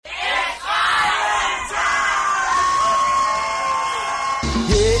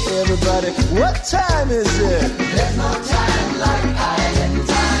everybody, what time is it? There's no time like island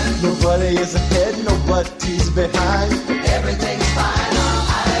time. Nobody is ahead, nobody's behind. Everything's fine on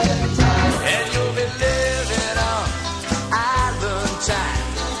island time. And you'll be living on island time.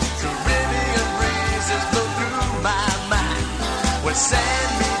 Caribbean breezes blow through my mind. When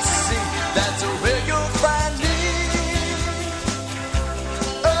sand meets sea, that's where you'll find me.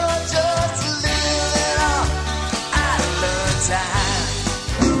 Oh, just living on island time.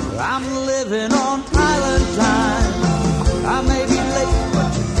 I'm living on island time. I may be late, but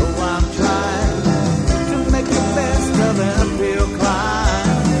you know I'm trying to make the best of an uphill climb.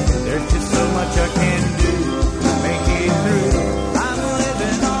 There's just so much I can do to make it through. I'm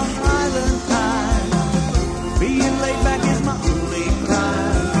living on island time. Being laid back is my only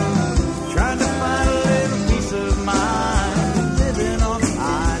crime. Trying to find a little peace of mind. Living on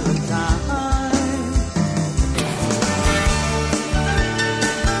island time.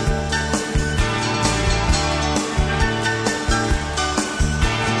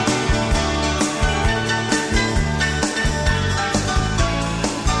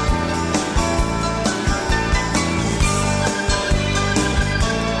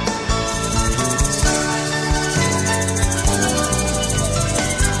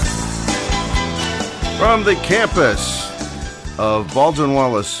 From the campus of Baldwin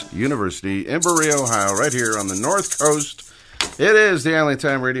Wallace University in Berea, Ohio, right here on the North Coast, it is the Island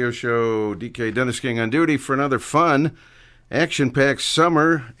Time Radio Show. DK Dennis King on duty for another fun, action-packed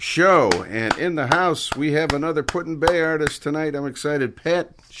summer show. And in the house, we have another Put-in-Bay artist tonight. I'm excited.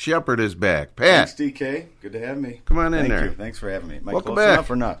 Pat Shepard is back. Pat. Thanks, DK. Good to have me. Come on in there. Thank you. Thanks for having me. Am I Welcome close back. enough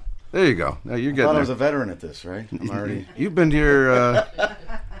or not? There you go. Now you're I getting thought I there. was a veteran at this, right? I'm already. You've been here,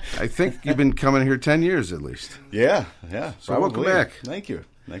 I think you've been coming here 10 years at least. Yeah. So welcome probably. back. Thank you.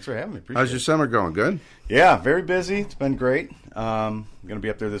 Thanks for having me. Appreciate How's your it. summer going? Good? Yeah, very busy. It's been great. I'm going to be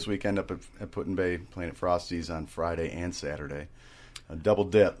up there this weekend up at Put-in-Bay playing at Frosty's on Friday and Saturday. A double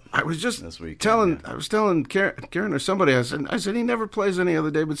dip. I was just this weekend, telling, yeah. I was telling Karen or somebody, I said he never plays any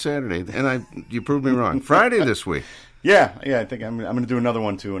other day but Saturday, and you proved me wrong. Friday this week. Yeah. I think I'm going to do another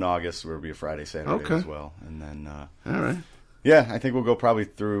one too in August, where it'll be a Friday, Saturday Okay. as well, and then All right. yeah, I think we'll go probably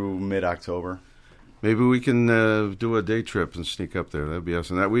through mid-October. Maybe we can do a day trip and sneak up there. That'd be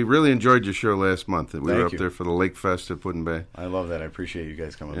awesome. We really enjoyed your show last month. We were Thank up you. there for the Lake Fest at Put-in-Bay. I love that. I appreciate you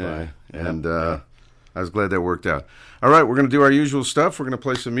guys coming Yeah, by. and I was glad that worked out. All right, we're going to do our usual stuff. We're going to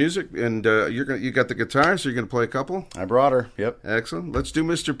play some music, and you got the guitar, so you're going to play a couple. I brought her. Yep. Excellent. Let's do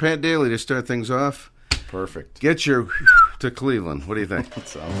Mr. Pat Daly to start things off. Perfect. Get your to Cleveland. What do you think?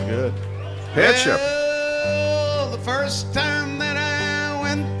 Sounds good. Pat Shepard. Well, the first time that I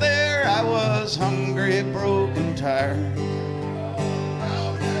went there, I was hungry, broken, tired.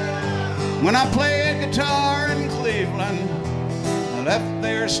 When I played guitar in Cleveland, I left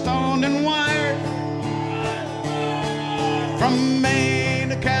there stoned and wired. From Maine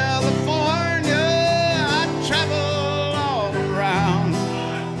to California, I travel all around.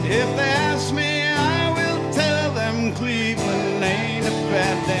 If they ask me, I will tell them Cleveland ain't a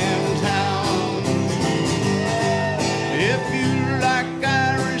bad damn town. If you like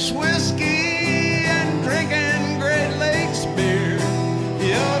Irish whiskey and drinking Great Lakes beer,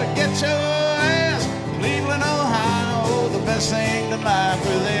 you ought to get your ass to Cleveland, Ohio, the best thing to life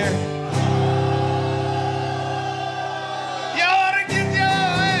for there. You ought to get your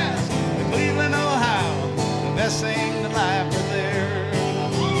ass to Cleveland, Ohio, the best thing to life for there.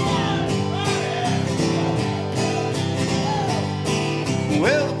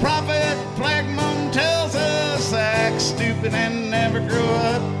 Well, the prophet Flagmon tells us act stupid and never grow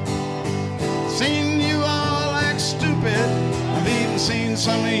up. Seen you all act stupid. I've even seen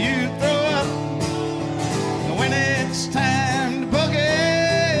some of you throw up. And when it's time to boogie,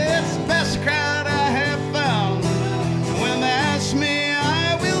 it's the best crowd I have found. And when they ask me,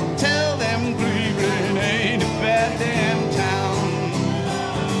 I will tell them Cleveland ain't a bad damn town.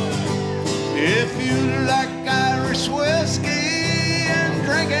 If you like Irish whiskey and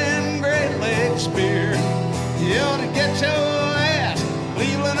drinking Great Lakes beer, you ought to get your ass to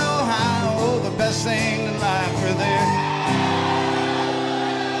Cleveland, Ohio, the best thing in life for there.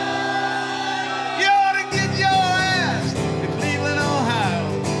 You ought to get your ass to Cleveland,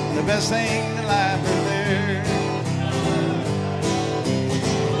 Ohio, the best thing in life for there.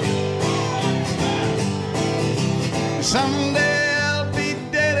 Someday I'll be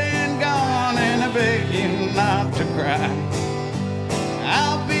dead and gone, and I beg you not to cry.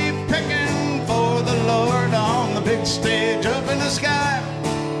 I'll be picking for the Lord on the big stage up in the sky.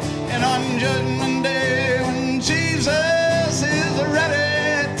 And on Judgment Day, when Jesus is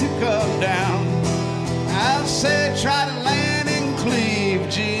ready to come down, I'll say, try to land in Cleve,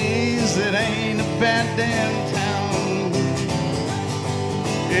 Jesus. downtown.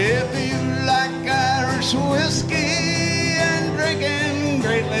 If you like Irish whiskey and drinking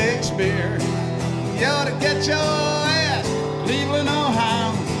Great Lakes beer, you ought to get your ass Cleveland,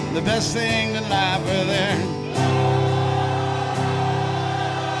 Ohio. The best thing in life are there.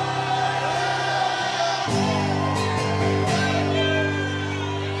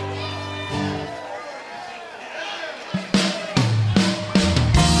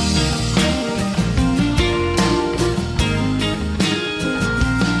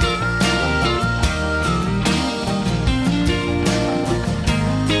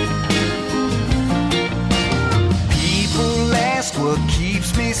 What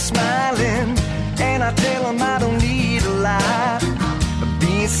keeps me smiling, and I tell them I don't need a lot.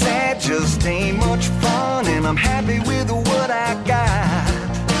 Being sad just ain't much fun, and I'm happy with what I got.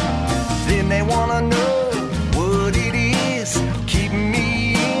 Then they wanna know what it is keeping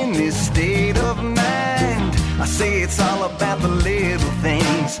me in this state of mind. I say it's all about the little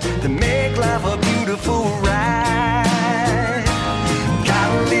things that make life a beautiful ride. Got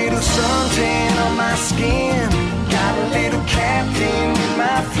a little suntan on my skin, got a little captain in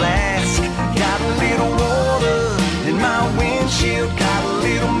my flask, got a little water in my windshield, got a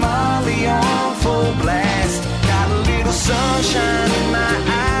little Molly on full blast, got a little sunshine in my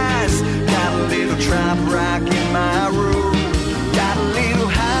eyes, got a little trop rock in my room, got a little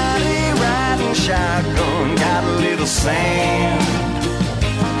hottie riding shotgun, got a little sand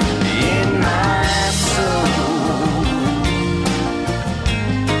in my soul,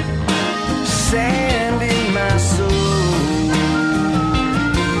 sand in my soul.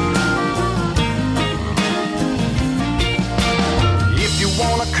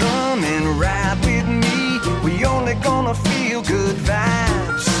 Wanna come and ride with me? We only gonna feel good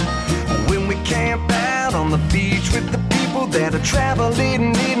vibes when we camp out on the beach with the people that are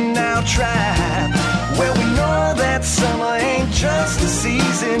traveling in our tribe. Well, we know that summer ain't just a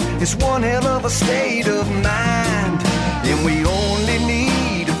season, it's one hell of a state of mind, and we only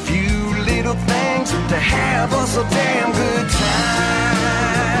need a few little things to have us a damn good time.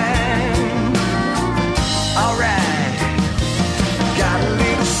 Alright. Got a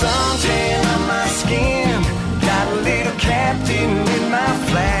little suntan on my skin, got a little captain in my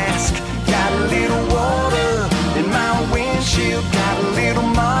flask, got a little water in my windshield, got a little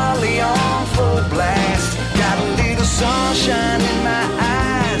Molly on full blast, got a little sunshine in my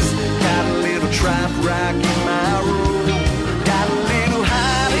eyes, got a little trop rock in my room, got a little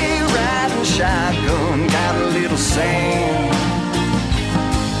hottie riding shotgun, got a little sand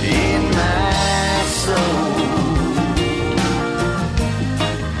in my soul.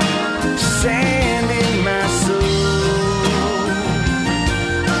 Sand in my soul.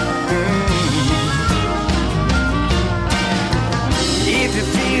 If it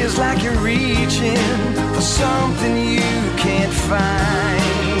feels like you're reaching for something you can't find,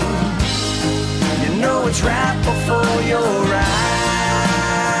 you know it's right before your eyes.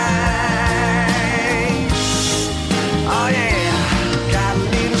 Oh yeah, got a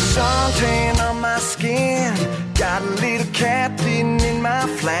little suntan on my skin, got a little captain in my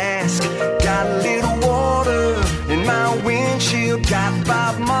flask, got a little water in my windshield, got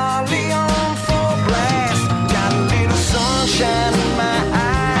Bob Marley on full blast, got a little sunshine in my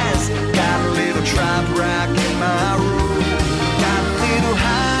eyes, got a little trop rock in my room, got a little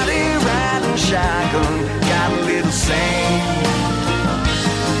hottie riding shotgun, got a little sand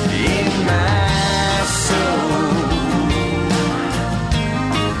in my soul,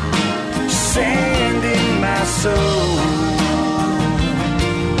 sand in my soul.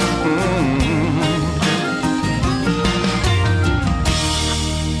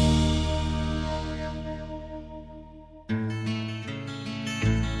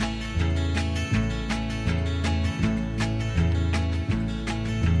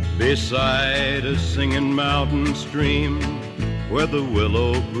 Beside a singing mountain stream, where the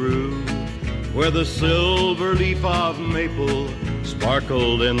willow grew, where the silver leaf of maple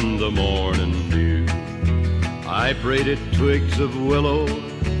sparkled in the morning dew, I braided twigs of willow,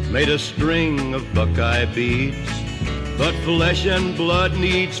 made a string of buckeye beads, but flesh and blood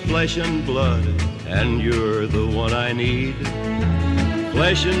needs flesh and blood, and you're the one I need.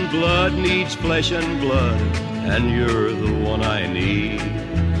 Flesh and blood needs flesh and blood, and you're the one I need.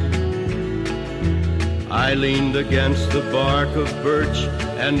 I leaned against the bark of birch,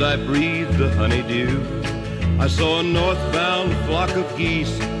 and I breathed the honeydew. I saw a northbound flock of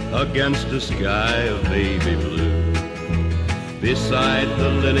geese against a sky of baby blue. Beside the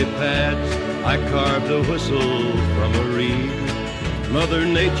lily pads, I carved a whistle from a reed. Mother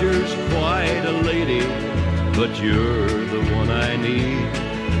Nature's quite a lady, but you're the one I need.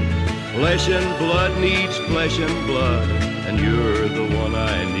 Flesh and blood needs flesh and blood, and you're the one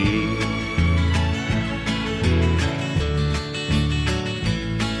I need.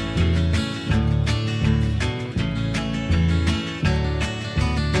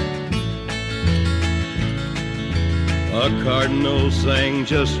 A cardinal sang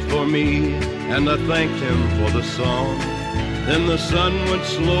just for me, and I thanked him for the song. Then the sun went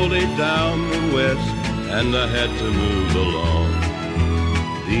slowly down the west, and I had to move along.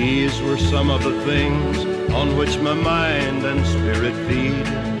 These were some of the things on which my mind and spirit feed.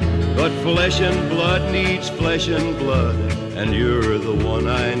 But flesh and blood needs flesh and blood, and you're the one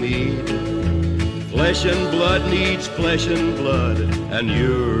I need. Flesh and blood needs flesh and blood, and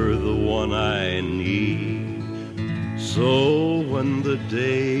you're the one I need. So when the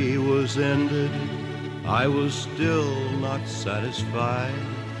day was ended, I was still not satisfied,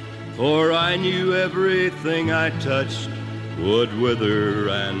 for I knew everything I touched would wither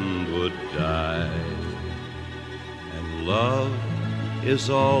and would die. And love is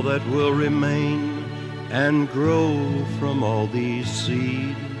all that will remain and grow from all these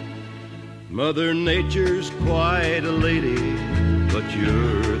seed. Mother Nature's quite a lady, but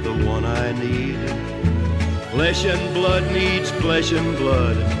you're the one I need. Flesh and blood needs flesh and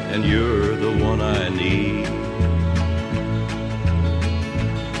blood, and you're the one I need.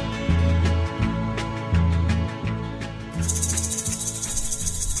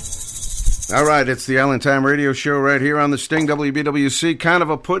 All right, it's the Island Time Radio Show right here on the Sting WBWC. Kind of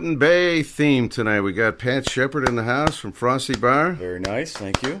a Put-in-Bay theme tonight. We got Pat Shepard in the house from Frosty Bar. Very nice,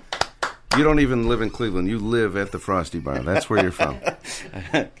 thank you. You don't even live in Cleveland. You live at the Frosty Bar. That's where you're from.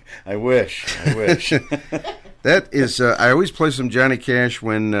 I wish. That is, I always play some Johnny Cash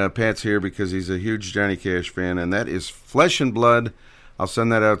when Pat's here because he's a huge Johnny Cash fan, and that is Flesh and Blood. I'll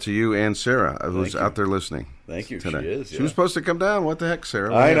send that out to you and Sarah, who's out there listening. Thank you. Today. She is. Yeah. She was supposed to come down. What the heck,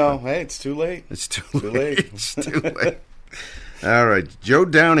 Sarah? I know. Hey, it's too late. It's too late. It's too late. All right. Joe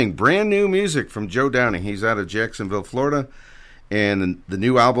Downing. Brand new music from Joe Downing. He's out of Jacksonville, Florida. And the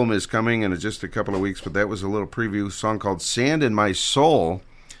new album is coming in just a couple of weeks, but that was a little preview song called Sand in My Soul.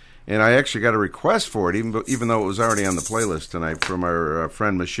 And I actually got a request for it, even though it was already on the playlist tonight, from our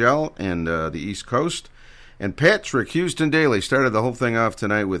friend Michelle and the East Coast. And Patrick Houston Daly started the whole thing off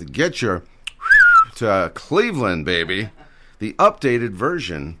tonight with Get Your to Cleveland, baby. The updated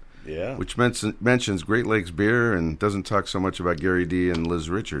version, which mentions Great Lakes beer and doesn't talk so much about Gary D. and Liz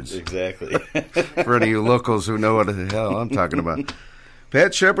Richards. Exactly. For any of you locals who know what the hell I'm talking about.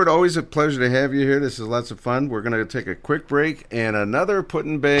 Pat Shepard, always a pleasure to have you here. This is lots of fun. We're going to take a quick break, and another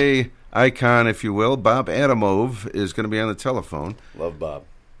Put-in-Bay icon, if you will, Bob Adamov, is going to be on the telephone. Love Bob.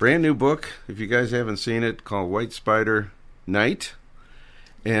 Brand new book, if you guys haven't seen it, called White Spider Night.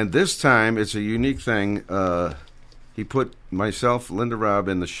 And this time, it's a unique thing. He put myself, Linda Robb,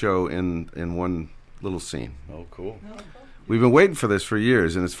 and the show in one little scene. Oh, cool. We've been waiting for this for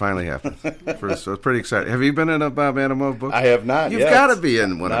years, and it's finally happened. So it's pretty exciting. Have you been in a Bob Adamov book? I have not You've yet. You've got to be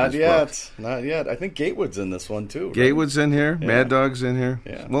in one of his books. Not yet. I think Gatewood's in this one, too. Right? Gatewood's in here. Yeah. Mad Dog's in here.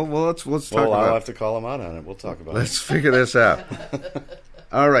 Yeah. Well, let's talk about it. I'll have to call him out on it. We'll talk about it. Let's figure this out.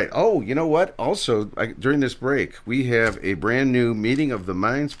 All right. Oh, you know what? Also, during this break, we have a brand new Meeting of the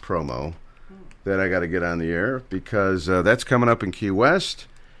Minds promo that I got to get on the air because that's coming up in Key West.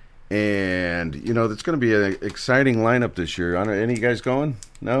 And, you know, it's going to be an exciting lineup this year. Any of you guys going?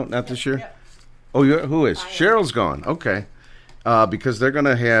 No, not this year? Yeah. Oh, who is? Cheryl's going. Okay. Because they're going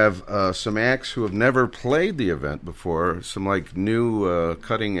to have some acts who have never played the event before, some like new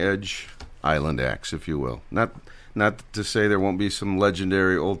cutting-edge island acts, if you will. Not to say there won't be some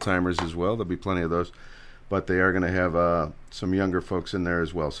legendary old-timers as well. There'll be plenty of those. But they are going to have some younger folks in there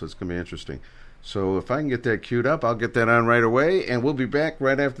as well, so it's going to be interesting. So if I can get that queued up, I'll get that on right away, and we'll be back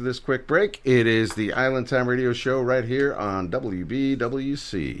right after this quick break. It is the Island Time Radio Show right here on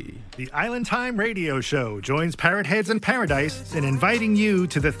WBWC. The Island Time Radio Show joins Parrot Heads in Paradise in inviting you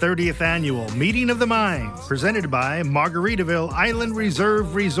to the 30th Annual Meeting of the Minds, presented by Margaritaville Island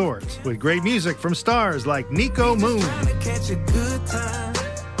Reserve Resort, with great music from stars like Nico Moon,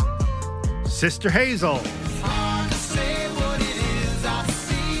 Sister Hazel,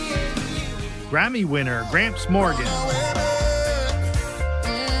 Grammy winner Gramps Morgan,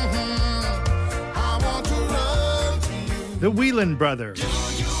 the Whelan Brothers,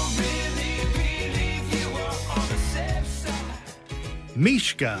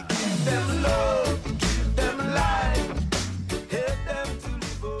 Mishka,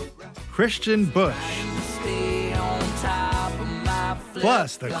 Christian Bush,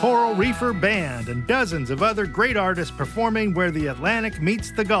 plus the Coral Reefer Band and dozens of other great artists performing where the Atlantic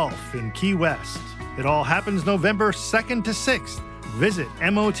meets the Gulf in Key West. It all happens November 2nd to 6th. Visit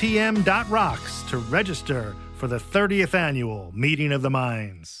MOTM.rocks to register for the 30th Annual Meeting of the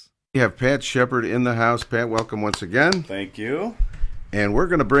Minds. We have Pat Shepard in the house. Pat, welcome once again. Thank you. And we're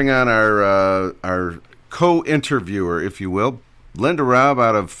going to bring on our co-interviewer, if you will, Linda Robb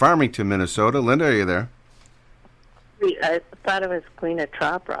out of Farmington, Minnesota. Linda, are you there? I thought it was Queen of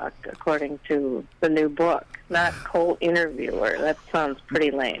Trop Rock, according to the new book, not co-interviewer. That sounds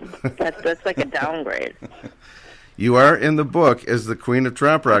pretty lame. That's like a downgrade. You are in the book as the Queen of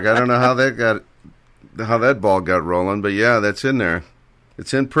Trop Rock. I don't know how that ball got rolling, but yeah, that's in there.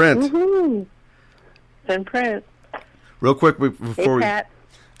 It's in print. Mm-hmm. It's in print. Real quick before hey, Pat.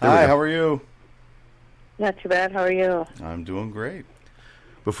 Hi, how are you? Not too bad. How are you? I'm doing great.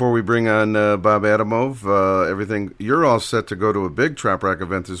 Before we bring on Bob Adamov, everything, you're all set to go to a big Trop Rock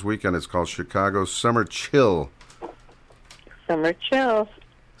event this weekend. It's called Chicago Summer Chill. Summer Chill.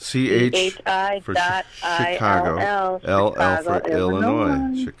 CHI for Chicago. LL for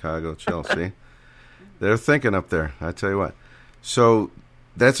Illinois. Chicago Chill. See? They're thinking up there, I tell you what. So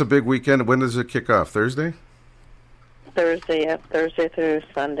that's a big weekend. When does it kick off? Thursday? Thursday, yep. Thursday through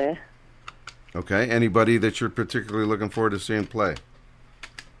Sunday. Okay. Anybody that you're particularly looking forward to seeing play?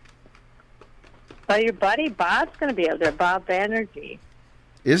 Well, your buddy Bob's going to be up there, Bob Banerjee.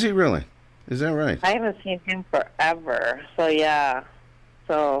 Is he really? Is that right? I haven't seen him forever. So, yeah.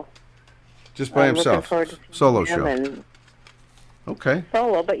 So just by himself? Solo show? Okay.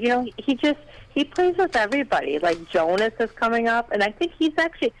 Solo. But, you know, he plays with everybody. Like Jonas is coming up. And I think he's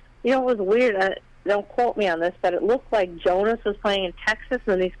actually, you know, it was weird. Don't quote me on this, but it looked like Jonas was playing in Texas,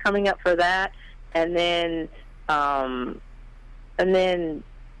 and he's coming up for that. And then I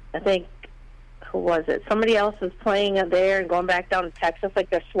think, who was it? Somebody else is playing there and going back down to Texas. Like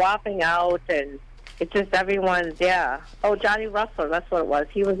they're swapping out, and it's just everyone's, yeah. Oh, Johnny Russell, that's what it was.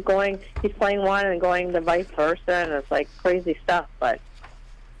 He's playing one and going the vice versa, and it's like crazy stuff. But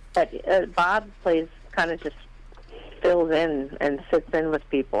Bob plays kind of just fills in and sits in with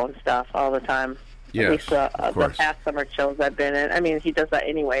people and stuff all the time. Yes, at least the past summer shows I've been in. I mean, he does that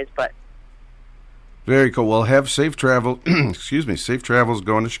anyways, but. Very cool. Well, have safe travel. Excuse me, safe travels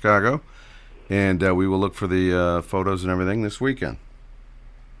going to Chicago, and we will look for the photos and everything this weekend.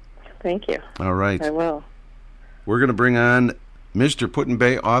 Thank you. All right. I will. We're going to bring on Mr.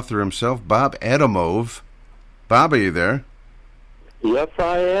 Put-in-Bay author himself, Bob Adamov. Bob, are you there? Yes,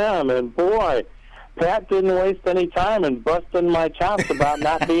 I am, and boy, Pat didn't waste any time in busting my chops about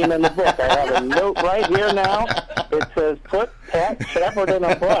not being in the book. I have a note right here now. It says, put Pat Shepard in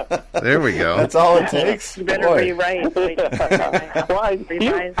a book. There we go. That's all it takes? You better rewrite.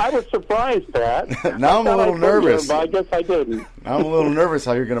 I was surprised, Pat. Now I'm a little nervous. But I guess I didn't. I'm a little nervous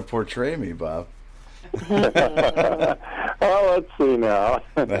how you're going to portray me, Bob. Well, let's see now.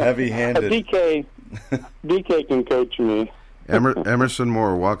 The heavy-handed. DK can coach me. Emerson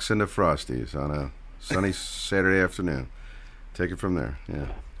Moore walks into Frosty's on a sunny Saturday afternoon. Take it from there. Yeah,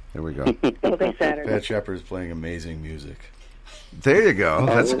 there we go. Pat Shepard is playing amazing music. There you go.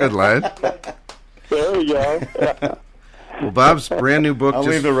 That's a good line. There we go. Well, Bob's brand new book. I'll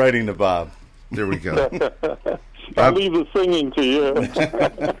leave the writing to Bob. There we go. I'll leave the singing to you.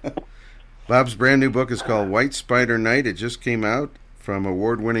 Bob's brand new book is called White Spider Night. It just came out from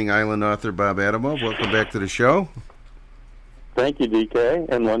award-winning island author Bob Adamov. Welcome back to the show. Thank you, DK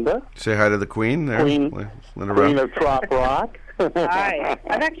and Linda. Say hi to the Queen there. Queen of Trop Rock. Hi.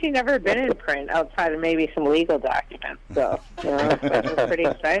 I've actually never been in print outside of maybe some legal documents, so it was pretty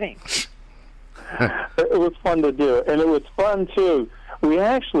exciting. It was fun to do, and it was fun, too. We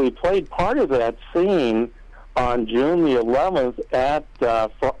actually played part of that scene on June the 11th at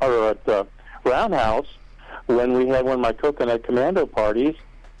Roundhouse when we had one of my Coconut Commando parties,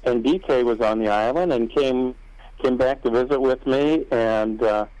 and DK was on the island and came back to visit with me, and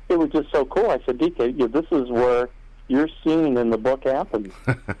it was just so cool. I said, DK, this is where your scene in the book happened.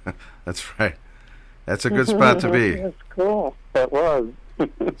 That's right. That's a good spot to be. That's cool. It was. You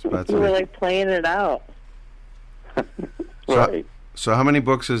were like playing it out. Right. So how many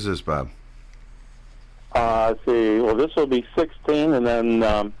books is this, Bob? Let's see. Well, this will be 16, and then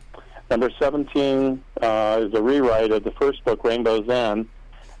number 17 is a rewrite of the first book, Rainbow's End,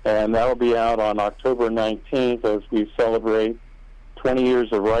 and that will be out on October 19th as we celebrate 20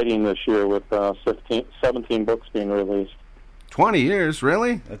 years of writing this year with 17 books being released. 20 years,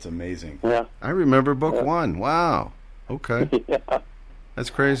 really? That's amazing. Yeah. I remember book one. Wow. Okay. Yeah.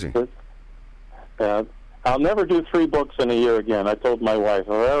 That's crazy. Yeah. I'll never do 3 books in a year again. I told my wife,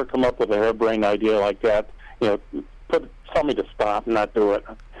 if I ever come up with a harebrained idea like that, tell me to stop and not do it.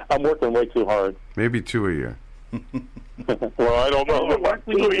 I'm working way too hard. Maybe 2 a year. Well, I don't know if I'm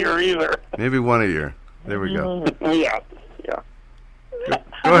 2 a year either. Maybe 1 a year. There we go. Yeah.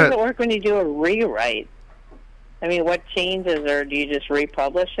 How does it work when you do a rewrite? I mean, what changes, or do you just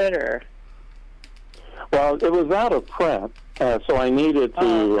republish it, or? Well, it was out of print, so I needed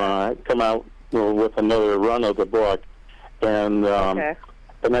to come out with another run of the book, and I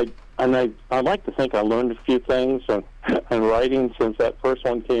like to think I learned a few things in writing since that first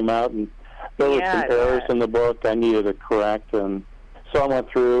one came out, and there were some errors in the book I needed to correct, and so I went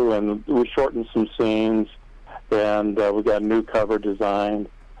through and we shortened some scenes, and we got a new cover designed.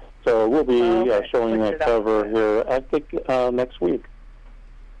 So we'll be showing that cover here, I think, next week.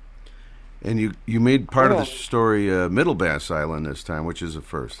 And you made part of the story Middle Bass Island this time, which is a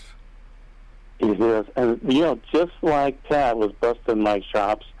first. It is. And, just like Pat was busting my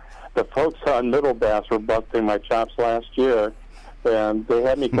chops, the folks on Middle Bass were busting my chops last year, and they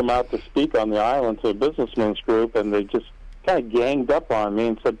had me come out to speak on the island to a businessman's group, and they just kind of ganged up on me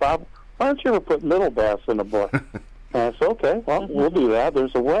and said, Bob, why don't you ever put Middle Bass in a book? And I said, okay, well, we'll do that.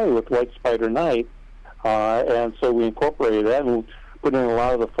 There's a way with White Spider Night. And so we incorporated that and put in a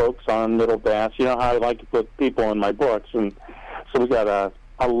lot of the folks on Middle Bass. You know how I like to put people in my books. And so we got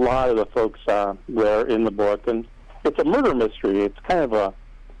a lot of the folks there in the book. And it's a murder mystery. It's kind of a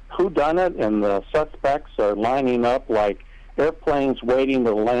whodunit, and the suspects are lining up like airplanes waiting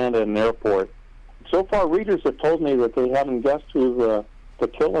to land at an airport. So far, readers have told me that they haven't guessed who the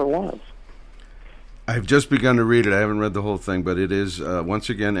killer was. I've just begun to read it. I haven't read the whole thing, but it is, once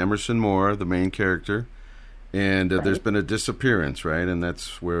again, Emerson Moore, the main character, and there's been a disappearance, right? And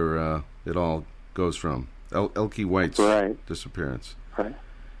that's where it all goes from. Elkie White's disappearance. Right.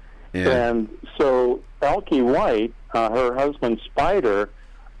 And so Elkie White, her husband Spider,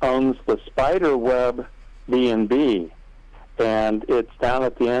 owns the Spider Web B&B, and it's down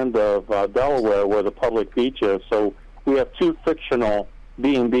at the end of Delaware where the public beach is. So we have two fictional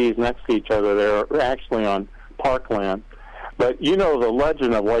B&Bs next to each other. They're actually on parkland. But you know the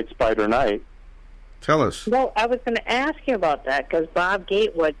legend of White Spider Night. Tell us. Well, I was going to ask you about that because Bob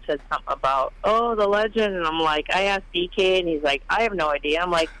Gatewood said something about, the legend. And I'm like, I asked DK, and he's like, I have no idea.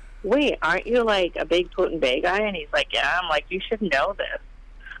 I'm like, wait, aren't you like a big Put-in-Bay guy? And he's like, yeah. I'm like, you should know this.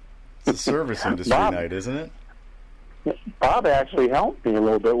 It's a service industry night, isn't it? Bob actually helped me a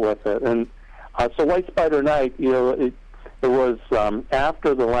little bit with it. And so White Spider Night, it was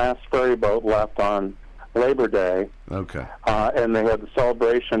after the last ferry boat left on Labor Day. Okay. And they had the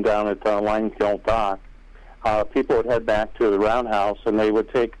celebration down at Langkill Dock. People would head back to the roundhouse, and they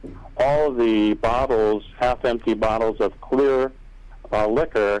would take all of the bottles, half-empty bottles of clear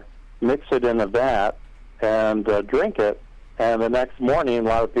liquor, mix it in a vat, and drink it. And the next morning, a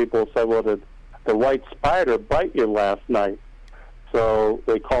lot of people said, well, did the white spider bite you last night? So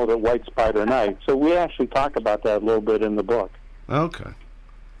they called it White Spider Night. So we actually talk about that a little bit in the book. Okay.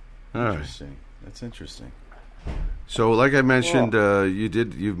 All right. Interesting. That's interesting. So, like I mentioned,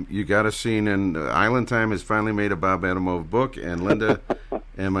 you got a scene, and Island Time has finally made a Bob Adamov book, and Linda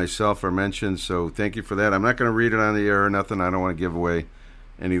and myself are mentioned. So, thank you for that. I'm not going to read it on the air or nothing. I don't want to give away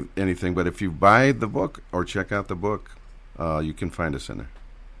anything. But if you buy the book or check out the book, you can find us in there.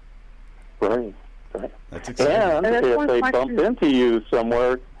 Right. That's exciting. And if they bump into you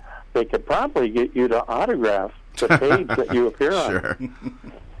somewhere, they could probably get you to autograph the page that you appear on. Sure.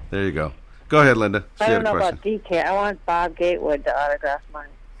 There you go. Go ahead, Linda. I don't know about DK. I want Bob Gatewood to autograph mine.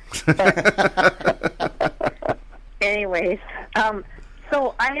 Anyways,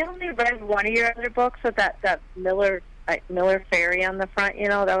 so I only read one of your other books with that Miller Ferry on the front.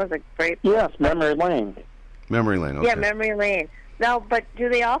 That was a great book. Yes, Memory Lane. Memory Lane, okay. Yeah, Memory Lane. Now, but do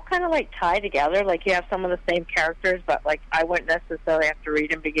they all kind of like tie together? Like you have some of the same characters, but like I wouldn't necessarily have to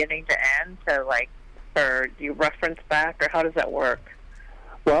read them beginning to end or do you reference back, or how does that work?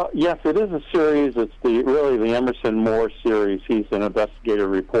 Well, yes, it is a series. It's really the Emerson Moore series. He's an investigative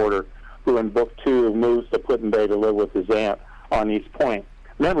reporter who in book 2 moves to Put-in-Bay to live with his aunt on East Point.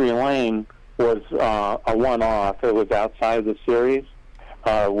 Memory Lane was a one-off. It was outside the series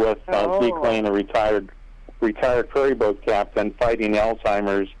with Zeke Lane, a retired ferry boat captain, fighting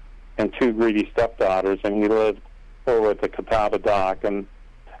Alzheimer's and 2 greedy stepdaughters, and he lived over at the Catawba Dock. And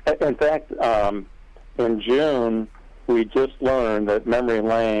in fact, in June, we just learned that Memory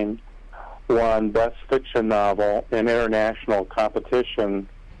Lane won Best Fiction Novel in international competition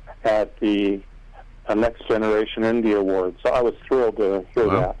at the Next Generation Indie Awards. So I was thrilled to hear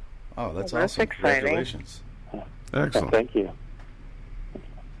that. Oh, that's awesome. Exciting. Congratulations. Excellent. Thank you.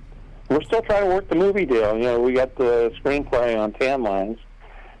 We're still trying to work the movie deal. We got the screenplay on Tan Lines,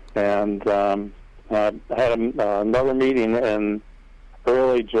 and I had another meeting in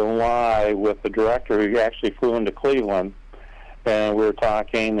early July with the director who actually flew into Cleveland, and we were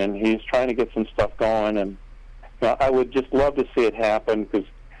talking, and he's trying to get some stuff going, and I would just love to see it happen because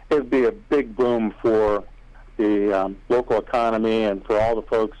it would be a big boom for the local economy and for all the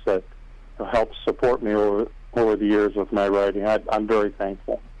folks that helped support me over the years with my writing. I'm very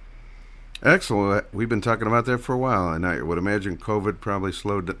thankful. Excellent. We've been talking about that for a while, and I would imagine COVID probably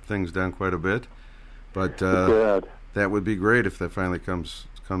slowed things down quite a bit. But that would be great if that finally comes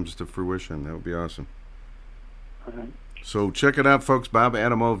to fruition. That would be awesome. All right. So check it out, folks,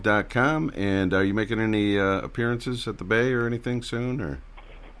 bobadamov.com. And are you making any appearances at the Bay or anything soon? Or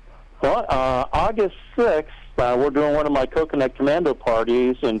Well, August 6th, we're doing one of my Coconut Commando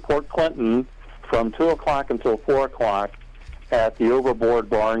parties in Port Clinton from 2 o'clock until 4 o'clock at the Overboard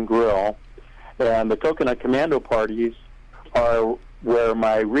Bar and Grill. And the Coconut Commando parties are where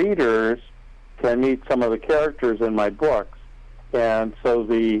my readers can meet some of the characters in my books. And so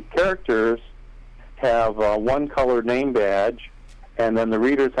the characters have one colored name badge, and then the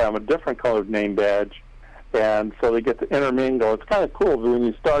readers have a different colored name badge. And so they get to intermingle. It's kind of cool when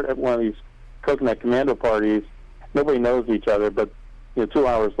you start at one of these Coconut Commando parties, nobody knows each other, but 2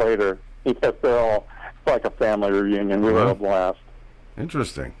 hours later, they're all, it's like a family reunion. We have a blast.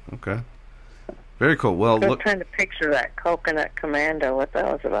 Interesting. Okay. Very cool. Well, I'm trying to picture that Coconut Commando, what that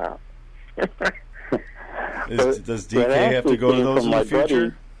was about. Does DK have to go to those in the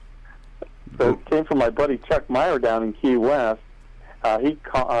future? So it came from my buddy Chuck Meyer down in Key West. He's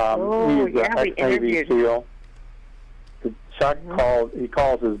an ex-Navy SEAL. Chuck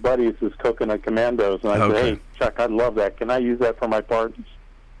calls his buddies his Coconut Commandos, and I said, "Hey, Chuck, I'd love that. Can I use that for my parties?"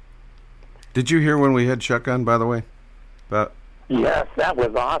 Did you hear when we had Chuck on, by the way? Yes, that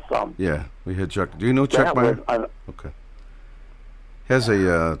was awesome. Yeah, we had Chuck. Do you know Chuck Meyer? Okay. Has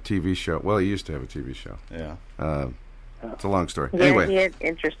a TV show. Well, he used to have a TV show. Yeah. It's a long story. Yeah, anyway. he had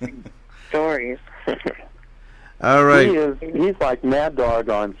interesting stories. All right. He's like Mad Dog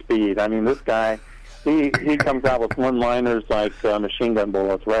on speed. I mean, this guy, he comes out with one-liners like machine gun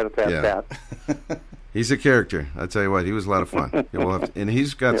bullets right at that bat. He's a character. I tell you what, he was a lot of fun. And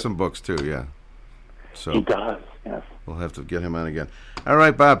he's got some books too. Yeah. So he does. Yes. We'll have to get him on again. All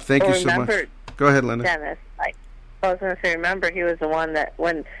right, Bob. Thank you so much. Go ahead, Linda. Dennis, I was going to say, remember, he was the one that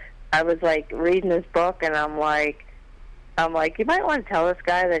when I was like reading his book, and I'm like, you might want to tell this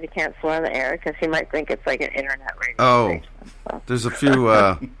guy that he can't swear in the air because he might think it's like an internet radio station. So. There's a few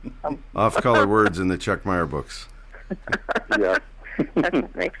off-color words in the Chuck Meyer books. Yeah,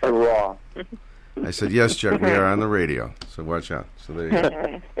 that makes it raw. I said, yes, Chuck, we are on the radio, so watch out. So there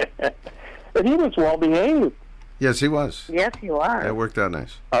you go. And he was well behaved. Yes, he was. Yes, you are. That worked out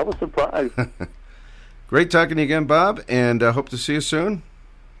nice. I was surprised. Great talking to you again, Bob, and hope to see you soon.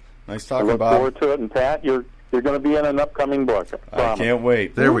 Nice talking, Bob. I look Bob. forward to it, and Pat, you're going to be in an upcoming book. I can't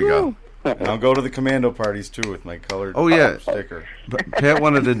wait. There we go. And I'll go to the commando parties too with my colored sticker. Pat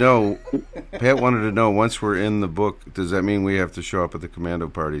wanted to know. Once we're in the book, does that mean we have to show up at the commando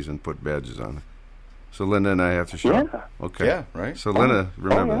parties and put badges on it? So Linda and I have to show up. Okay. Yeah. Right. So Linda,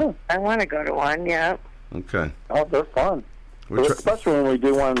 remember. I want to go to one. Yeah. Okay. Oh, they're fun. Especially when we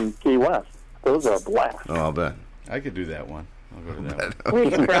do one in Key West. Those are a blast. Oh, I'll bet. I could do that one. I'll go to that one.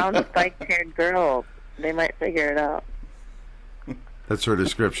 With a brown spiked-haired girl, they might figure it out. That's her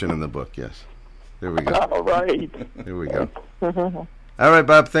description in the book, yes. There we go. All right. There we go. All right,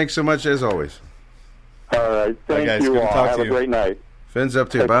 Bob, thanks so much as always. All right. Thank you all. Have a great night. Fins up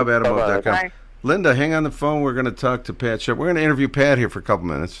to you, bobadamov.com. Bye. Linda, hang on the phone. We're going to talk to Pat Shepard. We're going to interview Pat here for a couple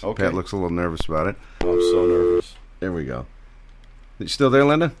minutes. Okay. Pat looks a little nervous about it. I'm so nervous. There we go. You still there,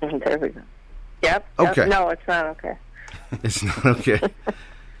 Linda? There we go. Yep. Okay. No, it's not okay. It's not okay.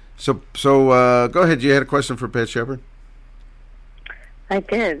 So go ahead. You had a question for Pat Shepard? I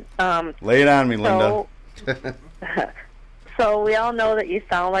did. Lay it on me, Linda. So we all know that you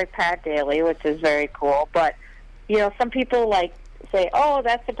sound like Pat Daly, which is very cool. But, some people say, oh,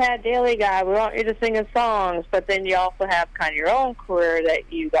 that's the Pat Daly guy. We want you to sing his songs. But then you also have kind of your own career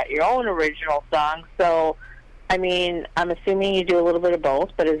that you got your own original songs. So, I mean, I'm assuming you do a little bit of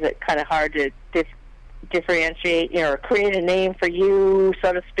both, but is it kind of hard to differentiate, or create a name for you,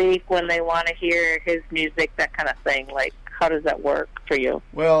 so to speak, when they want to hear his music, that kind of thing? Like, how does that work for you?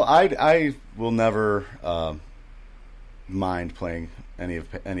 Well, I will never mind playing any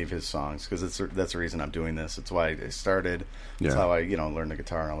of his songs because that's the reason I'm doing this. It's why I started. It's how I learned the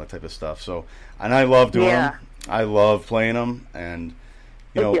guitar and all that type of stuff. So, and I love doing them. I love playing them, and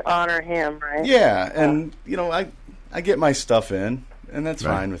you honor him, right? Yeah, and I get my stuff in, and that's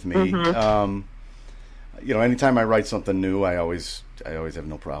fine with me. Mm-hmm. Anytime I write something new, I always have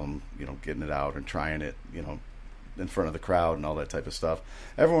no problem, getting it out and trying it, in front of the crowd and all that type of stuff.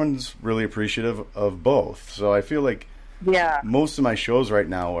 Everyone's really appreciative of both. So I feel like most of my shows right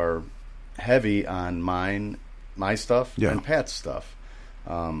now are heavy on mine my stuff Yeah. and Pat's stuff.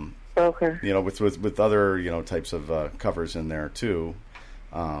 Okay. You know, with other, you know, types of covers in there too.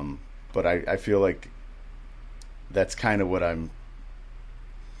 But I feel like that's kind of what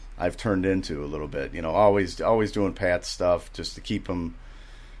I've turned into a little bit. You know, always doing Pat's stuff just to keep them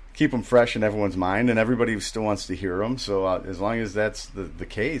fresh in everyone's mind, and everybody still wants to hear them. So as long as that's the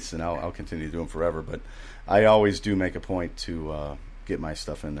case, and I'll continue to do them forever. But I always do make a point to get my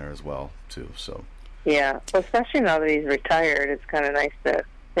stuff in there as well too. So Yeah, well, especially now that he's retired, it's kind of nice to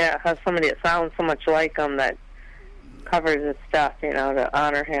have somebody that sounds so much like him that covers his stuff, you know, to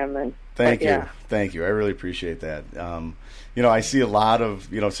honor him. And Thank you. I really appreciate that. You know, I see a lot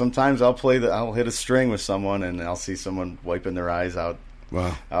of, you know, sometimes I'll hit a string with someone and I'll see someone wiping their eyes out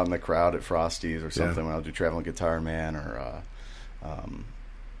in the crowd at Frosty's or something when I'll do Traveling Guitar Man or,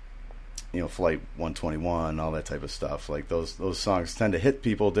 you know, Flight 121, all that type of stuff. Like those songs tend to hit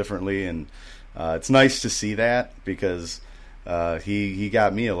people differently, and it's nice to see that because he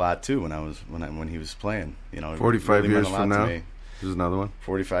got me a lot too when he was playing. You know, 45 really years meant a lot from to now. me. This is another one.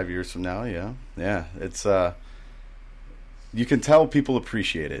 45 years from now, yeah. It's you can tell people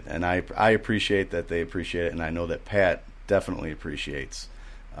appreciate it, and I appreciate that they appreciate it, and I know that Pat definitely appreciates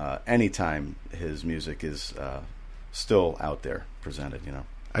anytime his music is still out there presented. You know,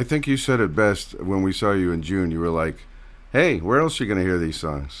 I think you said it best when we saw you in June. You were like, "Hey, where else are you going to hear these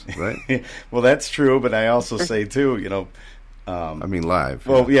songs?" Right? Well, that's true, but I also say too, you know, I mean live.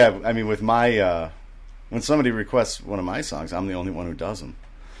 Well, yeah, I mean with my when somebody requests one of my songs, I'm the only one who does them.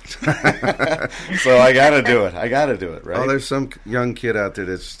 So I got to do it, right? Oh, there's some young kid out there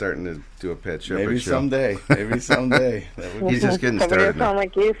that's starting to do a Pat Shepard Maybe show. someday. That would He's just getting somebody started. will sound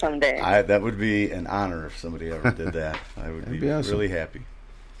like you someday. That would be an honor if somebody ever did that. I would be awesome. really happy.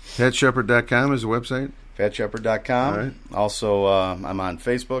 PatShepard.com is the website. PatShepard.com. All right. Also, I'm on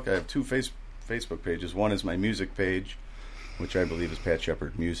Facebook. I have two Facebook pages. One is my music page, which I believe is Pat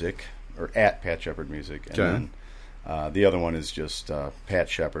Shepard Music, or at Pat Shepard Music. And Okay. then the other one is just Pat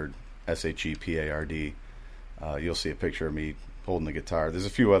Shepard, SHEPARD. You'll see a picture of me holding the guitar. There's a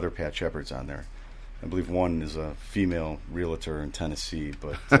few other Pat Shepards on there. I believe one is a female realtor in Tennessee,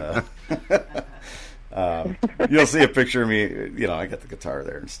 but you'll see a picture of me. You know, I got the guitar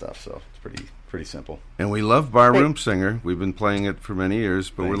there and stuff, so it's pretty simple. And we love Barroom Singer. We've been playing it for many years,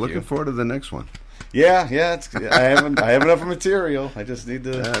 but Thank we're looking you. forward to the next one. Yeah. I have enough material. I just need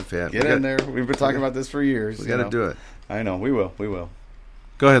to Pat, get in there. We've been talking about this for years. We got to do it. I know. We will.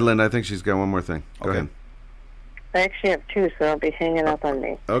 Go ahead, Linda. I think she's got one more thing. Go Okay. ahead. I actually have two, so don't be hanging up on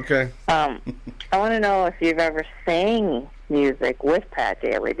me. Okay. I want to know if you've ever sang music with Pat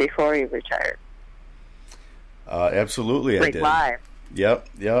Daly before he retired. Absolutely, I Like did. live. Yep.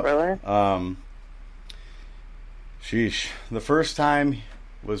 Really? Sheesh. The first time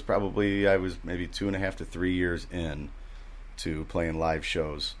was probably I was maybe 2.5 to 3 years in to playing live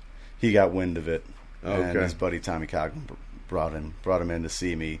shows. He got wind of it, and Okay. his buddy Tommy Coughlin brought him in to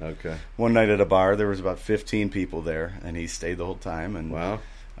see me. Okay. One night at a bar, there was about 15 people there, and he stayed the whole time. And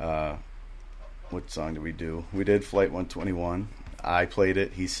Wow. what song did we do? We did Flight 121. I played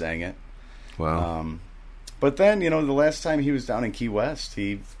it. He sang it. Wow. But then, you know, the last time he was down in Key West,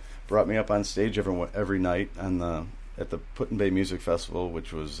 he brought me up on stage every night at the Put-in-Bay Music Festival,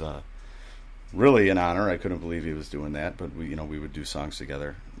 which was really an honor. I couldn't believe he was doing that, but we would do songs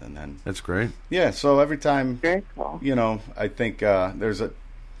together, and then That's great. yeah. So every time, Very cool. you know, I think I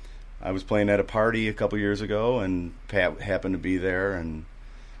was playing at a party a couple years ago, and Pat happened to be there, and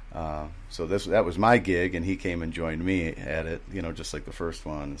so that was my gig, and he came and joined me at it, you know, just like the first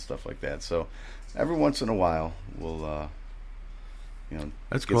one and stuff like that. So every once in a while, we'll you know,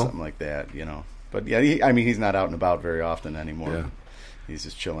 That's get cool. something like that, you know. But yeah, he's not out and about very often anymore. Yeah. He's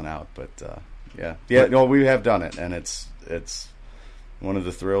just chilling out. But no, we have done it, and it's one of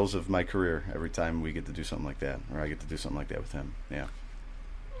the thrills of my career every time we get to do something like that, or I get to do something like that with him. Yeah.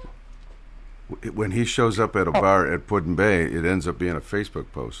 When he shows up at a bar at Put-in-Bay, it ends up being a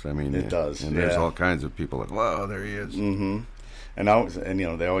Facebook post. I mean, It does, And there's yeah. all kinds of people like, "Whoa, there he is." Mm-hmm. And you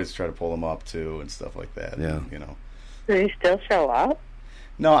know, they always try to pull him up too and stuff like that. Yeah. You know. Does he still show up?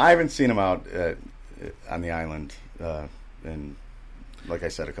 No, I haven't seen him out on the island in, like I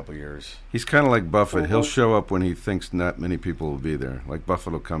said, a couple years. He's kind of like Buffett. He'll show up when he thinks not many people will be there. Like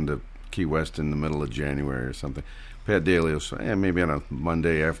Buffett will come to Key West in the middle of January or something. Pat Daly will say, maybe on a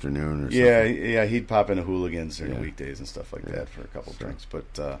Monday afternoon or something. Yeah, he'd pop into Hooligans during the weekdays and stuff like that for a couple drinks.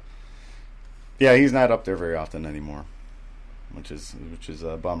 But yeah, he's not up there very often anymore, which is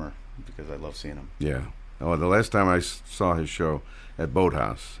a bummer because I love seeing him. Yeah. Oh, the last time I saw his show at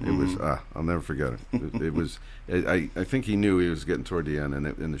Boathouse, it was I'll never forget it. It was I think he knew he was getting toward the end,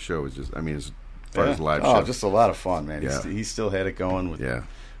 and the show was just, I mean, it's far as live Oh, shows. just a lot of fun, man. Yeah. He still had it going with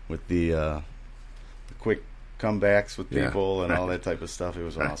the quick comebacks with Yeah. people and all that type of stuff. It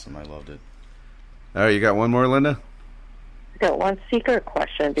was awesome. I loved it. All right, you got one more, Linda? I got one secret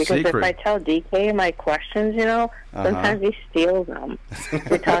question, because Secret. if I tell DK my questions, sometimes he steals them.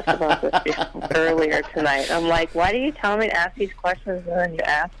 We talked about this earlier tonight. I'm like, why do you tell me to ask these questions and then you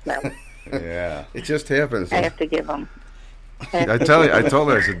ask them? Yeah. It just happens. I have to give them. I told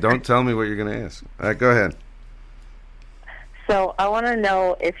her, I said, don't tell me what you're going to ask. All right, go ahead. So I want to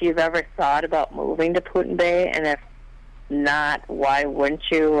know if you've ever thought about moving to Put-in-Bay, and if not, why wouldn't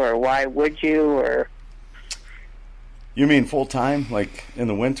you, or why would you, or... You mean full time, like in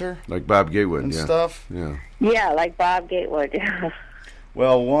the winter? Like Bob Gatewood and stuff? Yeah. Yeah, like Bob Gatewood.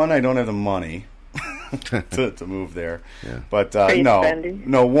 Well, one, I don't have the money to move there. Yeah. But Are you no, spending?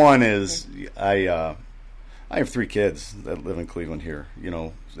 no. One is I have 3 kids that live in Cleveland here.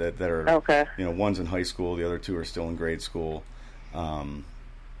 That are Okay. One's in high school, the other 2 are still in grade school. I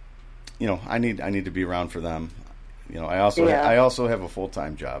need to be around for them. I also have a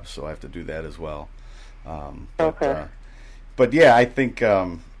full-time job, so I have to do that as well. Okay. But yeah, I think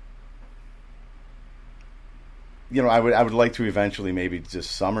I would like to eventually maybe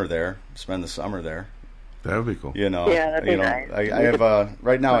just spend the summer there. That would be cool. Yeah, that'd be nice. I have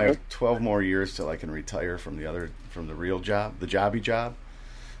right now I have 12 more years till I can retire from the real job, the jobby job,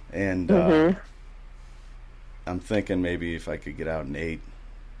 and I'm thinking maybe if I could get out in 8.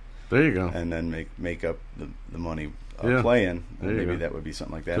 There you go. And then make up the money Yeah. playing. There you Maybe go. that would be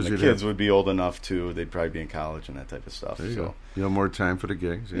something like that. 'Cause And the you'd kids would be old enough too. They'd probably be in college and that type of stuff. There you so go. You have more time for the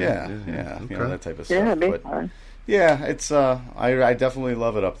gigs. yeah. Okay. That type of Yeah, stuff. it'd be But fun. yeah, it's I definitely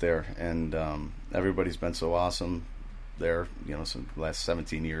love it up there, and everybody's been so awesome there. Some last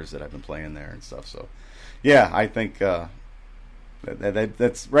 17 years that I've been playing there and stuff. So yeah, I think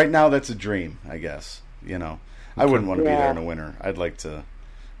that's right now. That's a dream, I guess. I wouldn't want to be there in the winter. I'd like to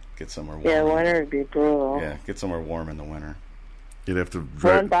get somewhere warm. Yeah, winter would be brutal. Yeah, get somewhere warm in the winter. You'd have to Well,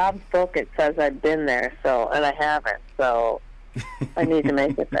 drive. in Bob's book, it says I've been there, and I haven't. So I need to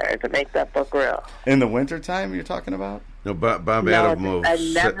make it there to make that book real. In the winter time, you're talking about? No, Bob No, Adamov. I've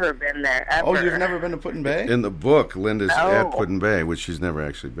never been there, ever. Oh, you've never been to Put-in-Bay? In the book, Linda's No. at Put-in-Bay, which she's never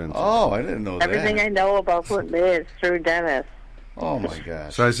actually been to. Oh, I didn't know Everything that. I know about Put-in-Bay is through Dennis. Oh my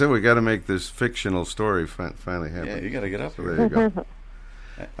gosh! So I said we got to make this fictional story finally happen. Yeah, you got to get up So here. there you go.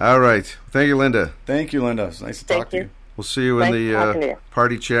 All right. Thank you, Linda. Thank you, Linda. It's nice to talk to you. We'll see you Thanks in for talking to the you.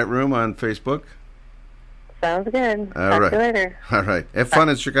 party chat room on Facebook. Sounds good. All Talk right. to you later. All right. Have fun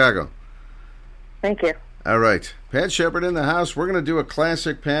in Chicago. Thank you. All right. Pat Shepard in the house. We're going to do a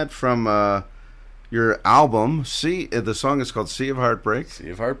classic, Pat, from your album. The song is called Sea of Heartbreak. Sea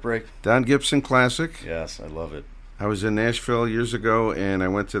of Heartbreak. Don Gibson classic. Yes, I love it. I was in Nashville years ago, and I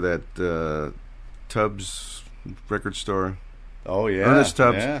went to that Tubbs record store. Oh, yeah. Ernest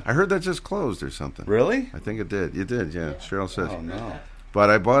Tubbs. Yeah. I heard that just closed or something. Really? I think it did. You did, yeah. Cheryl says. Oh, no.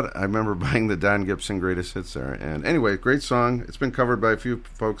 But I remember buying the Don Gibson Greatest Hits there. And anyway, great song. It's been covered by a few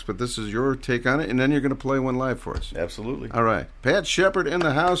folks, but this is your take on it, and then you're going to play one live for us. Absolutely. All right. Pat Shepard in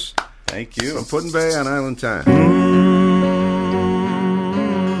the house. Thank you. From Put-in-Bay on Island Time.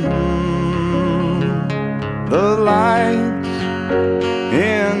 The lights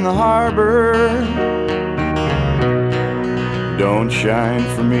in the harbor don't shine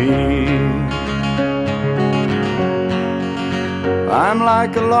for me. I'm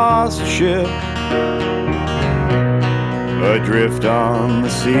like a lost ship adrift on the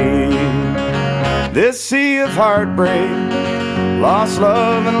sea. This sea of heartbreak, lost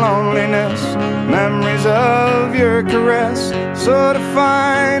love and loneliness, memories of your caress, so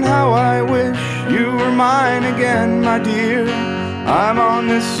define how I wish you were mine again, my dear. I'm on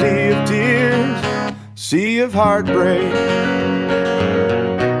this sea of tears, sea of heartbreak.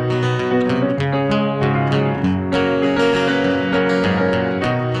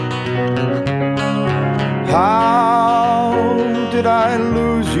 How did I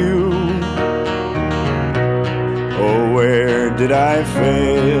lose you? Oh, where did I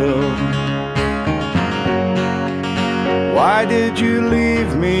fail? Why did you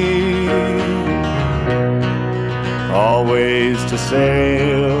leave me? Always to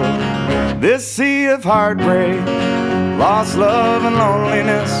sail this sea of heartbreak, lost love and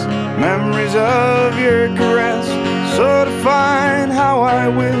loneliness, memories of your caress, so define how I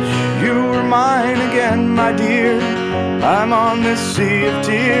wish you were mine again, my dear. I'm on this sea of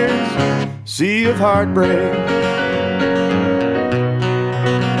tears, sea of heartbreak.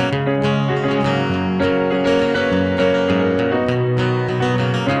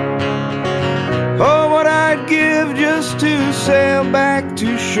 Oh, what I'd give just to sail back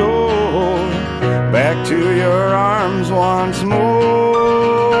to shore, back to your arms once more.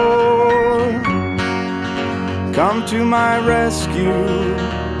 Come to my rescue.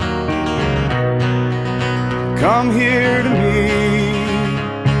 Come here to me.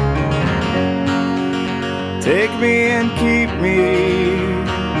 Take me and keep me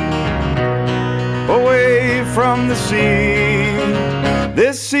away from the sea.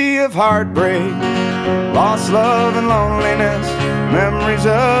 This sea of heartbreak, lost love and loneliness, memories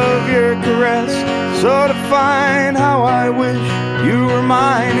of your caress, so define how I wish you were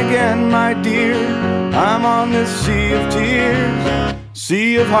mine again, my dear. I'm on this sea of tears,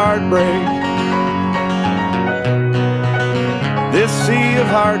 sea of heartbreak. This sea of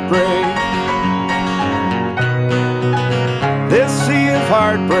heartbreak. This sea of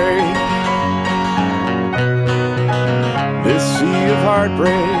heartbreak. This sea of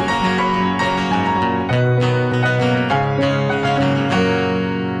heartbreak.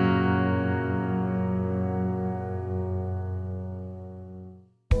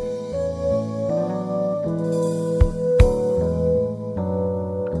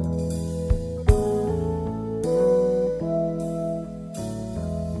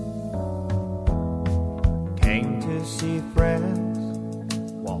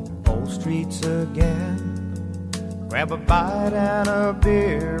 Grab a bite and a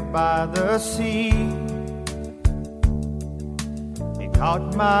beer by the sea. It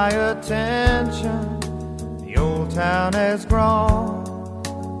caught my attention. The old town has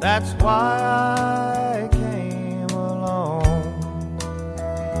grown. That's why I came along.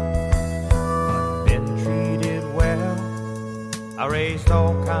 I've been treated well. I raised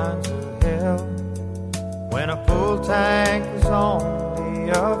all kinds of hell. When a full tank is only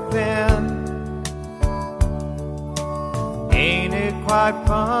a fin. Ain't it quite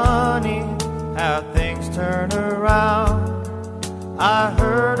funny how things turn around? I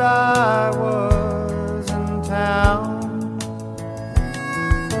heard I was in town.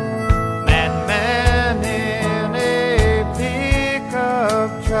 Madman in a pickup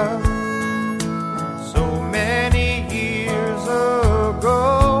truck. So many years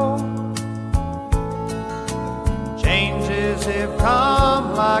ago. Changes have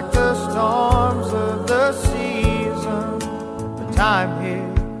come like the storms of the season. Time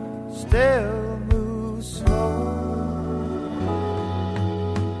here still moves slow.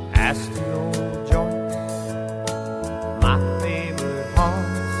 Ask the old joints, my favorite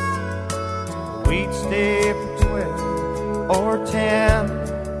haunts. We'd stay for 12 or 10.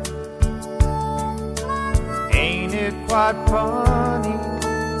 Ain't it quite funny?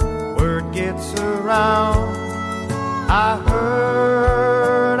 Word gets around. I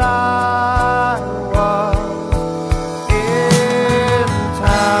heard I was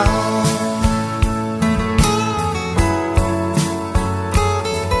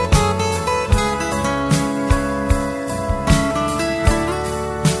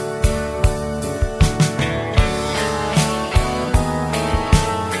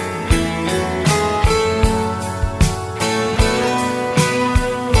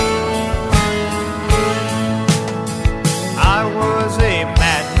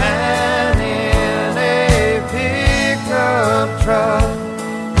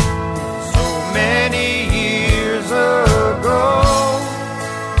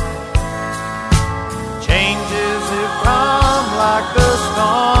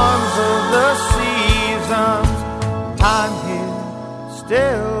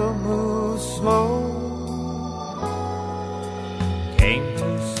still moves slow. Came to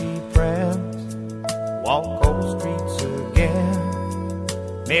see friends, walk old streets again.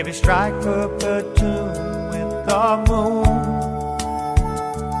 Maybe strike up a tune with the moon.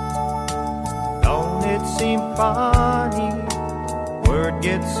 Don't it seem funny? Word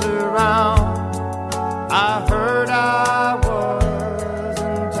gets around. I heard I was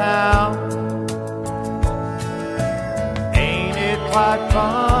in town. Quite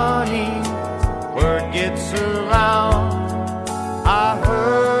funny, word gets around. I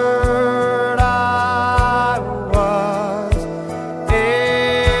heard I was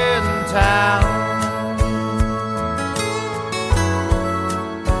in town.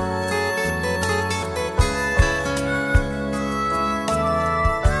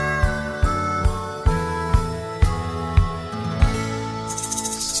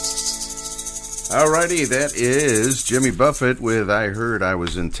 Alrighty, that is Jimmy Buffett with I Heard I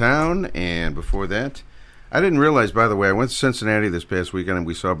Was in Town. And before that, I didn't realize, by the way, I went to Cincinnati this past weekend and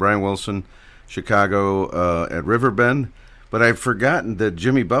we saw Brian Wilson, Chicago at Riverbend. But I've forgotten that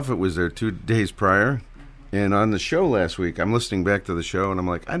Jimmy Buffett was there 2 days prior. And on the show last week, I'm listening back to the show and I'm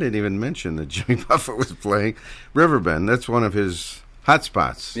like, I didn't even mention that Jimmy Buffett was playing Riverbend. That's one of his Hot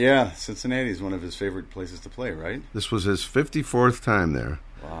Spots. Yeah, Cincinnati is one of his favorite places to play, right? This was his 54th time there.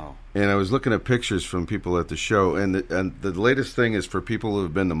 Wow. And I was looking at pictures from people at the show, and the latest thing is for people who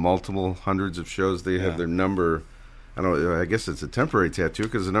have been to multiple hundreds of shows, they have their number. I guess it's a temporary tattoo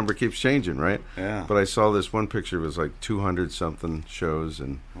because the number keeps changing, right? Yeah. But I saw this one picture, it was like 200-something shows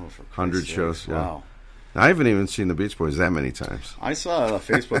and 100 shows. Yeah. Wow. I haven't even seen the Beach Boys that many times. I saw a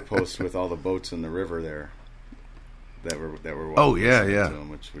Facebook post with all the boats in the river there that were Oh, yeah, listening yeah. to 'em,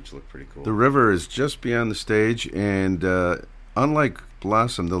 which looked pretty cool. The river is just beyond the stage, and unlike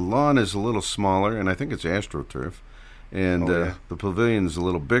Blossom, the lawn is a little smaller, and I think it's AstroTurf. And the pavilion's a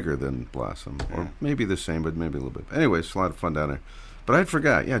little bigger than Blossom, or maybe the same, but maybe a little bit. Anyway, it's a lot of fun down there. But I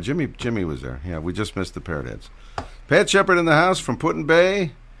forgot. Yeah, Jimmy was there. Yeah, we just missed the Parrot Heads. Pat Shepard in the house from Put-in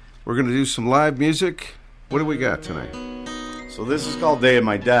Bay. We're going to do some live music. What do we got tonight? So this is called Day of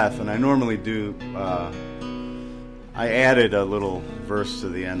My Death, and I normally do... I added a little verse to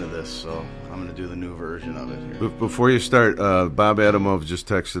the end of this, so I'm going to do the new version of it here. Before you start, Bob Adamov just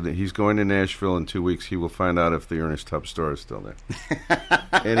texted that he's going to Nashville in 2 weeks. He will find out if the Ernest Tubb store is still there.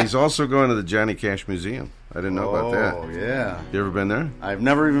 And he's also going to the Johnny Cash Museum. I didn't know about that. Oh, yeah. You ever been there? I've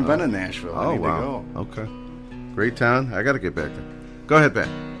never even been to Nashville. I need wow. to go. Okay. Great town. I got to get back there. Go ahead, Pat.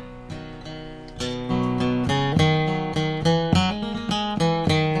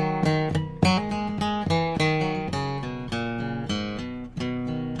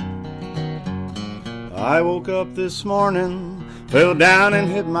 I woke up this morning, fell down and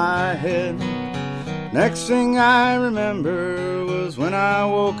hit my head. Next thing I remember was when I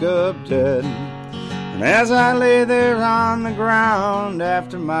woke up dead. And as I lay there on the ground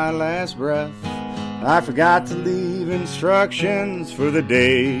after my last breath, I forgot to leave instructions for the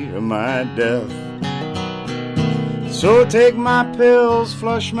day of my death. So take my pills,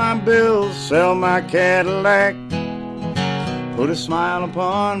 flush my bills, sell my Cadillac, put a smile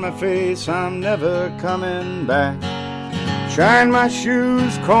upon my face, I'm never coming back. Shine my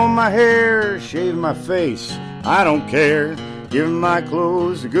shoes, comb my hair, shave my face, I don't care. Give my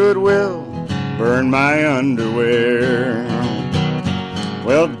clothes to Goodwill, burn my underwear.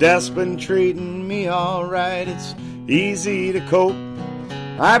 Well, death's been treating me alright, it's easy to cope.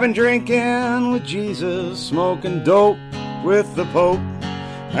 I've been drinking with Jesus, smoking dope with the Pope.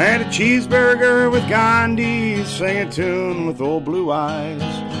 I had a cheeseburger with Gandhi, sang a tune with old Blue Eyes.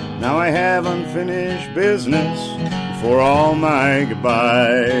 Now I have unfinished business for all my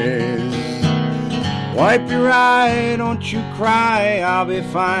goodbyes. Wipe your eye, don't you cry, I'll be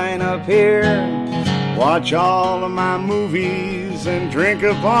fine up here. Watch all of my movies and drink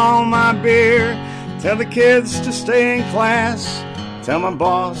up all my beer. Tell the kids to stay in class, tell my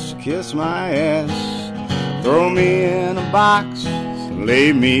boss to kiss my ass. Throw me in a box,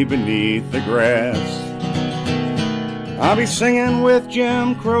 lay me beneath the grass. I'll be singing with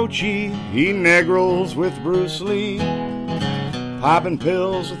Jim Croce, eating egg rolls with Bruce Lee, popping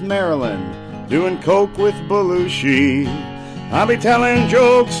pills with Marilyn, doing coke with Belushi. I'll be telling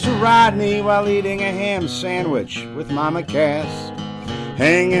jokes to Rodney while eating a ham sandwich with Mama Cass,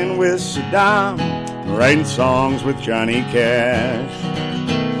 hanging with Saddam, writing songs with Johnny Cash.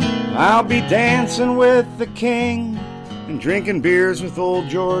 I'll be dancing with the King and drinking beers with old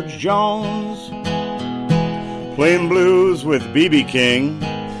George Jones, playing blues with B.B. King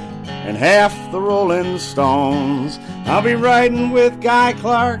and half the Rolling Stones. I'll be riding with Guy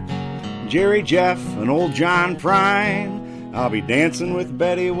Clark, Jerry Jeff, and old John Prine. I'll be dancing with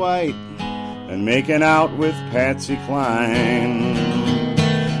Betty White and making out with Patsy Cline.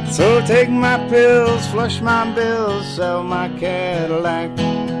 So take my pills, flush my bills, sell my Cadillac,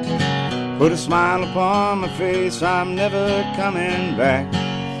 put a smile upon my face, I'm never coming back.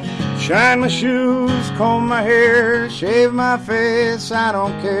 Shine my shoes, comb my hair, shave my face, I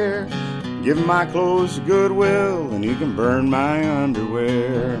don't care. Give my clothes to Goodwill and you can burn my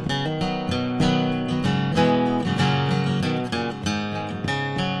underwear.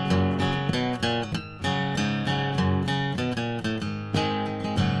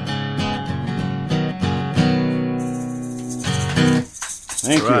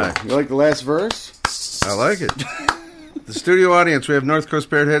 Thank you. You like the last verse? I like it. The studio audience, we have North Coast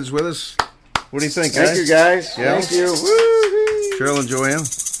Parrot Heads with us. What do you think, guys? Thank you, guys. Yeah? Thank you. Woo-hoo. Cheryl and Joanne.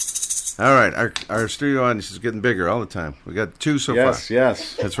 All right, our studio audience is getting bigger all the time. We got 2 so far.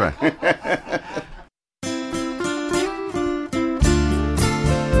 Yes. That's right.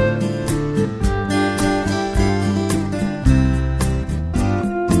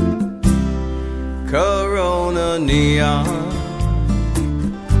 Corona neon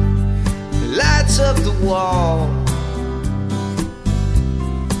lights up the wall.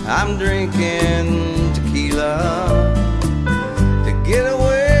 I'm drinking tequila to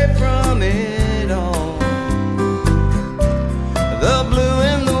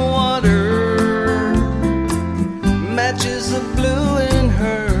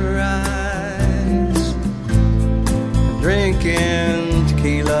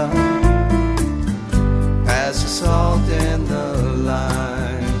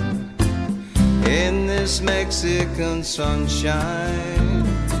Mexican sunshine.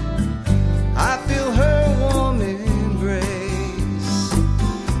 I feel her warm embrace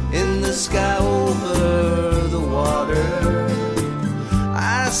in the sky over the water.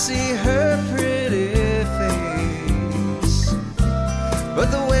 I see her pretty face, but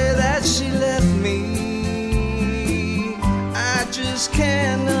the way that she left me, I just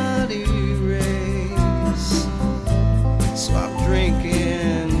cannot erase. So I'm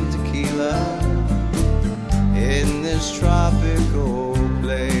drinking tequila in this tropical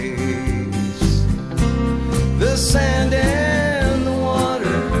place. The sand and the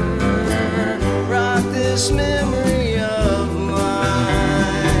water rock this memory of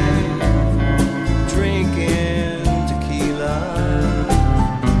mine. Drinking tequila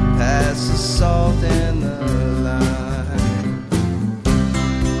past the salt and the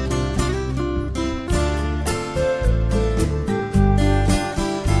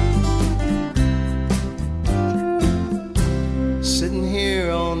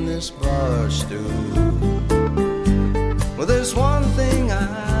bar stool. Well, there's one thing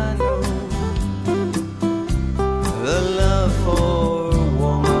I know: the love for a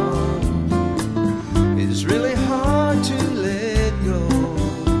woman is really hard to let go.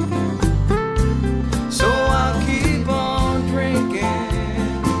 So I'll keep on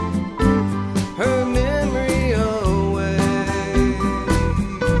drinking her memory away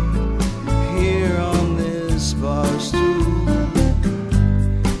here on this bar stool.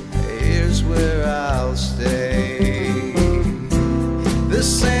 Where I'll stay. The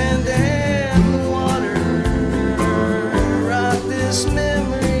sand and the water rock this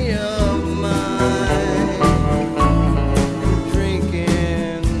memory of mine.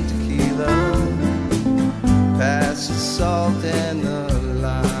 Drinking tequila past the salt and the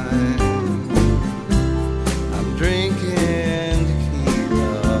lime. I'm drinking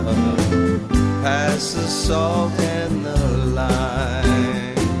tequila past the salt and the lime.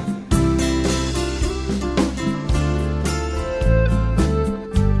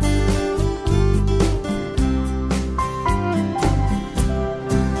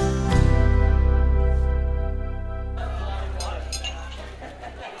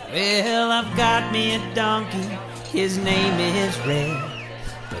 Well, I've got me a donkey, his name is Red,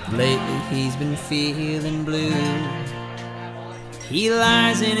 but lately he's been feeling blue. He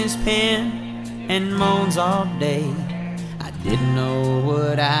lies in his pen and moans all day. I didn't know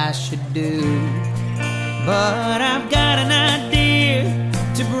what I should do, but I've got an idea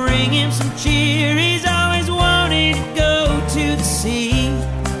to bring him some cheer. He's always wanted to go to the sea,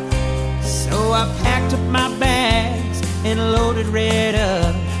 so I packed up my bags and loaded Red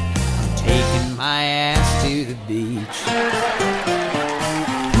up, taking my ass to the beach.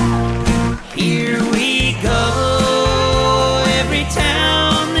 Here we go, every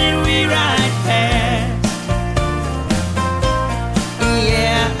town that we ride past.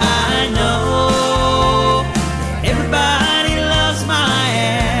 Yeah, I know everybody loves my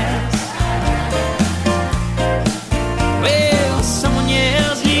ass. Well, someone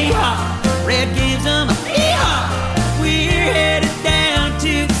yells yee-haw, Red gives them a yee-haw. We're headed down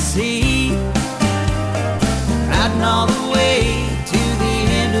to the sea, riding all the way to the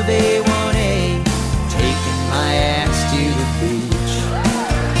end of A1A, taking my ass to the beach.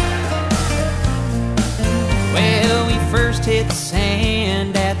 Well, we first hit the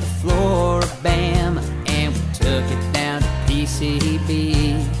sand at the Floribama, and we took it down to PCB.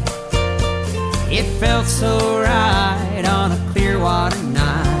 It felt so right on a clear water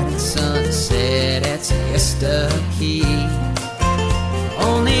night at sunset at Siesta Key.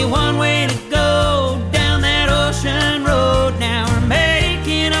 Only one way to go down that ocean road. Now we're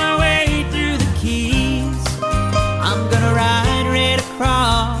making our way through the Keys. I'm gonna ride Red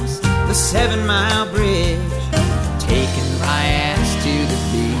across the 7-mile bridge, taking my ass to the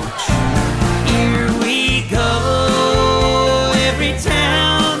beach. Here we go, every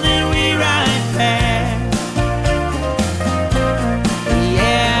town that we ride past.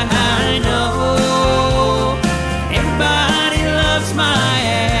 Yeah, I know everybody loves my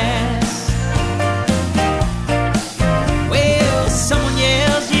ass. Well, someone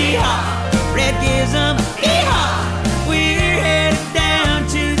yells yee-haw, Red gives them a yee-haw. We're headed down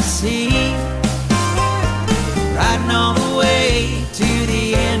to the sea, riding all the way to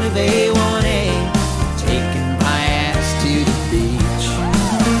the end of A1A, taking my ass to the beach.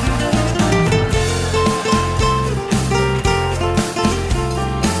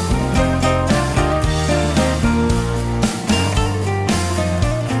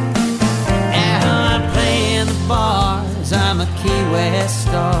 Now I play in the bars, I'm a Key West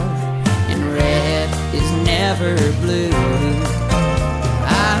star, and Red is never blue.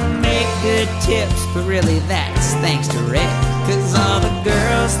 I make good tips, but really that's thanks to Red. 'Cause all the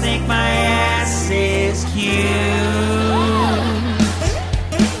girls think my ass is cute.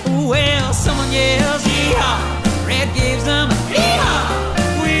 Well, someone yells yeehaw, Red gives them a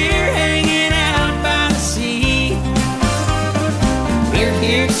yeehaw. We're hanging out by the sea. We're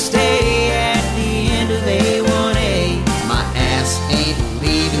here to stay at the end of A1A. My ass ain't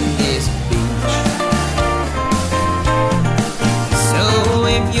leaving this beach. So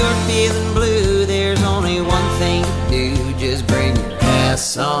if you're feeling blue, there's only one thing to do. Just bring your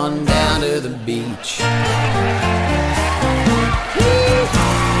ass on down to the beach.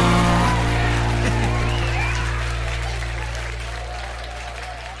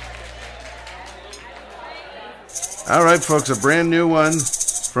 All right, folks, a brand new one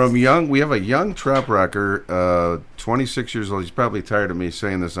from Young. We have a young trop rocker, 26 years old. He's probably tired of me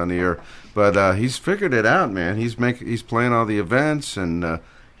saying this on the air, but he's figured it out, man. He's playing all the events, and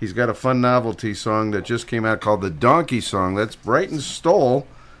he's got a fun novelty song that just came out called The Donkey Song. That's Brighton Stoll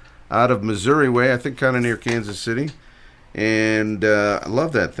out of Missouri Way, I think kind of near Kansas City. And I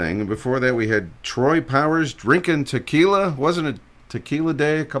love that thing. And before that, we had Troy Powers, Drinking Tequila. Wasn't it Tequila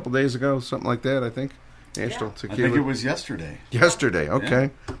Day a couple days ago? Something like that, I think. National Tequila. I think it was yesterday. Yesterday,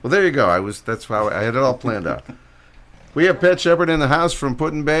 okay. Yeah. Well, there you go. That's how I had it all planned out. We have Pat Shepard in the house from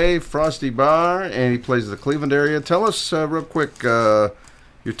Put-in Bay, Frosty Bar, and he plays the Cleveland area. Tell us real quick, you're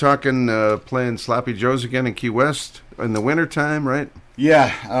talking playing Sloppy Joe's again in Key West in the wintertime, right?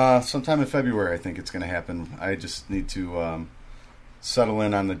 Yeah, sometime in February I think it's going to happen. I just need to settle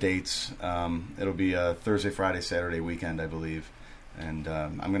in on the dates. It'll be a Thursday, Friday, Saturday weekend, I believe. And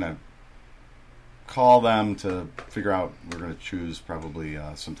I'm going to call them to figure out. We're going to choose probably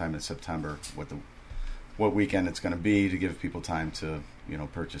sometime in September what weekend it's going to be, to give people time to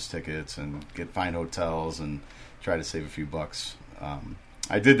purchase tickets and find hotels and try to save a few bucks.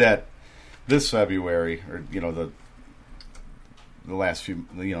 I did that this February, or the last few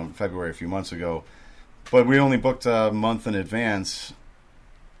February a few months ago, but we only booked a month in advance,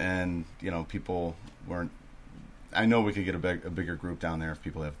 and people weren't. I know we could get a bigger group down there if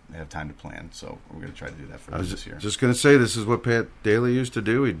people have time to plan. So we're going to try to do that for this year. Just going to say, this is what Pat Daly used to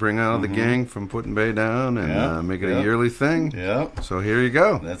do. He'd bring out the gang from Put-in Bay down and make it a yearly thing. Yep. So here you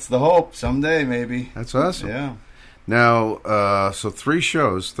go. That's the hope. Someday, maybe. That's awesome. Yeah. Now, so 3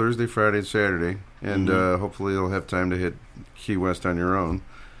 shows, Thursday, Friday, and Saturday. And hopefully you'll have time to hit Key West on your own,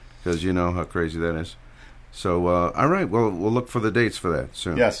 because you know how crazy that is. So, all right. Well, we'll look for the dates for that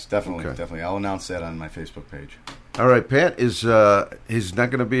soon. Yes, definitely. Okay. Definitely. I'll announce that on my Facebook page. All right, Pat is he's not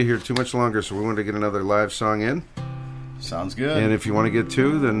going to be here too much longer, so we want to get another live song in. Sounds good. And if you want to get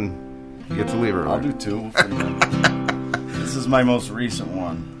 2, then you get to leave her. I'll do 2. This is my most recent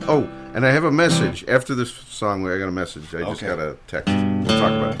one. Oh, and I have a message. After this song, I got a message. I just got a text. We'll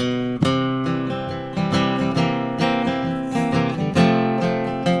talk about it.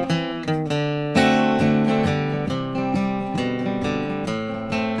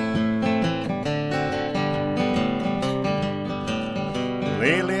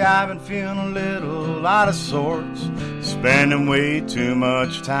 Lately I've been feeling a little out of sorts, spending way too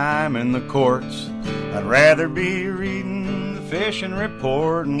much time in the courts. I'd rather be reading the fishing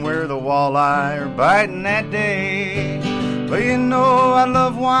report and where the walleye are biting that day. But I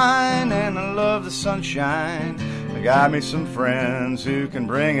love wine and I love the sunshine. I got me some friends who can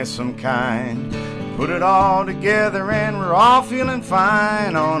bring us some kind. Put it all together and we're all feeling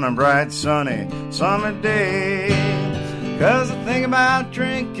fine on a bright sunny summer day. 'Cause I think about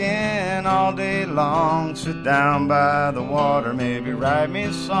drinking all day long. Sit down by the water, maybe write me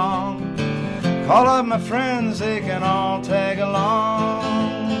a song. Call up my friends, they can all tag along.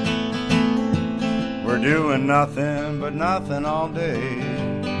 We're doing nothing but nothing all day.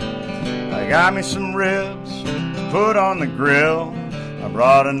 I got me some ribs to put on the grill. I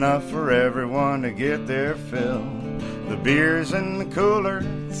brought enough for everyone to get their fill. The beer's in the cooler,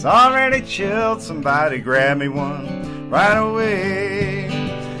 it's already chilled. Somebody grab me one right away.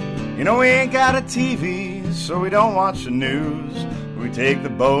 We ain't got a TV, so we don't watch the news. We take the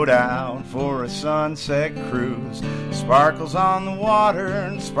boat out for a sunset cruise. Sparkles on the water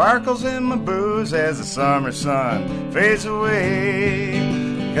and sparkles in my booze as the summer sun fades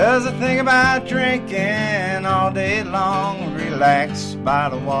away. 'Cause I think about drinking all day long. Relax by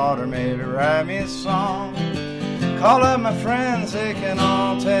the water, maybe write me a song. Call up my friends, they can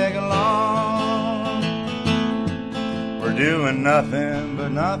all tag along. We're doing nothing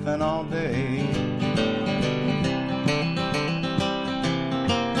but nothing all day.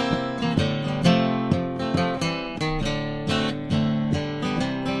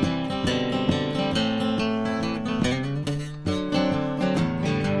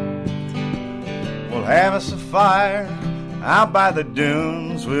 have us a fire out by the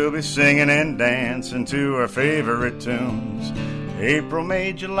dunes. We'll be singing and dancing to our favorite tunes. April,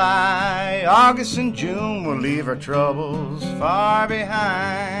 May, July, August, and June, we'll leave our troubles far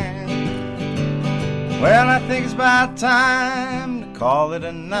behind. Well, I think it's about time to call it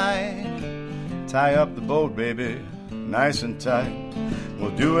a night. Tie up the boat, baby, nice and tight.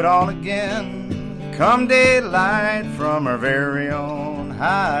 We'll do it all again come daylight from our very own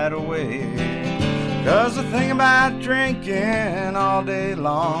hideaway. 'Cause the thing about drinking all day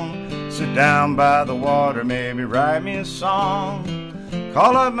long, sit down by the water, maybe write me a song.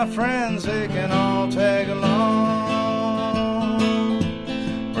 Call up my friends, they can all tag along.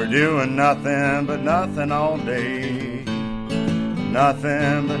 We're doing nothing but nothing all day.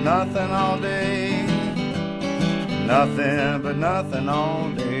 Nothing but nothing all day. Nothing but nothing all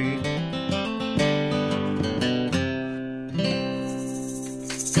day.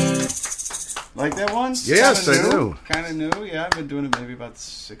 Like that one? Yes, I do. Kind of new. Yeah, I've been doing it maybe about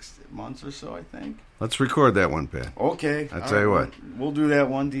 6 months or so, I think. Let's record that one, Pat. Okay. I'll tell you what. We'll do that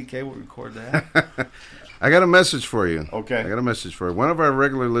one, DK. We'll record that. I got a message for you. Okay. I got a message for you. One of our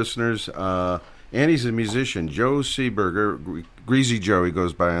regular listeners, and he's a musician, Joe Seaberger, Greasy Joe, he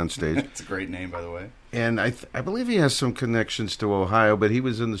goes by on stage. It's a great name, by the way. And I believe he has some connections to Ohio, but he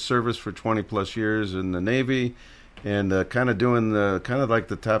was in the service for 20-plus years in the Navy and kind of doing like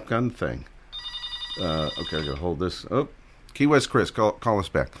the Top Gun thing. Okay, I gotta hold this. Oh, Key West Chris, call us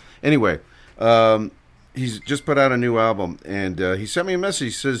back. Anyway, he's just put out a new album, and he sent me a message.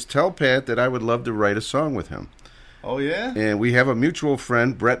 He says, tell Pat that I would love to write a song with him. Oh, yeah? And we have a mutual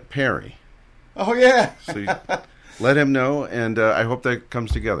friend, Brett Perry. Oh, yeah. So you let him know, and I hope that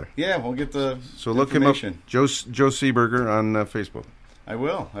comes together. Yeah, we'll get the So look him up, Joe Seaberger on Facebook. I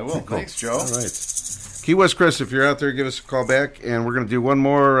will. Cool. Thanks, Joe. All right. Key West Chris, if you're out there, give us a call back, and we're going to do one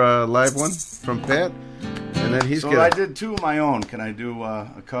more live one from Pat, and then he's I did 2 of my own. Can I do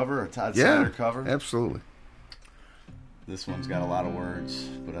a cover, a Todd Snyder cover? Absolutely. This one's got a lot of words,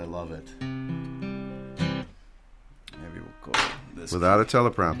 but I love it. Maybe we'll go this without a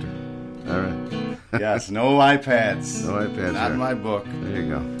teleprompter. All right. Yes, no iPads. No iPads. Not in my book. There you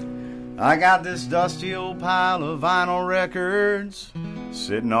go. I got this dusty old pile of vinyl records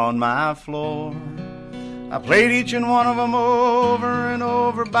sitting on my floor. I played each and one of them over and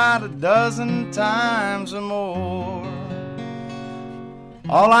over about a dozen times or more.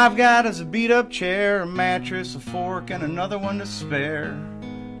 All I've got is a beat-up chair, a mattress, a fork, and another one to spare.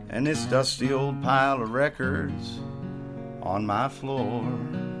 And this dusty old pile of records on my floor.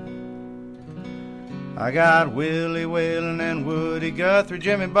 I got Willie Whalen and Woody Guthrie,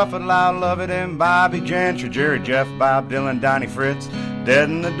 Jimmy Buffett, Lyle Lovett, and Bobby Gentry, Jerry Jeff, Bob Dylan, Donnie Fritz, Dead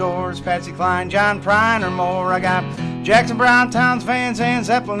in the Doors, Patsy Cline, John Prine, or more. I got Jackson Brown, Towns, Van Zandt,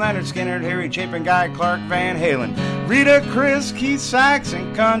 Zeppelin, Leonard Skinner, Harry Chapin, Guy Clark, Van Halen, Rita, Chris, Keith Sykes,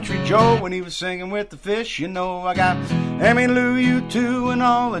 and Country Joe when he was singing with the Fish. You know, I got Emmy Lou, U2, and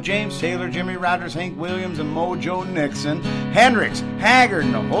all of James Taylor, Jimmy Rogers, Hank Williams, and Mojo Nixon, Hendrix, Haggard,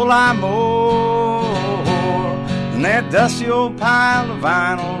 and a whole lot more. And that dusty old pile of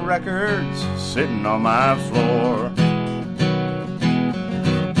vinyl records sitting on my floor.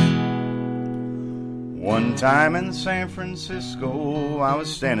 One time in San Francisco, I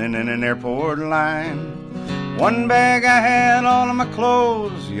was standing in an airport line. One bag I had all of my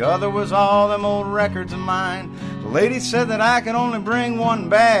clothes, the other was all them old records of mine. The lady said that I could only bring one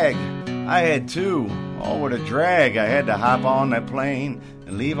bag. I had 2. Oh, what a drag. I had to hop on that plane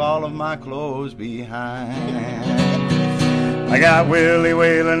and leave all of my clothes behind. I got Willie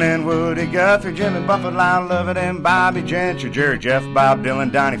Whalen and Woody Guthrie, Jimmy Buffett, Lyle Lovett, and Bobby Gentry, Jerry Jeff, Bob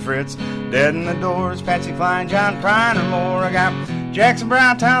Dylan, Donnie Fritz, Dead in the Doors, Patsy Cline, John Prine, or more. I got Jackson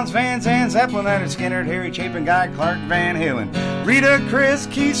Brown, Towns, Van Zandt, Zeppelin, Leonard Skinner, Harry Chapin, Guy Clark, Van Halen, Rita, Chris,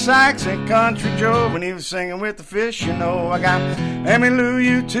 Keith Sykes, and Country Joe when he was singing with the Fish. You know, I got Emmy Lou,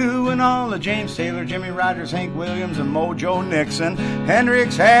 U2, and all of James Taylor, Jimmy Rogers, Hank Williams, and Mojo Nixon,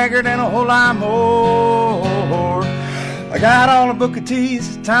 Hendrix, Haggard, and a whole lot more. I got all the Booker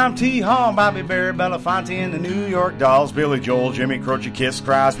T's, Tom T. Hall, Bobby Barry, Belafonte, and the New York Dolls, Billy Joel, Jimmy Croce, Kiss,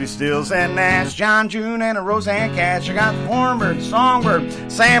 Crosby, Stills, and Nash, John June, and a Roseanne Cash. I got Hornbird, Songbird,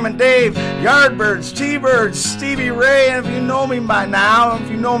 Sam and Dave, Yardbirds, T-Birds, Stevie Ray, and if you know me by now,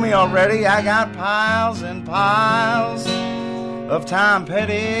 if you know me already, I got piles and piles of Tom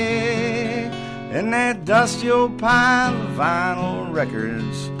Petty and that dusty old pile of vinyl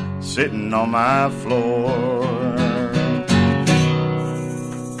records sitting on my floor.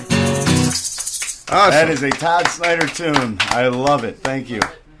 Awesome. That is a Todd Snyder tune. I love it. Thank you.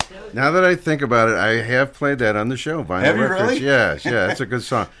 Now that I think about it, I have played that on the show. Vinyl Have you Records. really? Yeah, it's a good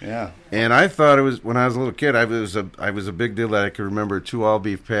song. Yeah. And I thought it was, when I was a little kid, I was a big deal that I could remember 2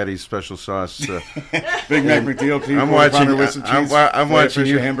 all-beef patties, special sauce. Big Mac McDLP. I'm watching I'm watching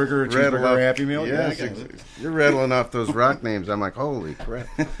you hamburger, rattle cheeseburger, off- Happy Meal. Yes, Yeah, you're rattling off those rock names. I'm like, holy crap.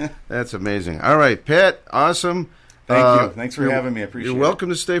 That's amazing. All right, Pat, awesome. Thank you. Thanks for having me. I appreciate it. You're welcome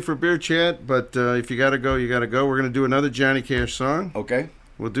to stay for beer chat, but if you got to go, you got to go. We're going to do another Johnny Cash song. Okay.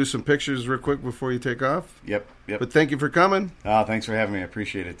 We'll do some pictures real quick before you take off. Yep. But thank you for coming. Thanks for having me. I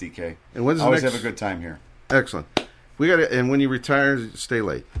appreciate it, DK. And when's the always next... have a good time here. Excellent. We got to, and when you retire, stay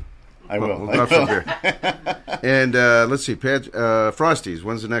late. I will. We'll talk for beer. And let's see, Pat, Frosties.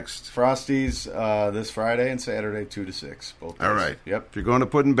 When's the next? Frosties this Friday and Saturday, 2 to 6. Both days. All right. Yep. If you're going to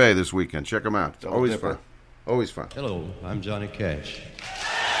Puddin' Bay this weekend, check them out. It's Double always dipper. fun. Always fun. Hello, I'm Johnny Cash.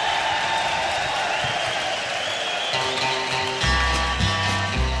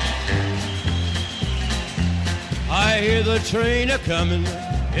 I hear the train a-comin',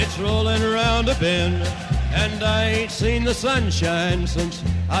 it's rolling around a bend, and I ain't seen the sunshine since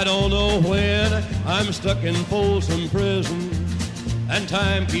I don't know when. I'm stuck in Folsom Prison, and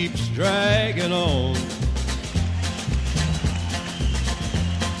time keeps dragging on.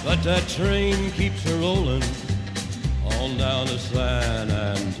 But that train keeps a-rollin' on down to San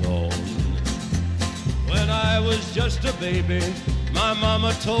Antone. When I was just a baby, my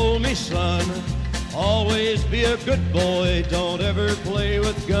mama told me, son, always be a good boy, don't ever play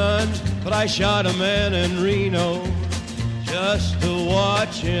with guns. But I shot a man in Reno just to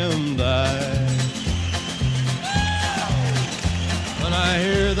watch him die. When I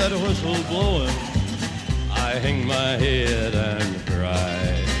hear that whistle blowing, I hang my head and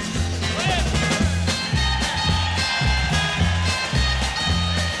cry.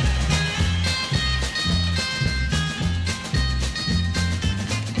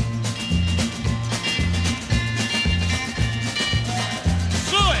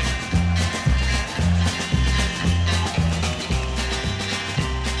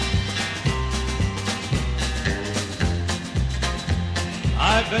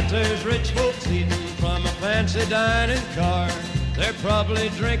 I bet there's rich folks eating from a fancy dining car. They're probably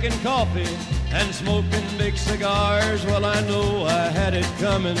drinking coffee and smoking big cigars. Well, I know I had it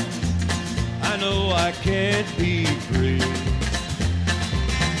coming. I know I can't be free.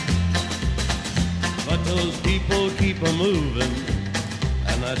 But those people keep a moving,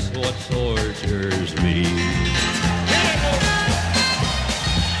 and that's what tortures me.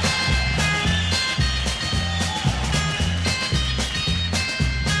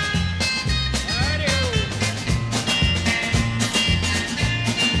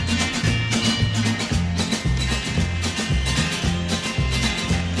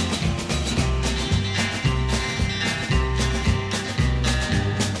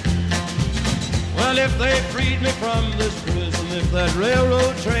 Well, if they freed me from this prison, if that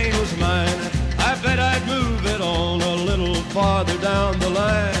railroad train was mine, I bet I'd move it on a little farther down the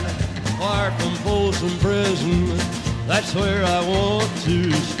line. Far from Folsom Prison, that's where I want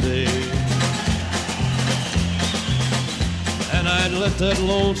to stay. And I'd let that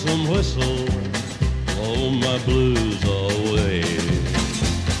lonesome whistle blow my blues away.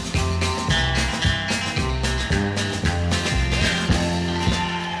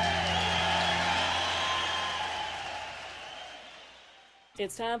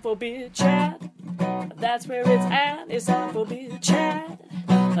 It's time for beer chat. That's where it's at. It's time for beer chat.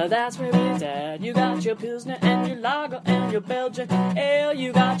 That's where it's at. You got your Pilsner and your Lager and your Belgian Ale.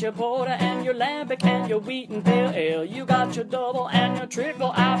 You got your Porter and your Lambic and your Wheat and Pale Ale. You got your double and your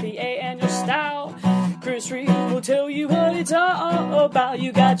triple IPA and your stout. Chris Reed will tell you what it's all about.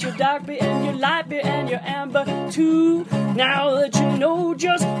 You got your dark beer and your light beer and your amber too. Now that you know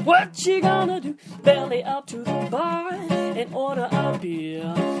just what you're gonna do, belly up to the bar and order a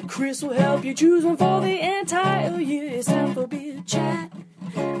beer. Chris will help you choose one for the entire year. It's time for beer chat.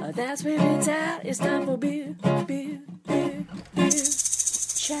 That's where it's at. It's time for beer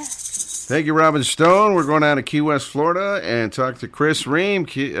chat. Thank you, Robin Stone. We're going down to Key West, Florida, and talk to Chris Ream.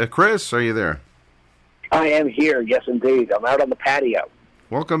 Chris, are you there? I am here, yes, indeed. I'm out on the patio.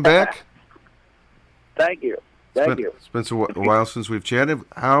 Welcome back. Thank you. Thank you. It's been a while since we've chatted.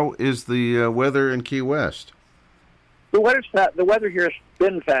 How is the weather in Key West? The weather here has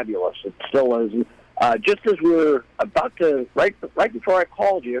been fabulous. It still is. Just as we were about to, right before I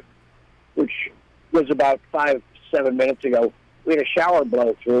called you, which was about 5-7 minutes ago, we had a shower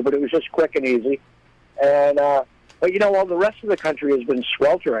blow through, but it was just quick and easy. And but while the rest of the country has been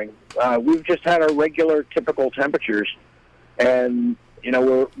sweltering, we've just had our regular, typical temperatures, and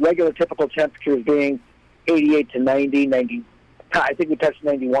we're regular, typical temperatures being 88 to 90, I think we touched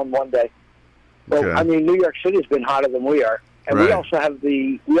 91 one day. Well, Okay. I mean, New York City's been hotter than we are, and we Right. also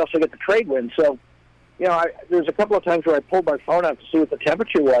get the trade wind. So, you know, there's a couple of times where I pulled my phone out to see what the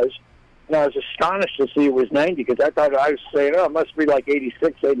temperature was, and I was astonished to see it was 90 because I thought I was saying, oh, it must be like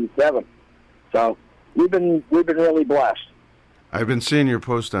 86, 87. So we've been really blessed. I've been seeing your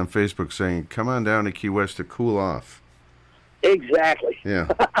post on Facebook saying, come on down to Key West to cool off. Exactly. Yeah.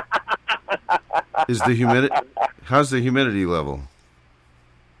 Is the humidity? How's the humidity level?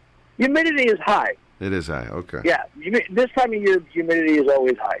 Humidity is high. It is high. Okay. Yeah, this time of year, humidity is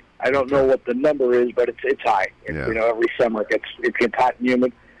always high. I don't know what the number is, but it's high. Yeah. You know, every summer it gets hot and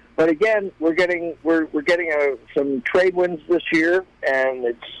humid. But again, we're getting some trade winds this year, and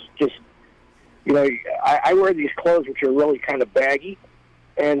it's just, you know, I wear these clothes which are really kind of baggy,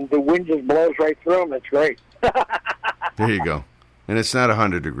 and the wind just blows right through them. It's great. There you go. And it's not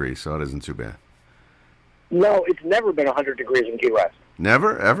 100 degrees, so it isn't too bad. No, it's never been 100 degrees in Key West.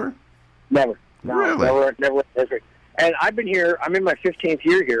 Never, ever? Never. No, Really? Never in history. And I've been here, I'm in my 15th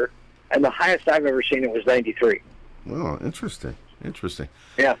year here, and the highest I've ever seen it was 93. Oh, interesting. Interesting.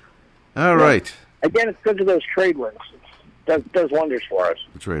 Yeah. All right. Again, it's because of those trade winds. It does wonders for us.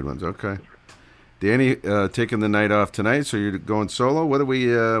 The trade ones. Okay. Danny, taking the night off tonight, so you're going solo. What are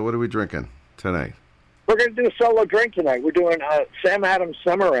we drinking tonight? We're going to do a solo drink tonight. We're doing Sam Adams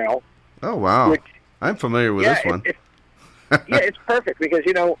Summer Ale. Oh wow, Which- I'm familiar with this one. Yeah, it's perfect because,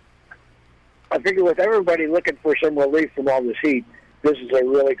 you know, I figure with everybody looking for some relief from all this heat, this is a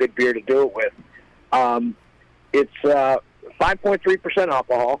really good beer to do it with. It's 5.3%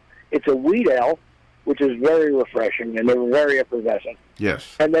 alcohol. It's a wheat ale, which is very refreshing, and they're very effervescent.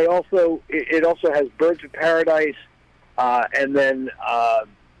 Yes. And it also has Birds of Paradise, and then a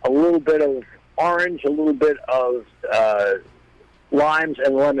little bit of orange, a little bit of limes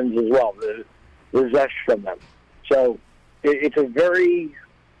and lemons as well, the zest from them. So it's a very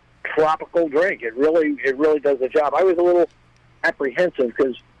tropical drink. It really does the job. I was a little apprehensive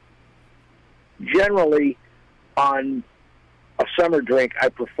because generally on a summer drink, I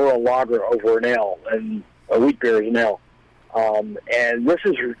prefer a lager over an ale, and a wheat beer is an ale. And this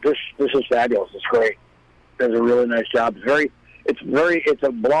is fabulous. It's great. It does a really nice job. It's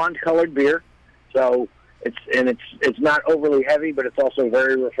a blonde colored beer, so it's not overly heavy, but it's also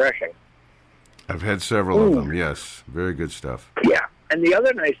very refreshing. I've had several of them. Yes, very good stuff. Yeah, and the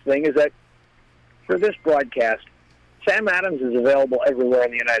other nice thing is that for this broadcast, Sam Adams is available everywhere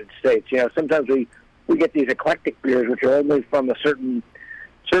in the United States. You know, sometimes we get these eclectic beers which are only from a certain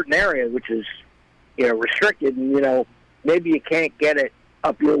area, which is, you know, restricted, and, you know, maybe you can't get it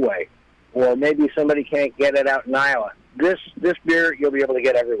up your way, or maybe somebody can't get it out in Iowa. This beer you'll be able to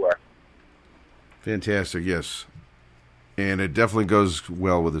get everywhere. Fantastic. Yes, and it definitely goes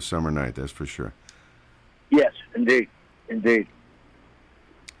well with a summer night. That's for sure. Yes, indeed.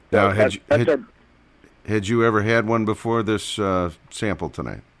 Now, So had you ever had one before this sample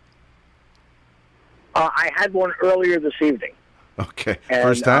tonight? I had one earlier this evening. Okay. And,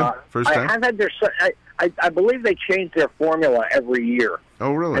 First time? First time? I have had their. I believe they change their formula every year.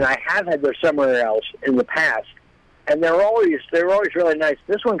 Oh, really? And I have had their summer ales in the past, and they're always really nice.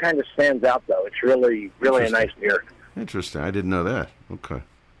 This one kind of stands out, though. It's really a nice beer. Interesting. I didn't know that. Okay.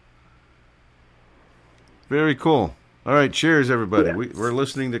 Very cool. All right. Cheers, everybody. Yeah. We're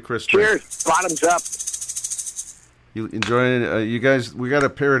listening to Chris. Cheers. Bottoms up. You enjoying? You guys, we got a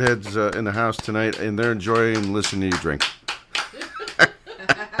Parrot Heads in the house tonight, and they're enjoying listening to you drink.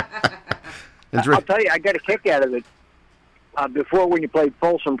 I'll tell you, I got a kick out of it. Before, when you played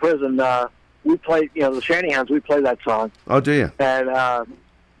Folsom Prison, we played, you know, the Shantyhounds. We played that song. Oh, do you? And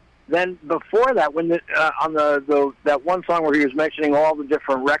then before that, when on that one song where he was mentioning all the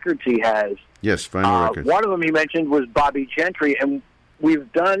different records he has. Yes, Final Records. One of them he mentioned was Bobby Gentry, and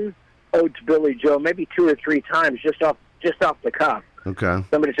we've done Ode to Billy Joe maybe 2 or 3 times just off the cuff. Okay.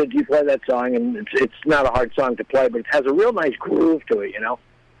 Somebody said, "Do you play that song?" And it's not a hard song to play, but it has a real nice groove to it, you know.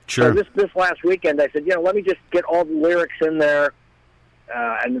 Sure. So this last weekend, I said, you know, let me just get all the lyrics in there,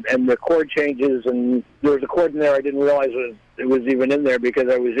 and the chord changes, and there was a chord in there I didn't realize it was even in there because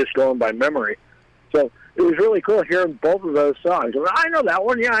I was just going by memory. So it was really cool hearing both of those songs. And I know that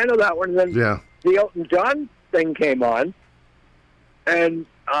one. Yeah, I know that one. And then the Elton John thing came on, and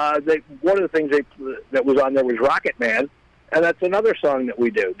one of the things that was on there was Rocket Man, and that's another song that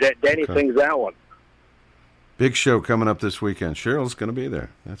we do. Danny sings that one. Big show coming up this weekend. Cheryl's going to be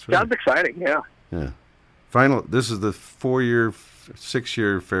there. That's right. Sounds exciting, yeah. Yeah. This is the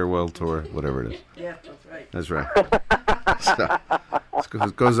 6-year farewell tour, whatever it is. Yeah, that's right. That's right. So,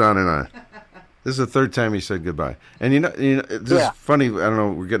 it goes on and on. This is the third time he said goodbye. And you know, this is funny. I don't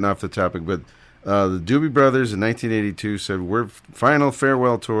know. We're getting off the topic, but The Doobie Brothers in 1982 said, we're final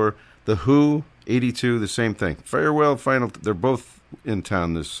farewell tour. The Who, 82, the same thing. Farewell, final. They're both in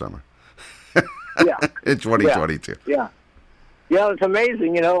town this summer. Yeah. In 2022. Yeah. Yeah, it's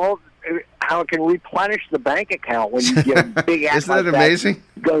amazing, how it can replenish the bank account when you get a big act. Isn't like that amazing?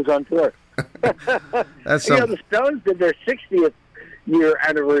 That goes on tour. That's the Stones did their 60th year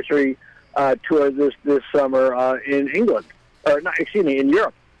anniversary tour this summer in England, in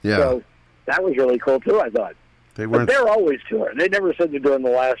Europe. Yeah. So that was really cool too, I thought. But they're always touring. They never said they're doing the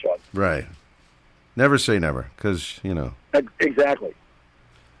last one. Right. Never say never, because, Exactly.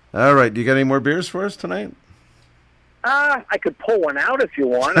 All right. You got any more beers for us tonight? I could pull one out if you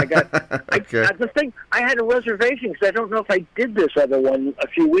want. I got Okay. the thing. I had a reservation because I don't know if I did this other one a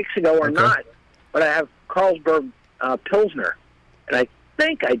few weeks ago or not. But I have Carlsberg Pilsner, and I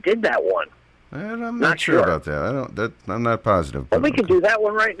think I did that one. I'm not sure about that. I'm not positive. Well, we could do that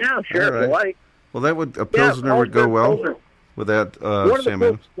one right now. Sure, if you like. Well, a Pilsner would go well Pilsner. with that Sam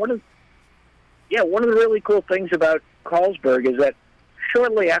Adams. One of the really cool things about Carlsberg is that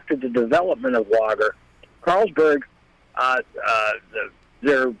shortly after the development of lager, Carlsberg,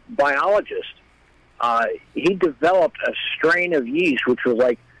 their biologist, he developed a strain of yeast which was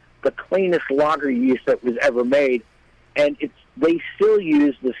like the cleanest lager yeast that was ever made, and they still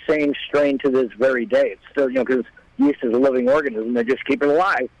use the same strain to this very day. It's still, because yeast is a living organism, they just keep it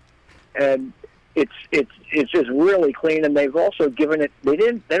alive, and it's just really clean. And they've also given it.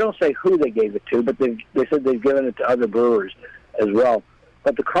 They don't say who they gave it to, but they said they've given it to other brewers as well.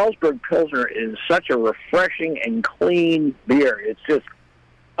 But the Carlsberg Pilsner is such a refreshing and clean beer. It's just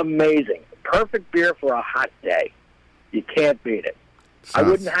amazing. Perfect beer for a hot day. You can't beat it. I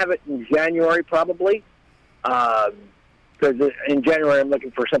wouldn't have it in January probably, because in January I'm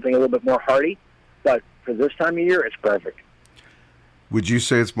looking for something a little bit more hearty. But for this time of year, it's perfect. Would you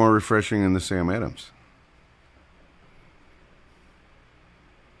say it's more refreshing than the Sam Adams?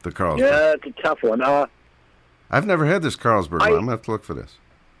 The Carlsberg. Yeah, it's a tough one. I've never had this Carlsberg one. I'm going to have to look for this.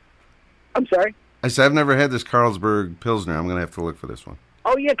 I'm sorry? I said I've never had this Carlsberg Pilsner. I'm going to have to look for this one.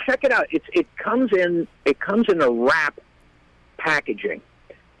 Oh yeah, check it out. It comes in a wrap packaging,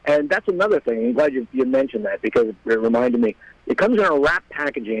 and that's another thing. I'm glad you mentioned that because it reminded me. It comes in a wrap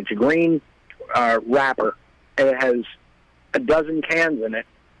packaging. It's a green wrapper, and it has a dozen cans in it.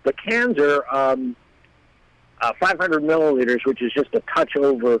 The cans are 500 milliliters, which is just a touch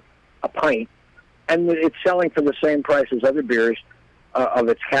over a pint, and it's selling for the same price as other beers of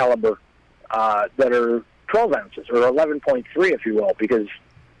its caliber that are 12 ounces or 11.3, if you will, because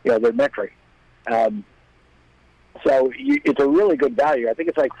they're metric. So it's a really good value. I think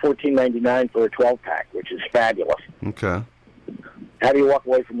it's like $14.99 for a 12-pack, which is fabulous. Okay. How do you walk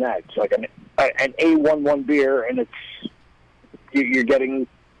away from that? It's like an A11 beer, and you're getting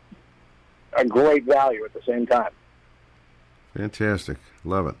a great value at the same time. Fantastic.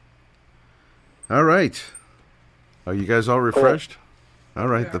 Love it. All right. Are you guys all refreshed? Cool. All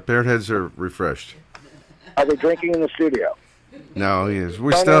right. The Parrot Heads are refreshed. Are they drinking in the studio? No, yes.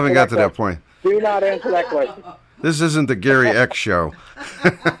 We still haven't got to that point. Do not answer that question. This isn't the Gary X show.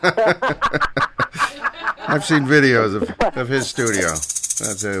 I've seen videos of his studio.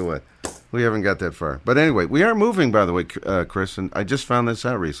 I'll tell you what. We haven't got that far. But anyway, we are moving, by the way, Chris, and I just found this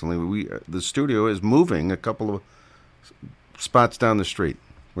out recently. The studio is moving a couple of spots down the street.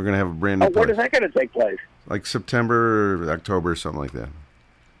 We're going to have a brand new place. When is that going to take place? Like September, October, something like that.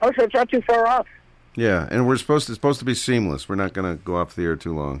 Oh, so it's not too far off. Yeah, and it's supposed to be seamless. We're not going to go off the air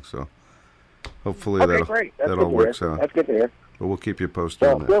too long, so hopefully that all works out. That's good to hear. But we'll keep you posted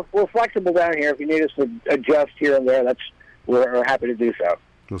on that. We're flexible down here. If you need us to adjust here and there, we're happy to do so.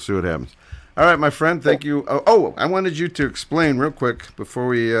 We'll see what happens. All right, my friend, thank you. Oh, I wanted you to explain real quick before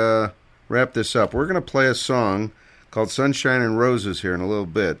we wrap this up. We're going to play a song called Sunshine and Roses here in a little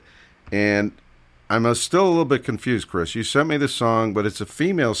bit, and I'm still a little bit confused, Chris. You sent me the song, but it's a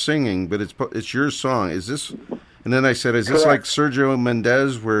female singing, but it's your song. Is this? And then I said, is this like Sergio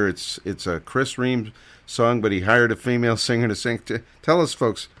Mendes, where it's a Chris Ream song, but he hired a female singer to sing? Tell us,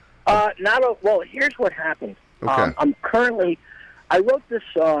 folks. Well, here's what happened. Okay. I wrote this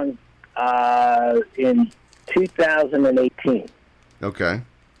song in 2018. Okay.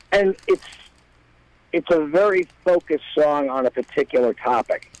 And it's a very focused song on a particular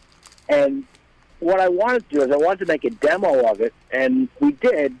topic. And what I wanted to do is I wanted to make a demo of it, and we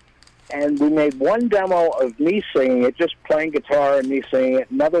did. And we made one demo of me singing it, just playing guitar and me singing it.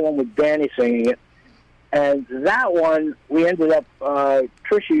 Another one with Danny singing it. And that one, we ended up,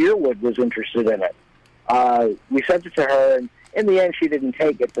 Trisha Yearwood was interested in it. We sent it to her, and in the end, she didn't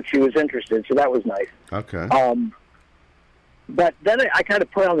take it, but she was interested, so that was nice. Okay. But then I kind of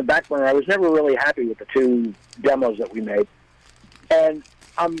put it on the back burner. I was never really happy with the 2 demos that we made. And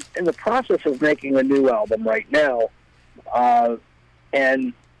I'm in the process of making a new album right now.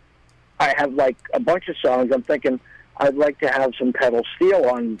 And I have like a bunch of songs. I'm thinking I'd like to have some pedal steel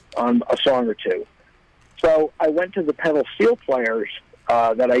on a song or 2. So I went to the pedal steel players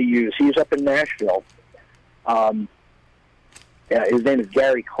that I use. He's up in Nashville. His name is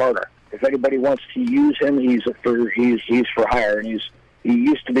Gary Carter. If anybody wants to use him, he's for hire, and he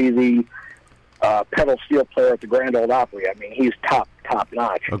used to be the pedal steel player at the Grand Ole Opry. I mean, he's top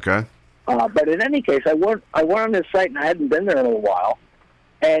notch. Okay. But in any case, I went on his site, and I hadn't been there in a while,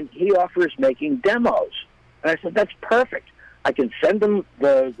 and he offers making demos. And I said, that's perfect. I can send them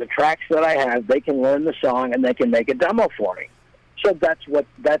the tracks that I have. They can learn the song, and they can make a demo for me. So that's what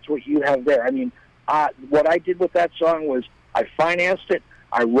you have there. I mean, what I did with that song was I financed it,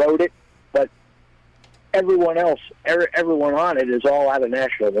 I wrote it, but everyone else, everyone on it is all out of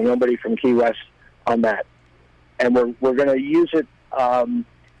Nashville. There's nobody from Key West on that, and we're going to use it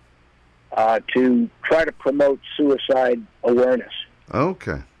to try to promote suicide awareness.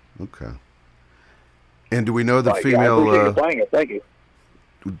 Okay. And do we know the I female? appreciate you playing it. Thank you.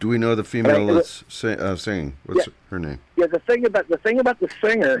 Do we know the female that's singing? What's her name? Yeah, the thing about the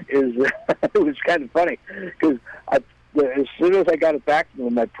singer is it was kind of funny because as soon as I got it back from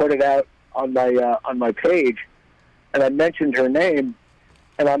them, I put it out on my page, and I mentioned her name,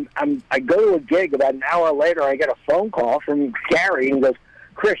 and I go to a gig. About an hour later, I get a phone call from Gary, and he goes,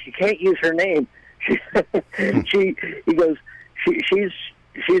 "Chris, you can't use her name." He goes,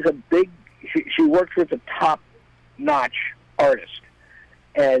 she's a big. She works with a top-notch artist,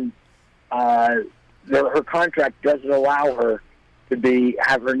 and her contract doesn't allow her to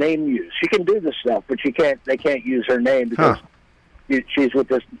have her name used. She can do this stuff, but they can't use her name because she's with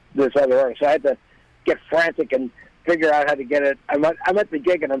this other artist. So I had to get frantic and figure out how to get it. I'm at the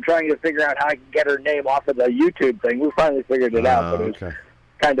gig, and I'm trying to figure out how I can get her name off of the YouTube thing. We finally figured it out, but it was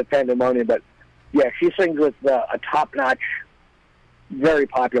kind of pandemonium. But yeah, she sings with a top-notch, very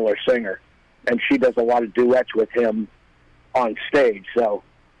popular singer, and she does a lot of duets with him on stage. So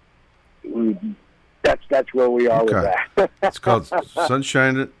that's where we are with that. It's called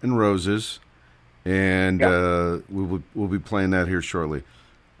Sunshine and Roses, and we'll be playing that here shortly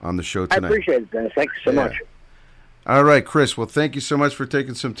on the show tonight. I appreciate it, Dennis. Thanks so much. All right, Chris. Well, thank you so much for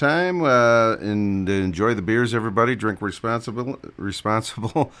taking some time, and enjoy the beers, everybody. Drink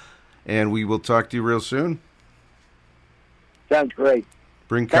responsible, and we will talk to you real soon. Sounds great.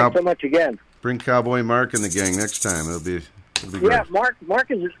 Thanks so much again. Bring Cowboy Mark and the gang next time. It'll be great. Yeah, Mark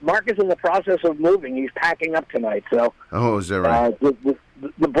is in the process of moving. He's packing up tonight. So. Oh, is that right?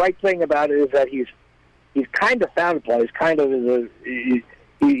 The bright thing about it is that he's kind of found a place. Kind of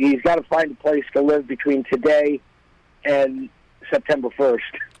he's got to find a place to live between today and September 1st.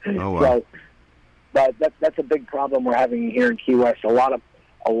 Oh, wow. So, but that's a big problem we're having here in Key West. A lot of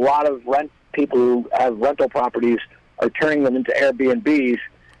people who have rental properties are turning them into Airbnbs,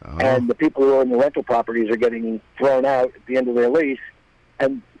 and the people who are in the rental properties are getting thrown out at the end of their lease,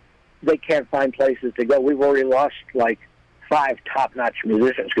 and they can't find places to go. We've already lost like 5 top-notch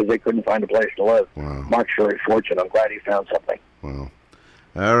musicians because they couldn't find a place to live. Wow. Mark's very fortunate. I'm glad he found something. Wow.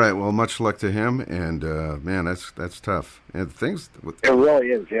 All right. Well, much luck to him, and man, that's tough. And things. It really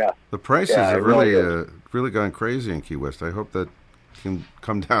is. Yeah. The prices have really gone crazy in Key West. I hope that can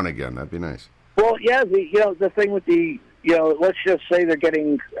come down again. That'd be nice. Well, yeah. The thing with let's just say they're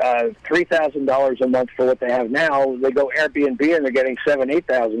getting $3,000 a month for what they have now. They go Airbnb and they're getting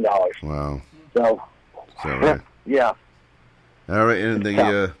 $7,000-8,000. Wow. So. Is that right? Yeah. All right, and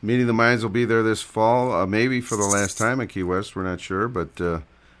the Meeting of the Minds will be there this fall, maybe for the last time in Key West. We're not sure, but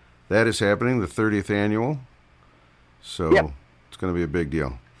that is happening, the 30th annual. So It's going to be a big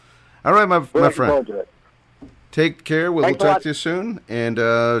deal. All right, my friend. Take care. We'll talk to you soon, and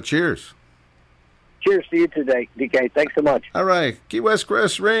cheers. Cheers to you today, DK. Thanks so much. All right, Key West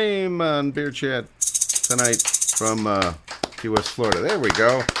Chris Ream on Beer Chat tonight from Key West, Florida. There we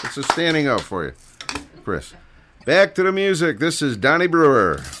go. It's a standing up for you, Chris. Back to the music. This is Donnie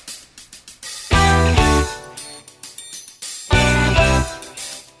Brewer.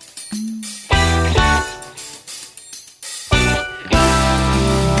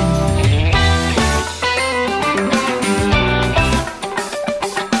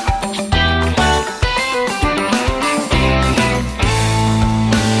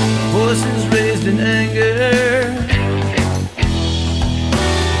 Voices raised in anger,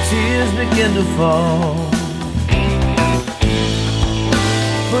 tears begin to fall.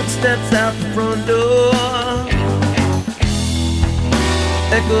 Footsteps out the front door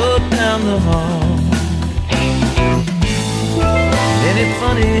echo down the hall. Ain't it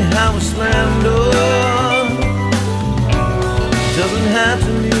funny how a slam door doesn't have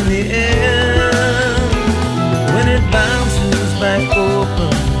to mean the end? When it bounces back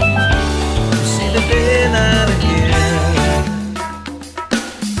open, you see the daylight again.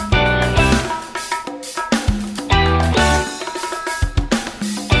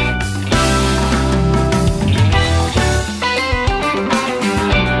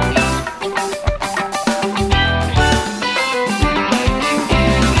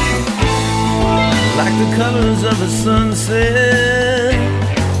 Colors of a sunset,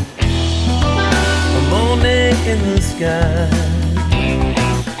 a morning in the sky.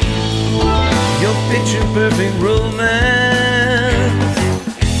 Your picture perfect romance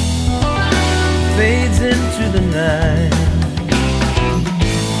fades into the night.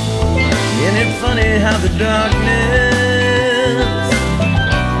 Isn't it funny how the darkness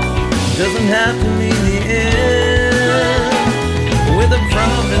doesn't have to mean the end? With a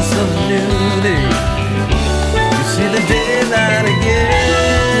promise of a new day, see the daylight again.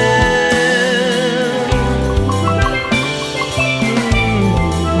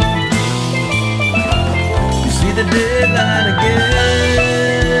 You see the daylight again.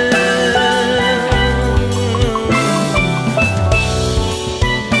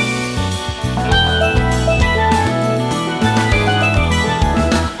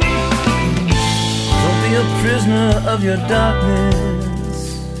 Don't be a prisoner of your darkness.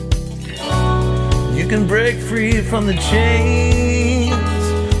 You can break free from the chains.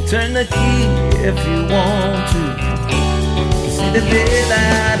 Turn the key if you want to. See the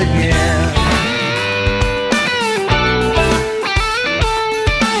daylight again.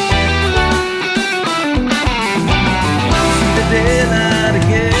 See the daylight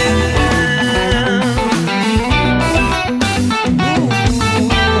again.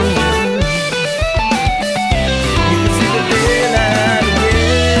 You can see the daylight again.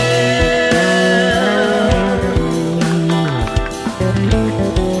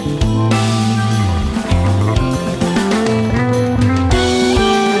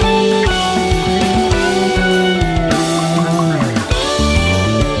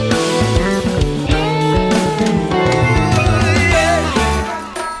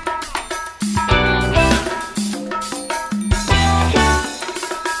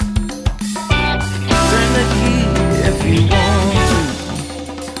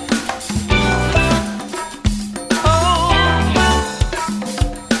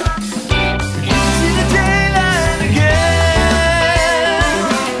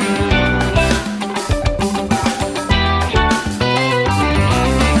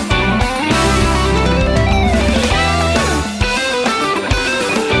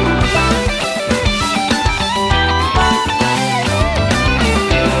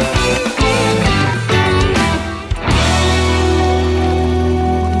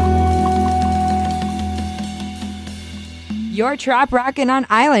 Your Trop Rockin' on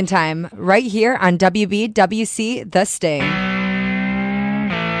Island Time, right here on WBWC The Sting.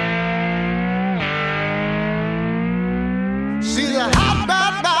 She's a hot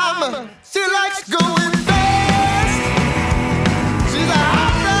bad mama. She likes going fast. She's a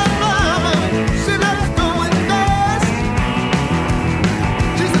hot bad mama. She likes going fast.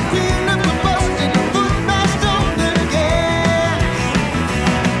 She's the queen of the bus and the foot fast on the gas.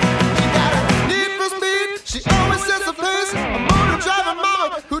 She got a need for speed. She always sets a pace. A motor driving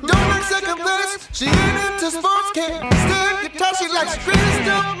mama who don't like second place. She ain't into sports, can't stand guitar. She likes pretty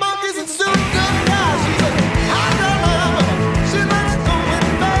stuff, monkeys and souped up guys. She's a hot bad mama. She likes going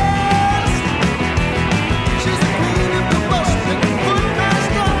fast. She's the queen of the bus and the foot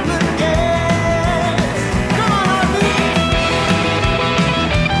fast on the gas. Come on,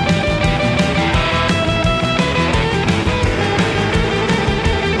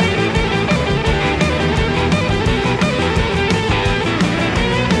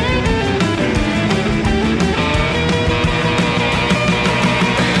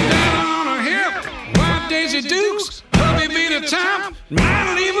 on her hip, white Daisy Dukes, hubby beat a time,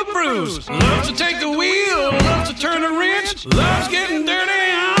 might leave a bruise. Loves to take the wheel, loves to turn a wrench, loves getting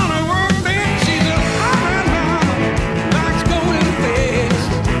dirty on her workbench. She's a hot mama, likes going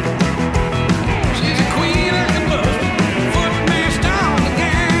fast. She's a queen of the bus, foot mashed on the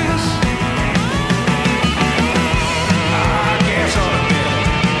gas. I guess on a bit.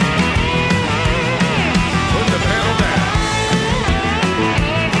 Put the pedal down.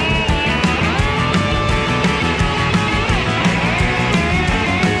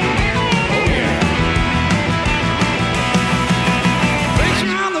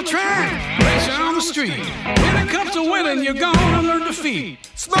 Street. When it comes to winning, you're gonna learn defeat.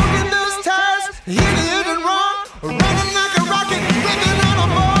 smoking those tires, hitting it and wrong, running like a a rocket rhythm on a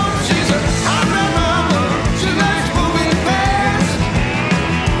bone. She's a hot rod mama. She likes moving fast.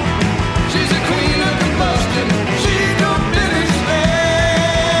 She's the queen of combustion. She don't finish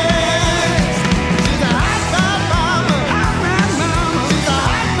last. She's a hot rod mama. Hot rod mama. She's a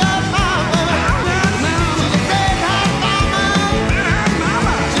hot rod mama. Hot rod mama. She's a red hot mama. Red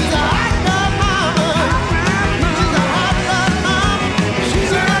mama. She's a hot rod mama. Hot rod mama. She's a hot rod mama. She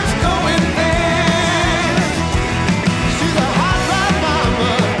likes going fast. She's a hot rod mama.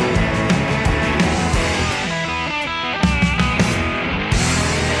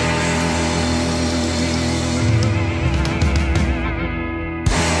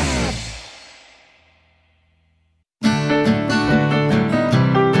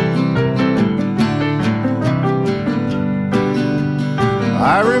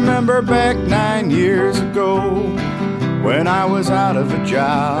 I remember back 9 years ago when I was out of a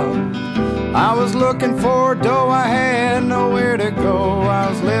job. I was looking for dough, I had nowhere to go. I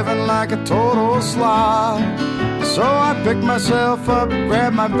was living like a total slob. So I picked myself up,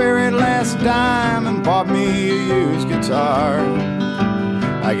 grabbed my very last dime, and bought me a used guitar.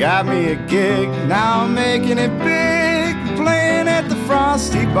 I got me a gig, now I'm making it big, playing at the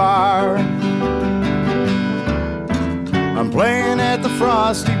Frosty Bar. I'm playing at the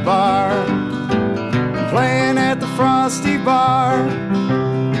Frosty Bar. I'm playing at the Frosty Bar.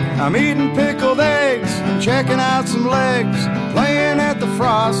 I'm eating pickled eggs, I'm checking out some legs, playing at the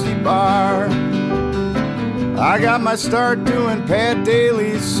Frosty Bar. I got my start doing Pat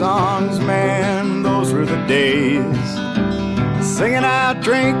Daly's songs, man, those were the days. Singing out,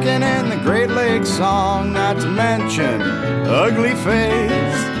 drinking in the Great Lakes song, not to mention Ugly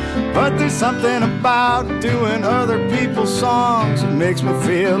Face. But there's something about doing other people's songs that makes me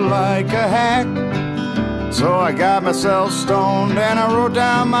feel like a hack. So I got myself stoned and I wrote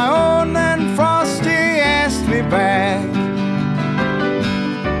down my own, then Frosty asked me back.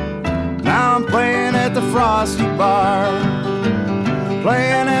 Now I'm playing at the Frosty Bar,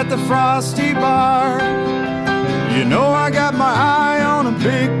 playing at the Frosty Bar. You know I got my eye on a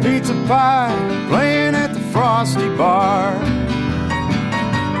big pizza pie, playing at the Frosty Bar.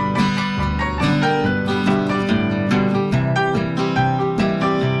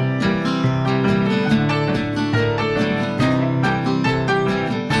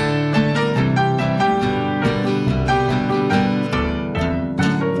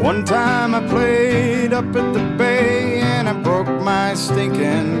 One time I played up at the bay and I broke my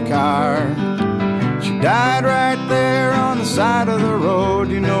stinking car. She died right there on the side of the road,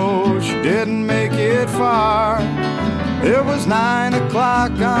 you know, she didn't make it far. It was 9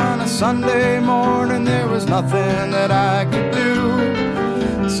 o'clock on a Sunday morning, there was nothing that I could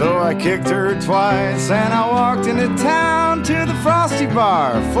do. So I kicked her twice and I walked into town to the Frosty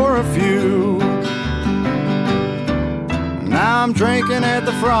Bar for a few. Now I'm drinking at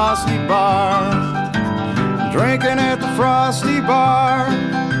the Frosty Bar, drinking at the Frosty Bar.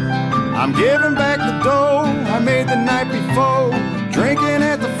 I'm giving back the dough I made the night before, drinking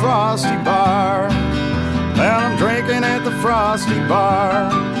at the Frosty Bar. Well, I'm drinking at the Frosty Bar,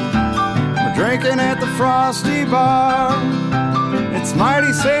 we're drinking at the Frosty Bar. It's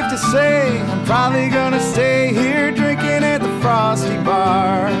mighty safe to say I'm probably gonna stay here drinking at the Frosty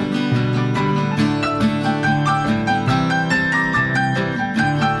Bar.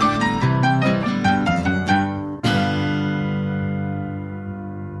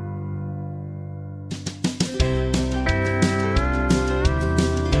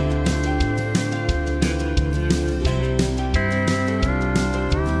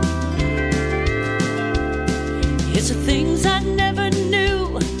 It's the things I never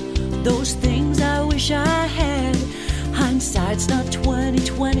knew, those things I wish I had. Hindsight's not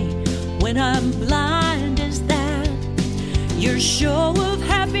 20/20 when I'm blind as that. Your show of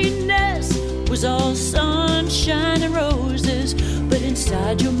happiness was all sunshine and roses, but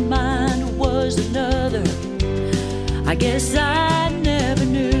inside your mind was another. I guess I never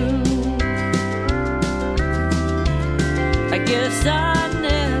knew. I guess I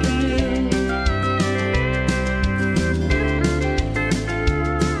never knew.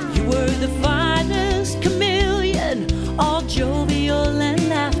 You were the finest chameleon, all jovial and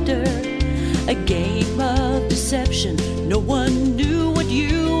laughter. A game of deception, no one knew what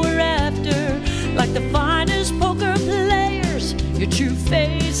you were after. Like the finest poker players, your true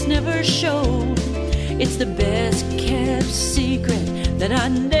face never showed. It's the best kept secret that I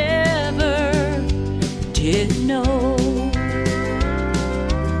never did know.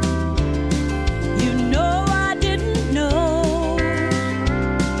 You know I didn't know.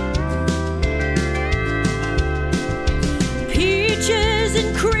 Peaches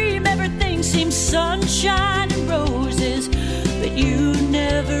and cream, everything seems sunshine and roses.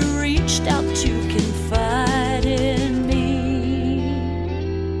 reached out to confide in me.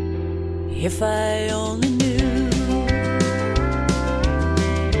 If I only knew,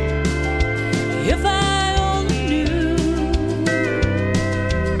 if I only knew,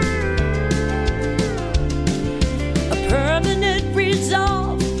 a permanent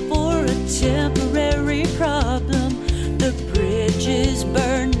resolve for a temporary problem. The bridge is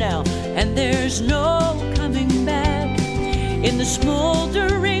burned now, and there's no coming back. In the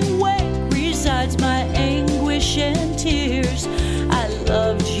smoldering wake resides my anguish and tears. I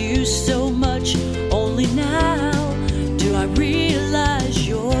loved you so much, only now do I realize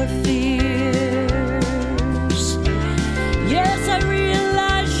your fears. Yes, I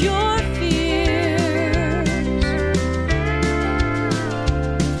realize your fears.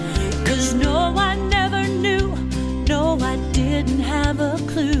 'Cause no, I never knew, no, I didn't have a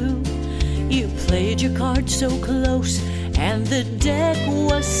clue. You played your cards so close, and the deck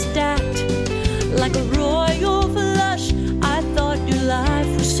was stacked like a royal flush. I thought your life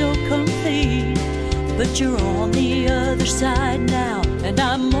was so complete, but you're on the other side now, and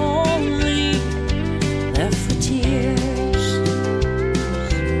I'm only left with tears.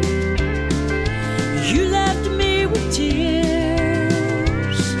 You left me with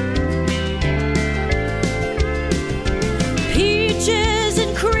tears. Peaches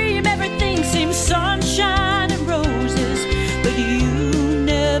and cream, everything seems sunshine and roses, but you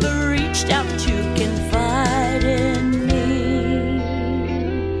never reached out to confide in me.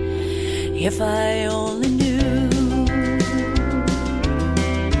 If I only knew,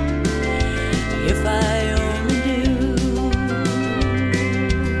 if I only knew,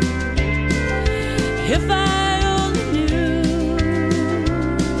 if I only knew.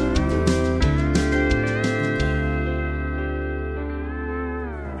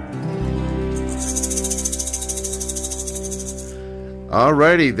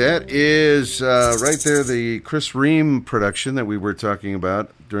 Alrighty, that is right there the Chris Ream production that we were talking about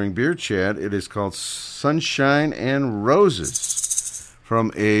during Beer Chat. It is called Sunshine and Roses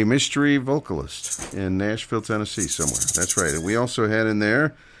from a mystery vocalist in Nashville, Tennessee somewhere. That's right. And we also had in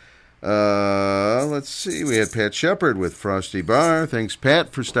there, let's see, we had Pat Shepard with Frosty Bar. Thanks,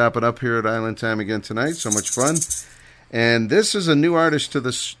 Pat, for stopping up here at Island Time again tonight. So much fun. And this is a new artist to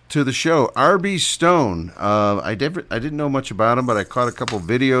the show, R.B. Stone. I didn't know much about him, but I caught a couple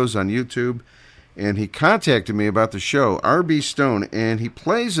videos on YouTube, and he contacted me about the show, R.B. Stone, and he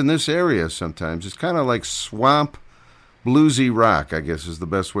plays in this area sometimes. It's kind of like swamp bluesy rock, I guess is the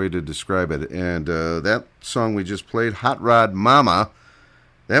best way to describe it. And that song we just played, Hot Rod Mama,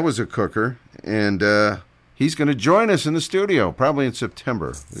 that was a cooker, and he's going to join us in the studio probably in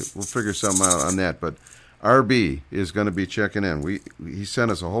September. We'll figure something out on that, but RB is going to be checking in. He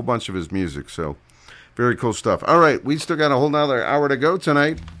sent us a whole bunch of his music, so very cool stuff. All right, we still got a whole nother hour to go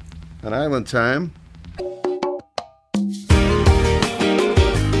tonight on Island Time.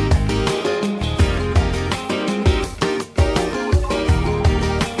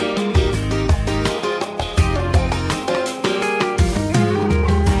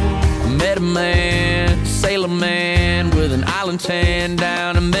 I met a man, sailor man, with an island tan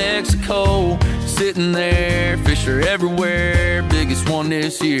down in Mexico. Sitting there, fish are everywhere, biggest one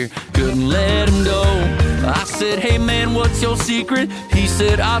this year, couldn't let him go. I said, hey man, what's your secret? He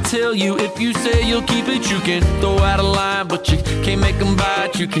said, I'll tell you, if you say you'll keep it. You can throw out a line, but you can't make them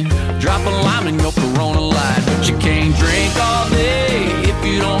bite. You can drop a lime in your Corona Light, but you can't drink all day if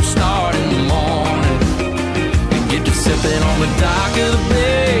you don't start in the morning and get to sipping on the dock of the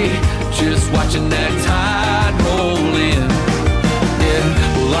bay, just watching that tide roll in. Yeah,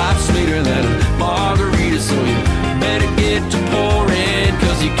 well, life's sweeter than a margarita, so you better get to pouring,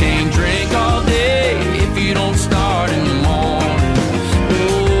 'cause you can't drink all day if you don't start in the morning.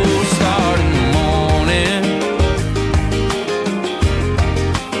 Oh, start in the morning.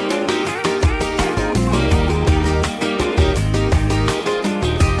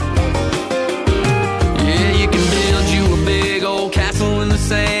 Yeah, you can build you a big old castle in the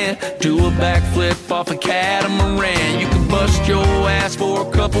sand, do a backflip off a catamaran. You can bust your ass for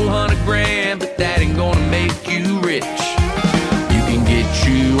a couple $100,000, but that ain't gonna make you rich. You can get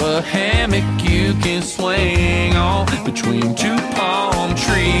you a hammock you can swing on between two palm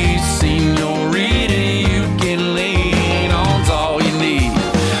trees. Senorita, you can lean on's all you need,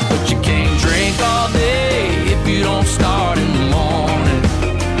 but you can't drink all day if you don't start in the morning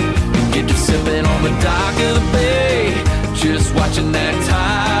and get to sipping on the dock of the bay, just watching that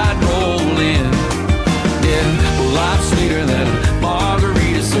tide roll in. Yeah, well, life's sweeter than a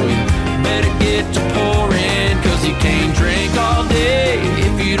margarita, so you better get to pouring, 'cause you can't drink all day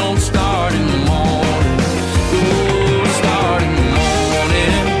if you don't start in the morning. Oh, start in the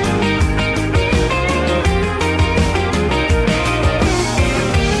morning.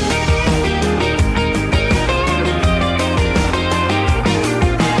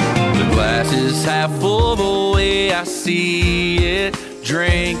 I see it,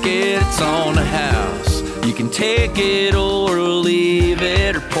 drink it, it's on the house. You can take it or leave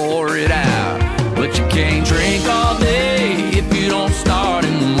it or pour it out. But you can't drink all day if you don't start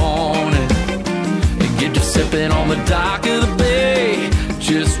in the morning. And get to sipping on the dock of the bay,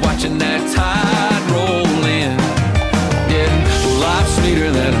 just watching that tide roll in. Yeah, life's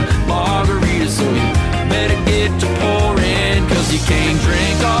sweeter than a margarita, so you better get to pouring. Cause you can't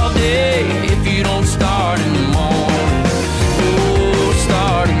drink all day if you don't start in the morning. Oh,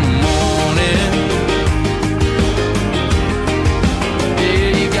 start in the morning. Yeah,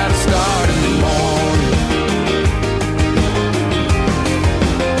 you gotta start in the morning.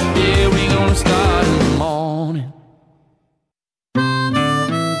 Yeah, we gonna start in the morning.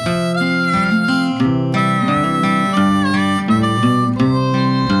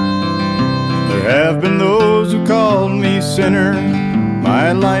 There have been those who called me sinner.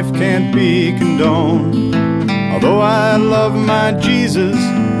 My life can't be condoned. Although I love my Jesus,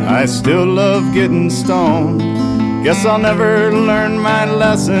 I still love getting stoned. Guess I'll never learn my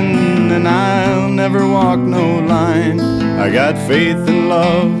lesson, and I'll never walk no line. I got faith and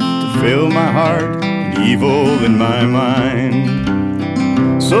love to fill my heart, and evil in my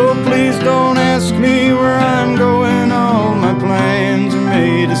mind. So please don't ask me where I'm going. All my plans are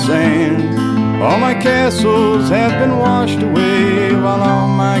made of sand. All my castles have been washed away, while all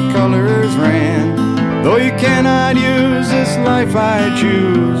my colors ran. Though you cannot use this life I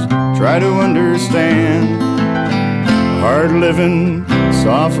choose, try to understand. Hard living,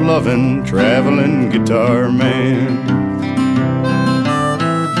 soft loving, traveling guitar man.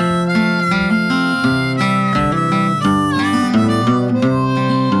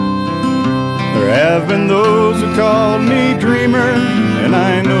 There have been those who called me dreamer, and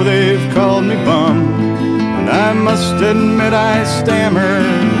I know they've called me bum. And I must admit I stammer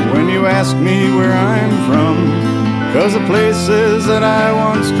when you ask me where I'm from. 'Cause the places that I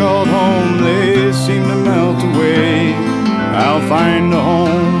once called home, they seem to melt away. I'll find a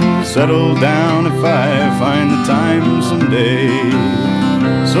home, settle down if I find the time someday.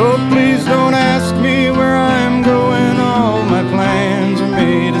 So please don't ask me where I'm going. All my plans are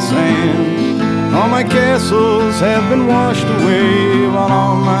made of sand. All my castles have been washed away, while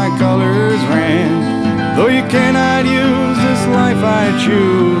all my colors ran. Though you cannot use this life I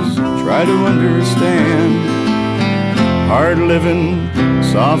choose, try to understand. Hard living,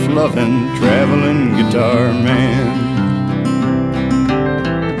 soft loving, traveling guitar man.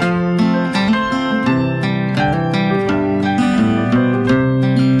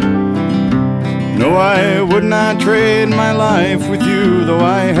 No, I would not trade my life with you, though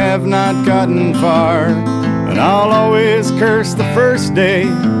I have not gotten far. And I'll always curse the first day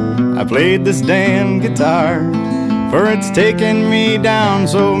I played this damn guitar, for it's taken me down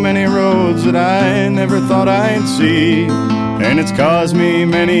so many roads that I never thought I'd see. And it's caused me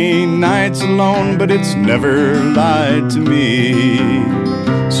many nights alone, but it's never lied to me.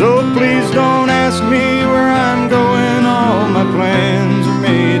 So please don't ask me where I'm going. All my plans are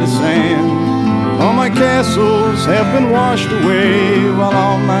made of sand. All my castles have been washed away, while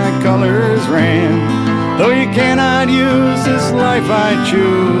all my colors ran. Though you cannot use this life I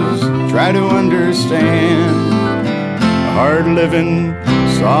choose, try to understand. A hard living,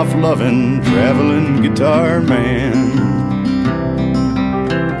 soft loving, traveling guitar man.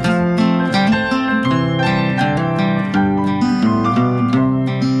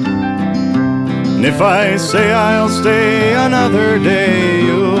 And if I say I'll stay another day,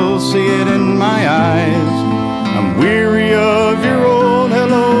 you'll see it in my eyes. I'm weary of your old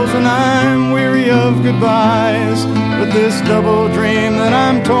hellos, and I'm weary of goodbyes. But this double dream that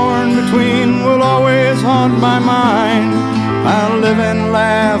I'm torn between will always haunt my mind. I'll live and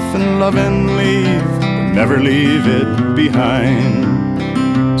laugh and love and leave, but never leave it behind.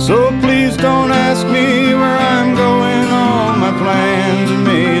 So please don't ask me where I'm going. All my plans are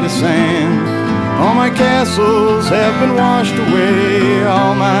made of sand. All my castles have been washed away,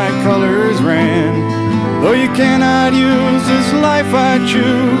 all my colors ran. Though you cannot use this life I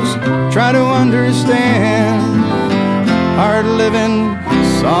choose, try to understand. Hard living,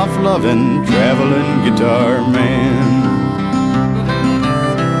 soft loving, traveling guitar man.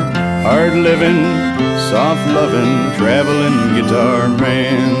 Hard living, soft loving, traveling guitar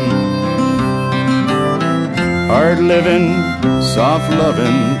man. Hard living, soft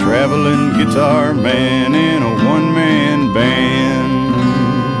loving, traveling guitar man in a one-man band.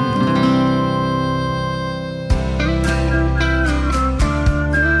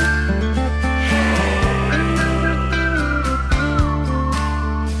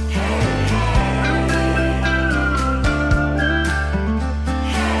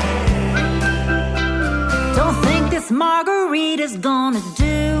 Don't think this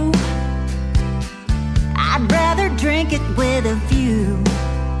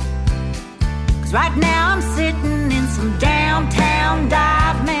 'Cause right now I'm sitting in some downtown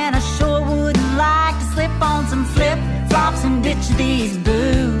dive. Man, I sure wouldn't like to slip on some flip-flops and ditch these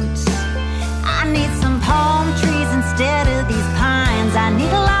boots. I need some palm trees instead of these pines. I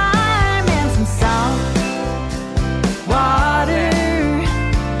need a lime and some salt water.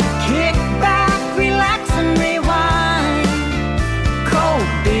 Kick back, relax and rewind. Cold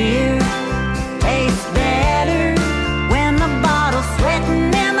beer tastes better when the bottle's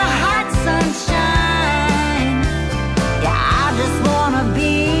sweating in the hot sunshine. Yeah, I just wanna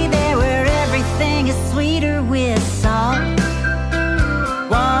be there where everything is sweeter with salt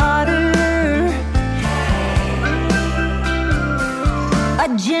water. A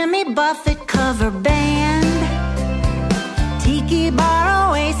Jimmy Buffett cover band, tiki bar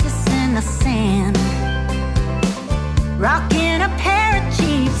oasis in the sand, rocking a pair of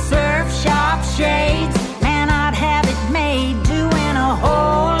cheap surf shop shades. Man, I'd have it made, doing a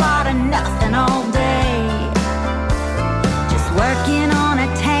whole lot of nothing all day. Just working on a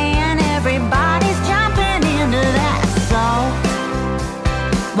tan, everybody's jumping into that salt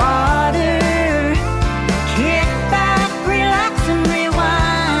water. Kick back, relax and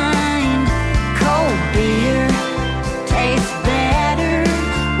rewind. Cold beer tastes better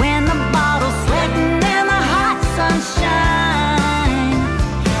when the bottle's sweating in the hot sunshine.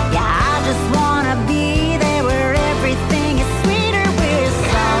 Yeah, I just wanna be there where everything is sweeter with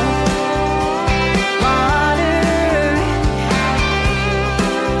salt water.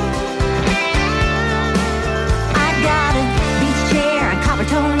 I got a beach chair and copper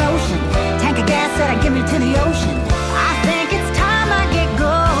tone lotion, tank of gas that'll get me to the ocean. I think it's time I get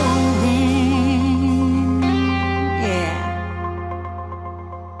going, yeah,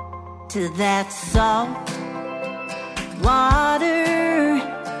 to that salt water.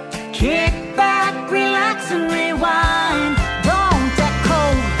 Kick back, relax and rewind. Don't that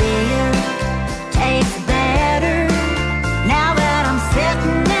cold beer taste better now that I'm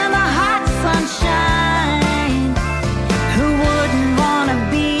sitting in the hot sunshine? Who wouldn't wanna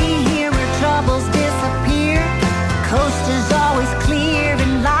be here where troubles disappear? Coast is always clear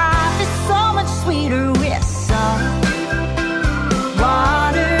and life is so much sweeter with salt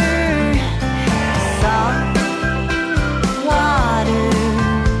water. Salt water.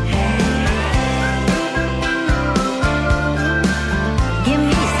 Give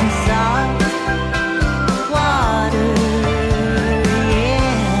me some salt water,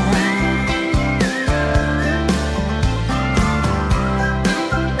 yeah.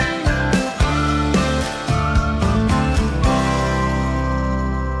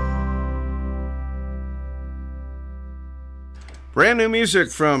 Brand new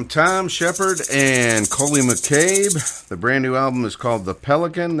music from Tom Shepard and Coley McCabe. The brand new album is called The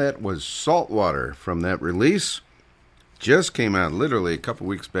Pelican. That was Saltwater from that release. Just came out literally a couple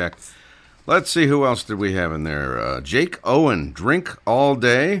weeks back. Let's see, who else did we have in there? Jake Owen, Drink All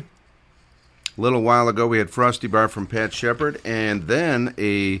Day. A little while ago we had Frosty Bar from Pat Shepard, and then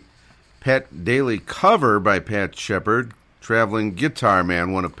a Pat Daly cover by Pat Shepard, Traveling Guitar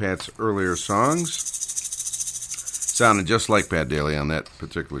Man, one of Pat's earlier songs. Sounded just like Pat Daly on that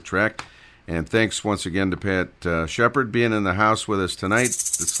particular track. And thanks once again to Pat Shepard being in the house with us tonight.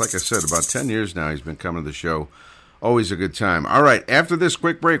 It's like I said, about 10 years now he's been coming to the show. Always a good time. All right, after this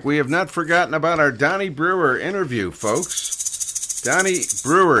quick break, we have not forgotten about our Donnie Brewer interview, folks. Donnie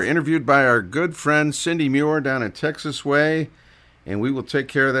Brewer, interviewed by our good friend Cindy Muir down in Texas Way. And we will take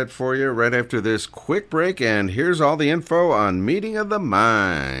care of that for you right after this quick break. And here's all the info on Meeting of the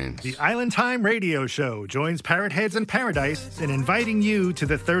Minds. The Island Time Radio Show joins Parrot Heads in Paradise in inviting you to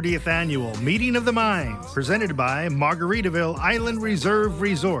the 30th Annual Meeting of the Minds, presented by Margaritaville Island Reserve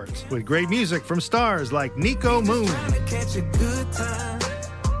Resorts, with great music from stars like Nico Moon,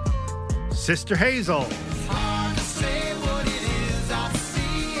 Sister Hazel,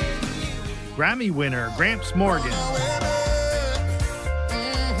 Grammy winner Gramps Morgan,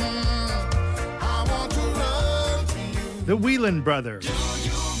 the Whelan Brothers,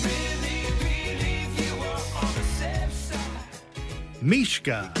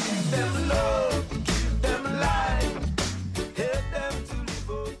 Mishka,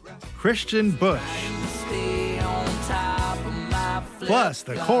 Christian Bush, plus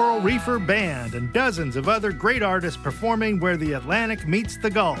the Coral Reefer Band and dozens of other great artists performing where the Atlantic meets the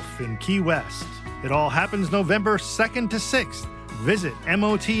Gulf in Key West. It all happens November 2nd to 6th. Visit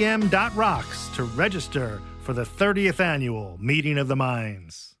motm.rocks to register for the 30th Annual Meeting of the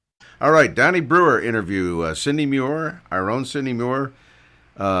Minds. All right, Donnie Brewer interview. Cindy Muir, our own Cindy Muir,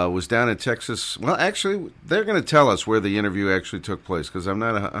 was down in Texas. Well, actually, they're going to tell us where the interview actually took place because I'm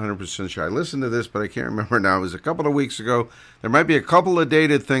not 100% sure. I listened to this, but I can't remember now. It was a couple of weeks ago. There might be a couple of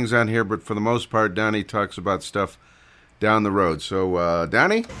dated things on here, but for the most part, Donnie talks about stuff down the road. So,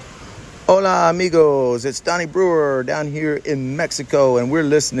 Donnie? Hola, amigos. It's Donnie Brewer down here in Mexico, and we're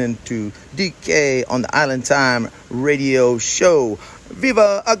listening to DK on the Island Time radio show.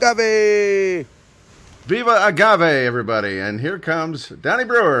 Viva Agave! Viva Agave, everybody. And here comes Donnie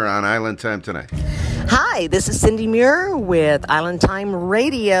Brewer on Island Time tonight. Hi, this is Cindy Muir with Island Time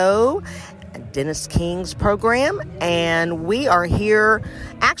Radio, Dennis King's program, and we are here,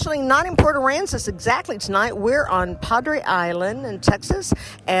 actually not in Port Aransas exactly tonight. We're on Padre Island in Texas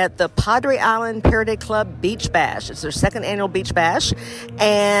at the Padre Island Paraday Club Beach Bash. It's their second annual Beach Bash,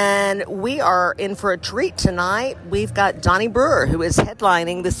 and we are in for a treat tonight. We've got Donnie Brewer, who is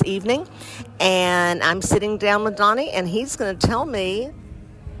headlining this evening, and I'm sitting down with Donnie, and he's going to tell me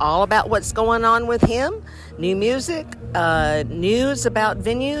all about what's going on with him, new music, news about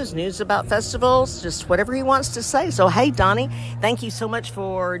venues, news about festivals, just whatever he wants to say. So, hey, Donnie, thank you so much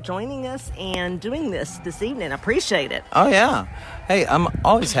for joining us and doing this evening. I appreciate it. Oh, yeah. Hey, I'm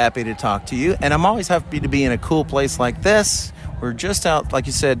always happy to talk to you, and I'm always happy to be in a cool place like this. We're just out, like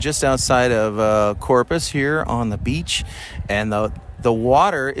you said, just outside of Corpus here on the beach, and the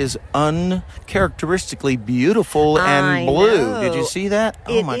water is uncharacteristically beautiful and blue. Know. Did you see that?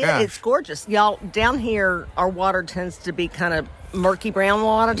 Oh, my gosh. It's gorgeous. Y'all, down here, our water tends to be kind of murky brown a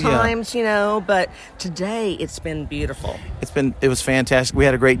lot of times, you know, but today it's been beautiful. It was fantastic. We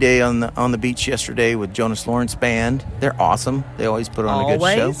had a great day on the beach yesterday with Jonas Lawrence Band. They're awesome. They always put on a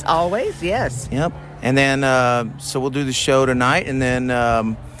good show. Always, yes. Yep. And then, so we'll do the show tonight, and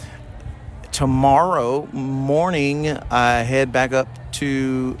then tomorrow morning, I head back up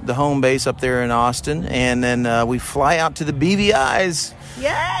to the home base up there in Austin, and then we fly out to the BVIs.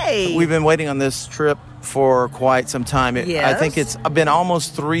 Yay! We've been waiting on this trip for quite some time. Yes. I think it's been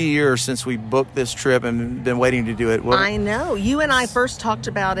almost 3 years since we booked this trip and been waiting to do it. I know. You and I first talked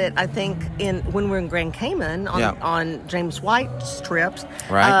about it, I think, when we were in Grand Cayman on James White's trips.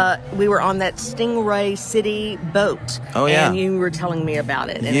 Right. We were on that Stingray City boat. Oh, yeah. And you were telling me about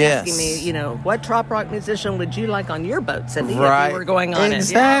it and asking me, you know, what trop rock musician would you like on your boat, Cindy, if you were going on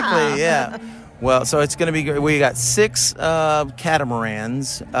exactly, it? Yeah. Well, so it's going to be good. We got 6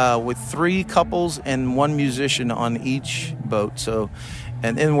 catamarans with 3 couples and 1 musician on each boat. So,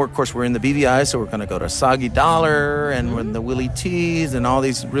 and then of course we're in the BVI, so we're going to go to Soggy Dollar and we're in the Willie T's and all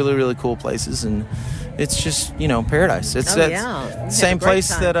these really, really cool places. And it's just, you know, paradise. It's same place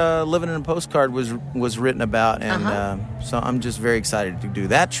that Living in a Postcard was written about. And so I'm just very excited to do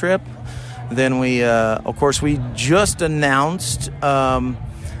that trip. Then we, of course, we just announced...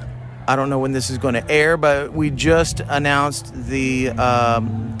 I don't know when this is going to air, but we just announced the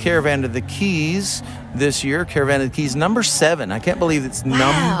Caravan to the Keys this year. Caravan to the Keys, number 7. I can't believe it's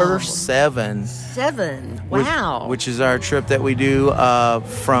number 7. 7. Wow. Which is our trip that we do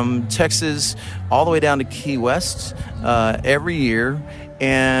from Texas all the way down to Key West every year.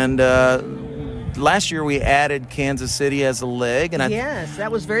 And last year we added Kansas City as a leg, and yes, that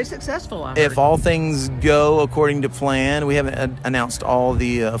was very successful. I heard. If all things go according to plan, we haven't announced all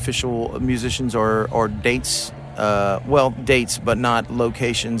the official musicians or dates. Dates, but not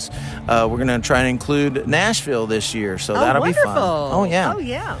locations. We're going to try and include Nashville this year, so that'll be fun. Oh yeah. Oh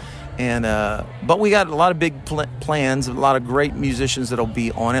yeah. And but we got a lot of big plans, a lot of great musicians that'll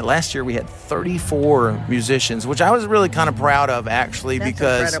be on it. Last year we had 34 musicians, which I was really kind of proud of, actually. That's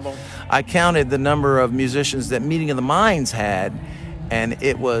because incredible. I counted the number of musicians that Meeting of the Minds had, and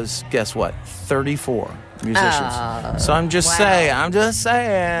it was, guess what, 34 musicians. So I'm just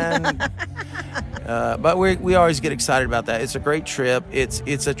saying. But we always get excited about that. It's a great trip.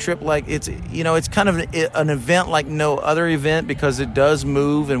 It's a trip like it's kind of an event like no other event because it does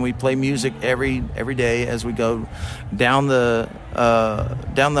move, and we play music every day as we go down the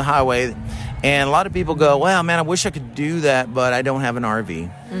highway. And a lot of people go, "Wow, man, I wish I could do that, but I don't have an RV."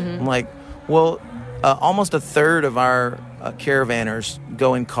 Mm-hmm. I'm like, well, almost a third of our caravanners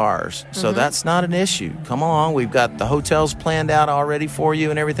go in cars, so that's not an issue. Come along, we've got the hotels planned out already for you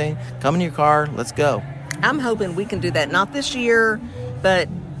and everything. Come in your car, let's go. I'm hoping we can do that, not this year, but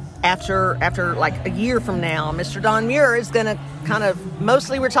after like a year from now. Mr. Don Muir is going to kind of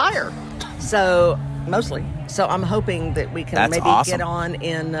mostly retire, so I'm hoping that we can get on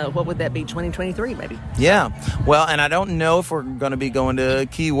in what would that be, 2023 maybe. Yeah, well, and I don't know if we're going to be going to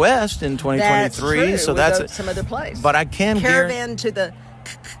Key West in 2023. That's true. So we'll go some other place, but I can caravan to the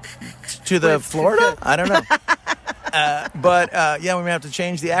Florida. I don't know. Yeah, we may have to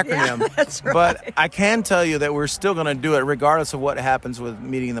change the acronym. Yeah, that's right. But I can tell you that we're still going to do it regardless of what happens with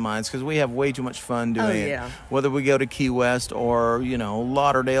Meeting of the Minds, because we have way too much fun doing it. Whether we go to Key West or,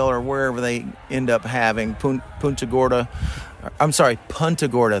 Lauderdale or wherever they end up having, Punta Gorda. I'm sorry, Punta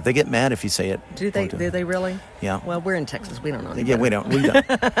Gorda. They get mad if you say it. Do they really? Yeah. Well, we're in Texas. We don't know. Yeah, we don't.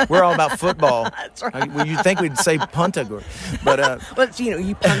 We're all about football. That's right. You'd think we'd say Punta Gorda. But, well,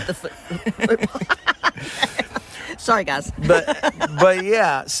 you punt the football. Sorry, guys. but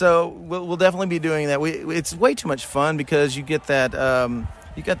yeah, so we'll definitely be doing that. It's way too much fun because you get that that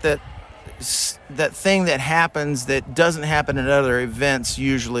thing that happens that doesn't happen at other events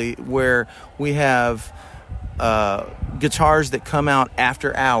usually, where we have guitars that come out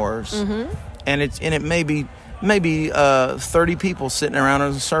after hours, and it may be 30 people sitting around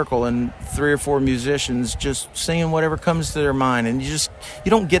in a circle and 3 or 4 musicians just singing whatever comes to their mind, and you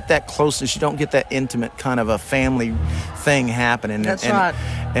don't get that closeness, you don't get that intimate kind of a family thing happening. That's right.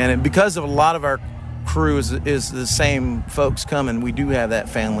 And because of a lot of our crew is the same folks coming, we do have that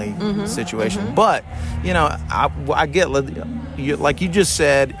family situation. But I get, like you just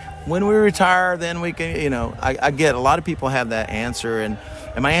said, when we retire, then we can, I get a lot of people have that answer, and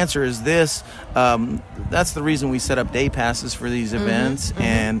my answer is this. That's the reason we set up day passes for these events.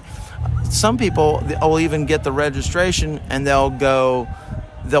 And some people will even get the registration, and they'll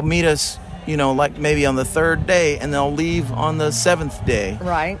meet us, like maybe on the 3rd day, and they'll leave on the 7th day.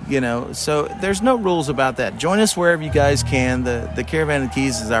 Right. So there's no rules about that. Join us wherever you guys can. The Caravan of the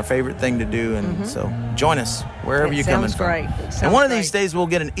Keys is our favorite thing to do, and so join us wherever you're coming from. And one of these days we'll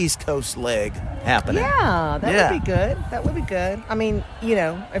get an East Coast leg happening. Yeah, that would be good. That would be good. I mean,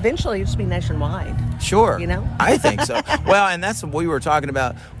 eventually it'll just be nationwide. Sure. I think so. Well, and that's what we were talking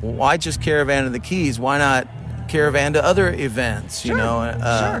about. Why just Caravan of the Keys? Why not caravan to other events? Sure.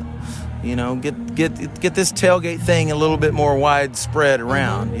 Sure. Get this tailgate thing a little bit more widespread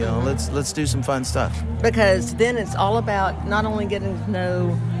around. Let's do some fun stuff. Because then it's all about not only getting to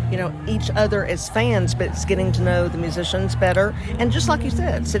know, each other as fans, but it's getting to know the musicians better. And just like you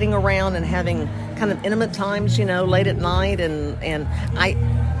said, sitting around and having kind of intimate times, late at night. And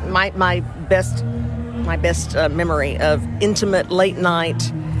my best memory of intimate late night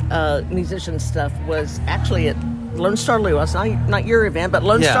musician stuff was actually at Lone Star Luau. It's not your event, but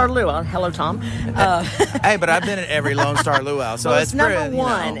Lone Star Luau. Hello, Tom. Hey, but I've been at every Lone Star Luau, so it's number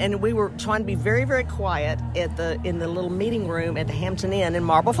one. And we were trying to be very, very quiet in the little meeting room at the Hampton Inn in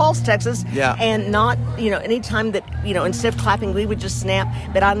Marble Falls, Texas. Yeah. And not anytime that instead of clapping, we would just snap.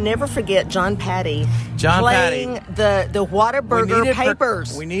 But I'll never forget John Patty playing the Whataburger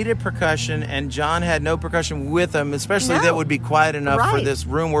Papers. We needed percussion, and John had no percussion with him, especially that would be quiet enough for this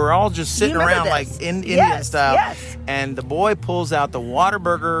room. We're all just sitting around like Indian style. Yes. And the boy pulls out the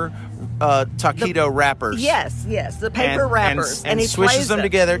Whataburger taquito wrappers. Yes, the paper wrappers. And he swishes them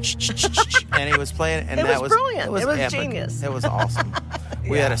together. And he was playing. And that was brilliant. It was epic. Genius. It was awesome.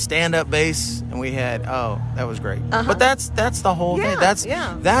 We had a stand-up bass, and we had that was great. But that's the whole thing.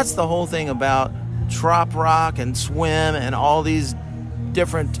 That's the whole thing about trop rock and swim and all these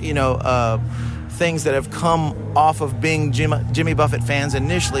different things that have come off of being Jimmy Buffett fans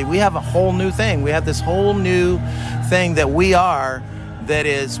initially. We have a whole new thing. We have this whole new thing that we are, that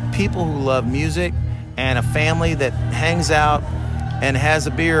is people who love music and a family that hangs out and has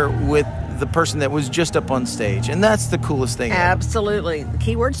a beer with the person that was just up on stage. And that's the coolest thing ever. Absolutely. The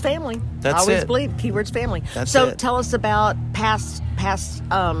keyword's family. That's I always it. believe keyword's family. That's it. Tell us about past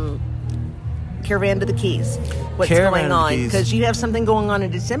Caravan to the Keys. What's Caravan going on? to the Keys. Because you have something going on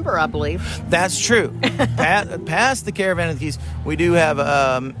in December, I believe. That's true. Past the Caravan of the Keys, we do have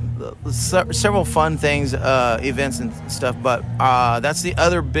several fun things, events and stuff, but that's the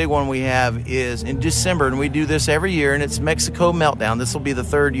other big one we have is in December, and we do this every year, and it's Mexico Meltdown. This will be the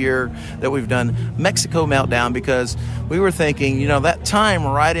 3rd year that we've done Mexico Meltdown, because we were thinking, that time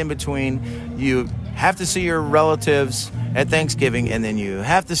right in between, you have to see your relatives at Thanksgiving, and then you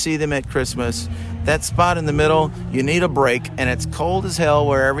have to see them at Christmas. That spot in the middle, you need a break, and it's cold as hell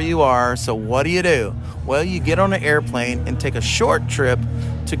wherever you are, so what do? Well, you get on an airplane and take a short trip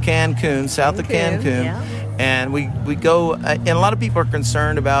to Cancun, south of Cancun, and we go, and a lot of people are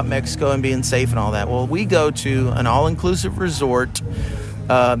concerned about Mexico and being safe and all that. Well, we go to an all-inclusive resort.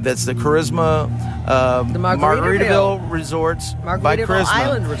 That's the Charisma, the Margaritaville Resorts by Charisma.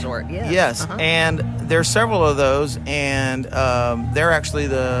 Island Resort, Yes, and there are several of those, and they're actually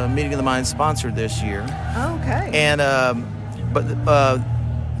the Meeting of the Minds sponsored this year. Okay. And but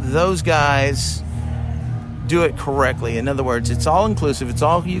those guys do it correctly. In other words, it's all inclusive. It's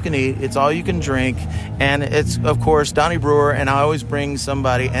all you can eat. It's all you can drink. And it's, of course, Donnie Brewer, and I always bring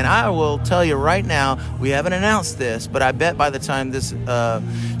somebody. And I will tell you right now, we haven't announced this, but I bet by the time this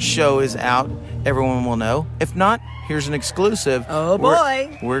show is out, everyone will know. If not, here's an exclusive. Oh,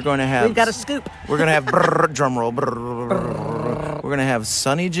 boy. We're going to have... We've got a scoop. We're going to have... drum roll. We're going to have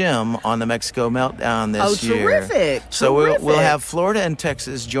Sonny Jim on the Mexico Meltdown this year. Terrific. So we'll have Florida and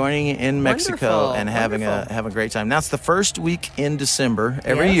Texas joining in Mexico Wonderful. and having a great time. That's the first week in December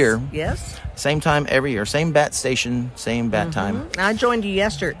every Yes, year. Yes. Same time every year. Same bat station, same bat time. I joined you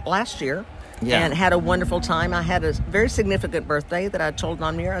last year. Yeah. And had a wonderful time. I had a very significant birthday that I told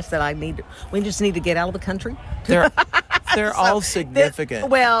Namir. I said we just need to get out of the country. They're all significant.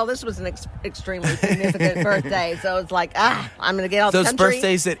 This was an extremely significant birthday. So it's like, I'm going to get out of the Those country.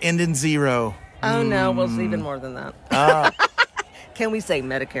 birthdays that end in 0. Oh, no. Well, it's even more than that. Can we say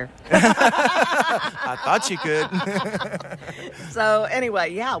Medicare? I thought you could. So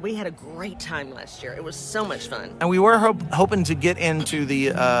anyway, yeah, we had a great time last year. It was so much fun. And we were hoping to get into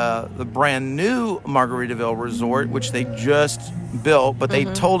the brand new Margaritaville Resort, which they just built, but they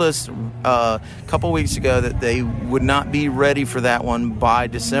told us a couple weeks ago that they would not be ready for that one by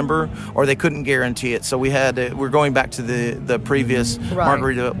December, or they couldn't guarantee it. So we're going back to the previous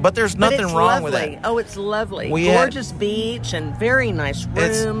Margaritaville. But there's nothing wrong with it. Oh, it's lovely. We Gorgeous beach and very nice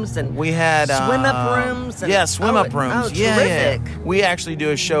rooms, and we had swim up rooms. And, swim up rooms. Oh, terrific. Yeah. We actually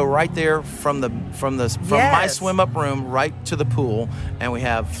do a show right there from my swim up room right to the pool, and we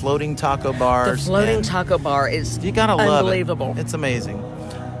have floating taco bars. The floating taco bar is you gotta love unbelievable. It's amazing.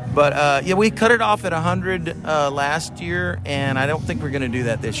 But we cut it off at 100 last year, and I don't think we're going to do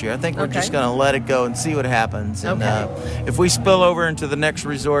that this year. I think we're just going to let it go and see what happens. And if we spill over into the next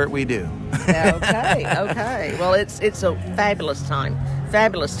resort, we do. Okay. Well, it's a fabulous time,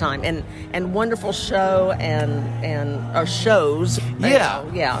 and wonderful show and shows.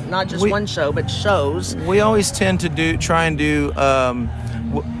 Yeah, not just one show, but shows. We always tend to try and do.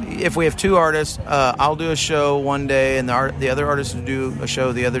 If we have two artists, I'll do a show one day, and the other artist will do a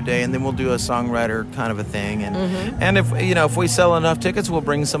show the other day, and then we'll do a songwriter kind of a thing. And and if we sell enough tickets, we'll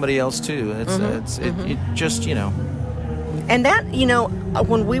bring somebody else too. It just. And that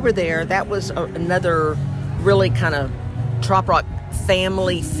when we were there, that was another really kind of trop rock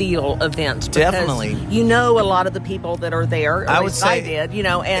family feel event. Definitely. A lot of the people that are there. I would say I did,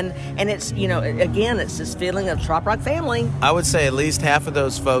 and it's, again, it's this feeling of trop rock family. I would say at least half of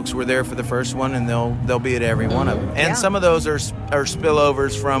those folks were there for the first one, and they'll be at every one of them. And some of those are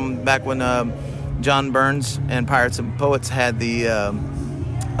spillovers from back when John Burns and Pirates and Poets had the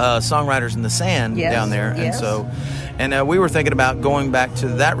Songwriters in the Sand down there. And so, we were thinking about going back to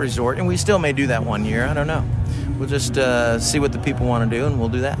that resort, and we still may do that one year. I don't know. We'll just see what the people want to do, and we'll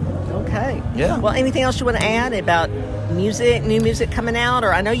do that. Okay. Yeah. Well, anything else you want to add about music, new music coming out?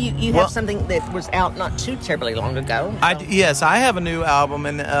 Or I know you have something that was out not too terribly long ago. Yes, I have a new album,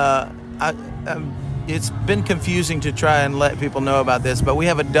 and it's been confusing to try and let people know about this, but we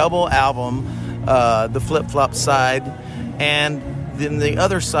have a double album, the Flip Flop side, and then the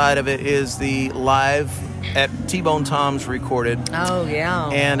other side of it is the live at T-Bone Tom's recorded. Oh, yeah.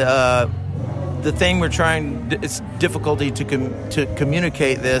 And the thing it's difficulty to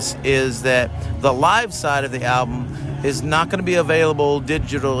communicate this is that the live side of the album is not going to be available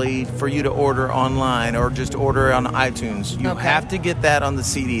digitally for you to order online or just order on iTunes. You have to get that on the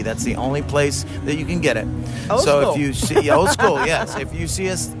CD. That's the only place that you can get it. Old school. If you see old school, yes. If you see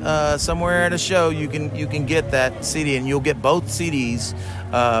us somewhere at a show, you can get that CD, and you'll get both CDs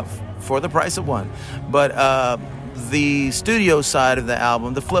for the price of one. But the studio side of the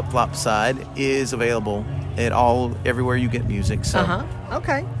album, the Flip Flop side, is available everywhere you get music. So,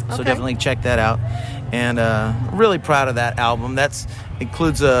 So definitely check that out. And really proud of that album. That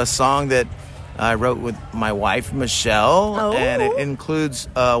includes a song that I wrote with my wife, Michelle. And it includes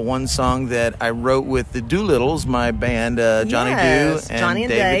one song that I wrote with the Doolittles, my band, Johnny Doo and Johnny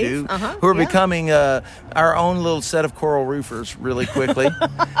and David Doo, who are becoming our own little set of Choral Roofers really quickly.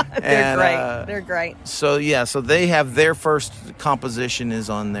 They're great. So they have their first composition is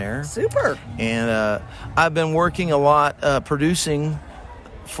on there. Super. And I've been working a lot producing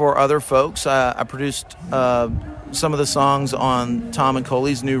for other folks. I produced some of the songs on Tom and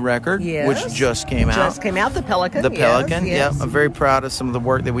Coley's new record, which just came out. Just came out, The Pelican. The Pelican, yeah. I'm very proud of some of the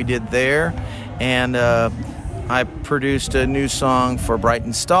work that we did there. And I produced a new song for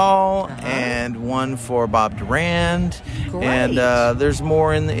Brighton Stahl and one for Bob Durand. Great. And there's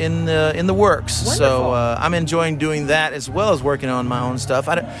more in the works. Wonderful. So I'm enjoying doing that as well as working on my own stuff.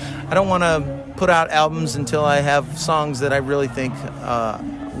 I don't want to put out albums until I have songs that I really think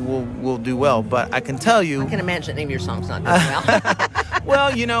we'll do well. But I can tell you, I can imagine any of your songs not doing well.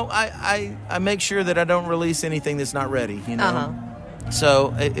 well, you know, I make sure that I don't release anything that's not ready. You know, Uh-huh.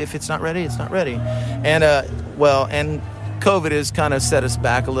 so if it's not ready, it's not ready. And and COVID has kind of set us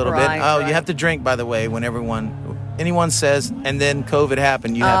back a little bit. Oh, you have to drink, by the way, when anyone says, and then COVID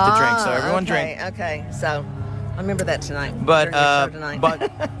happened, you have to drink. So everyone drink. Okay, so I remember that tonight. But during the show tonight. but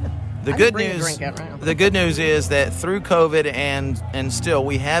the I good bring a news drink out now. the good news is that through COVID and still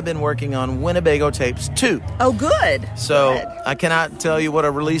we have been working on Winnebago Tapes 2. Oh, good. So Good. I cannot tell you what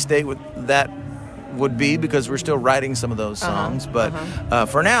a release date would be because we're still writing some of those songs. But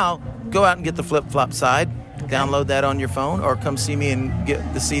for now, go out and get the Flip Flop side. Download that on your phone, or come see me and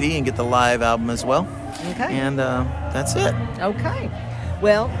get the CD and get the live album as well. Okay. And that's it. Okay.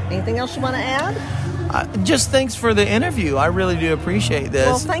 Well, anything else you want to add? Just thanks for the interview. I really do appreciate this.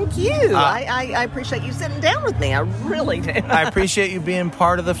 Well, thank you. I appreciate you sitting down with me. I really do. I appreciate you being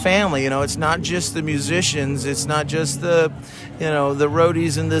part of the family. You know, it's not just the musicians. It's not just the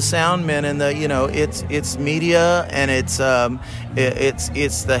roadies and the sound men and it's media and it's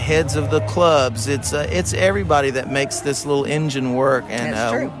the heads of the clubs. It's everybody that makes this little engine work. And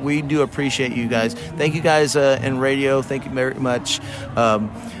That's true. We do appreciate you guys. Thank you guys in radio. Thank you very much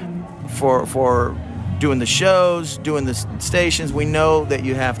for doing the shows, doing the stations. We know that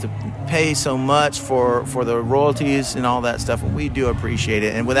you have to pay so much for the royalties and all that stuff, and we do appreciate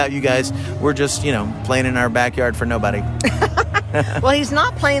it. And without you guys, we're just, playing in our backyard for nobody. Well, he's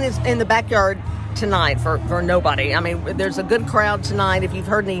not playing in the backyard tonight for nobody. I mean, there's a good crowd tonight. If you've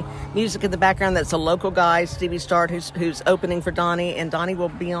heard any music in the background, that's a local guy, Stevie Start, who's opening for Donnie, and Donnie will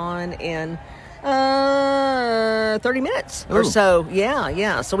be on in 30 minutes or so.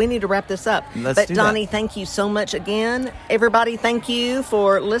 Yeah. So we need to wrap this up. Let's do Donnie, that. thank you so much again. Everybody, thank you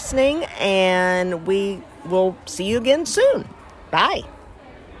for listening, and we will see you again soon. Bye.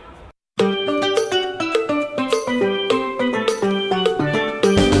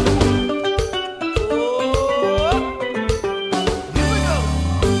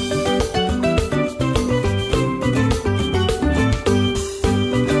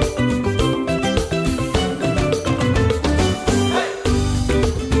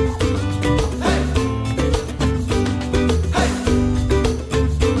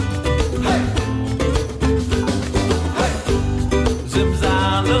 Zim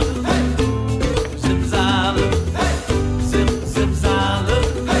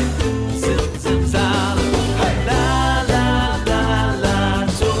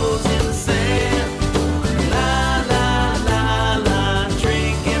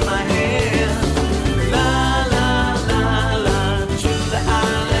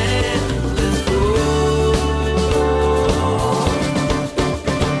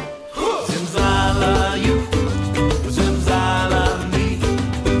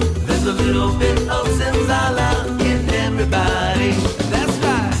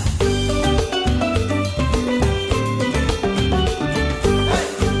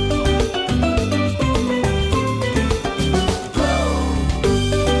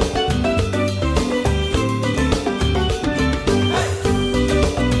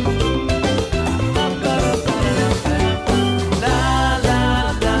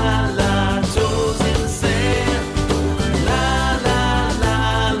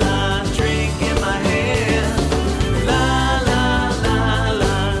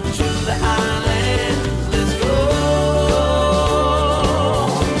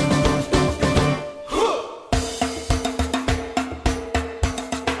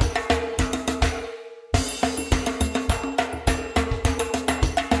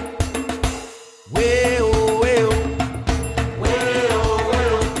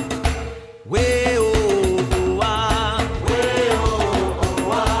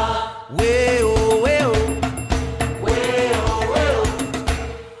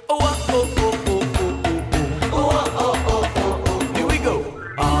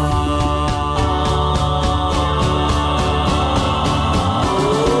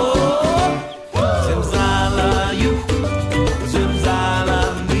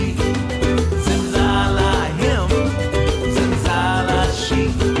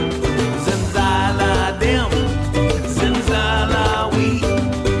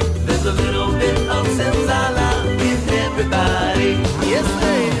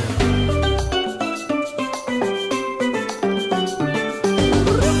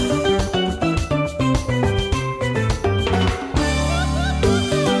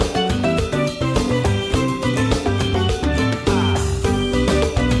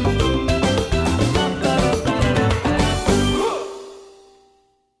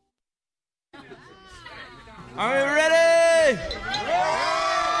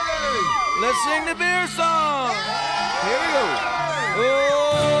Let's sing the beer song. Here we go.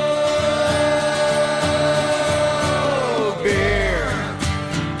 Oh, beer.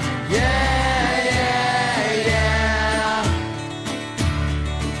 Yeah, yeah, yeah.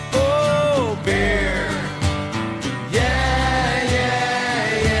 Oh, beer. Yeah,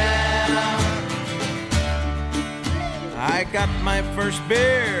 yeah, yeah. I got my first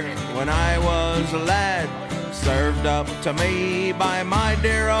beer when I was a lad, served up to me by my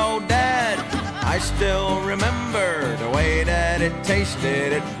dear old dad. I still remember the way that it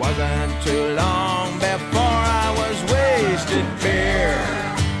tasted. It wasn't too long before I was wasted. Beer.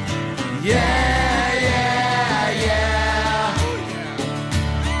 Yeah, yeah, yeah.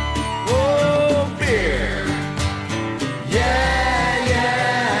 Oh, beer. Yeah,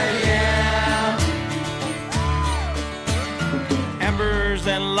 yeah, yeah. Ambers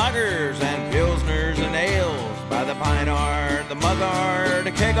and lagers and pilsners and ales, by the Pinard, the Mugard,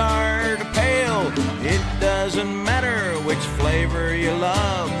 the Kegard, the Pale. It doesn't matter which flavor you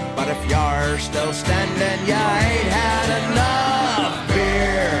love, but if you're still standing, you ain't had enough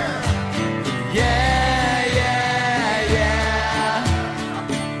beer. Yeah, yeah, yeah.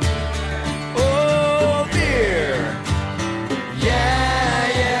 Oh, beer. Yeah,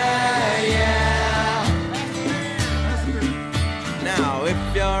 yeah, yeah. Now, if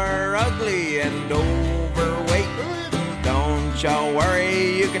you're ugly and overweight, don't you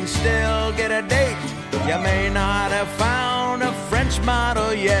worry, you can still get a date. You may not have found a French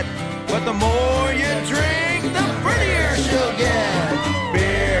model yet, but the more you drink, the prettier she'll get.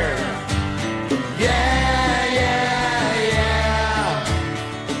 Beer. Yeah, yeah, yeah.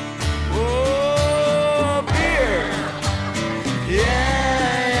 Oh, beer.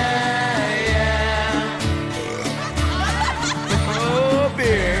 Yeah, yeah, yeah. Oh,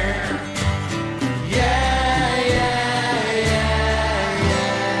 beer.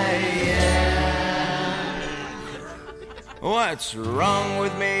 What's wrong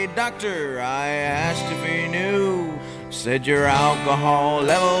with me, doctor? I asked if he knew. Said your alcohol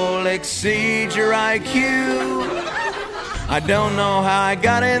level exceeds your IQ. I don't know how I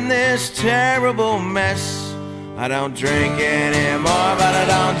got in this terrible mess. I don't drink anymore, but I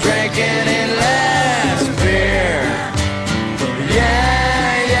don't drink any less. Beer.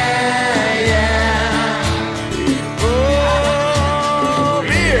 Yeah, yeah, yeah. Oh,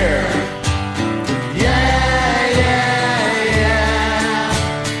 beer.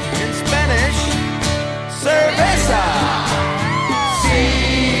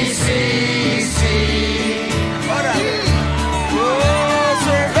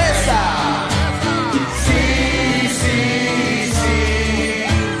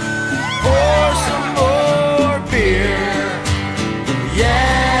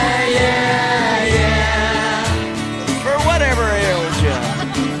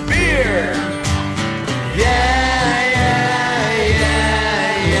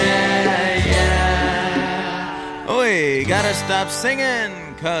 Stop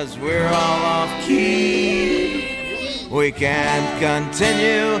singing, 'cause we're all off key. We can't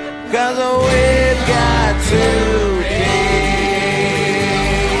continue, 'cause we've got to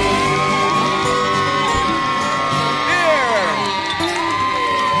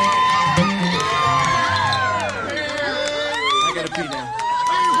I gotta pee now.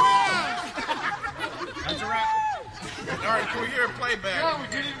 That's a wrap. All right, can we hear a playback? Yeah, we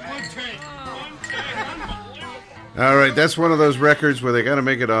did it in one take. All right, that's one of those records where they got to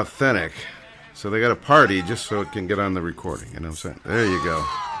make it authentic. So they got to party just so it can get on the recording. You know what I'm saying? There you go.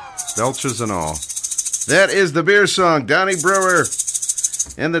 Belches and all. That is the beer song, Donnie Brewer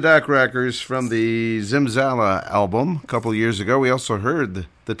and the Dock Rockers from the Zimzala album a couple years ago. We also heard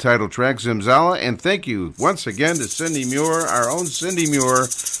the title track, Zimzala. And thank you once again to Cindy Muir, our own Cindy Muir,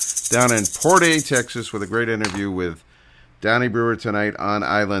 down in Port A, Texas, with a great interview with Donnie Brewer tonight on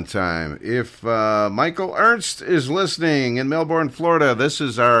Island Time. If Michael Ernst is listening in Melbourne, Florida, this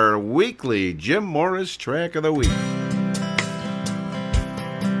is our weekly Jim Morris track of the week.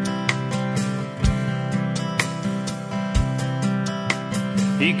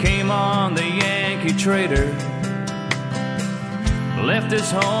 He came on the Yankee Trader, left his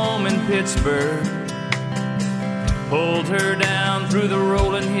home in Pittsburgh, pulled her down through the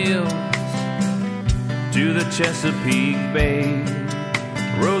rolling hills to the Chesapeake Bay,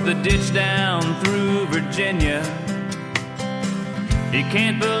 rode the ditch down through Virginia. He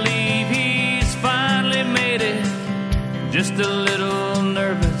can't believe he's finally made it, just a little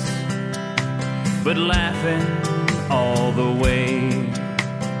nervous, but laughing all the way.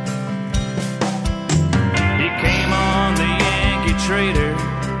 He came on the Yankee Trader,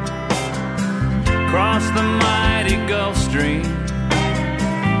 crossed the mighty Gulf Stream,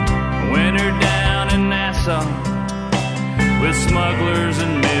 went on with smugglers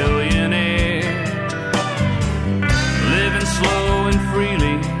and millionaires, living slow and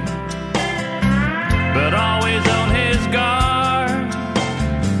freely, but always on his guard.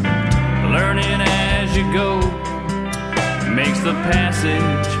 Learning as you go makes the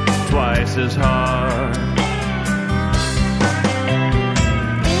passage twice as hard.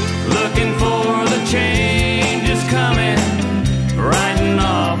 Looking for the changes coming, writing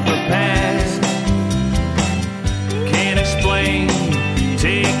off the past. Can't explain,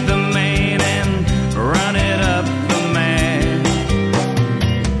 take the main and run it up the mast.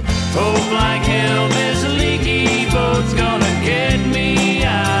 Hope like hell this leaky boat's gonna get me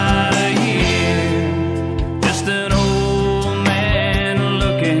out of here. Just an old man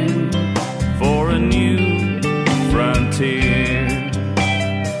looking for a new frontier.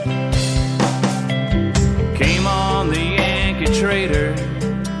 Came on the Yankee trader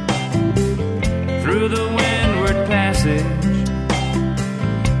through the Windward Passage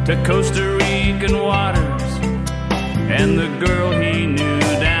to Costa Rican waters and the girl he knew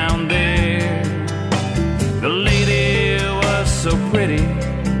down there. The lady was so pretty,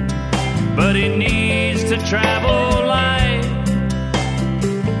 but he needs to travel light.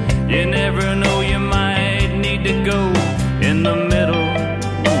 You never know, you might need to go in the middle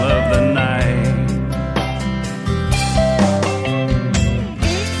of the night.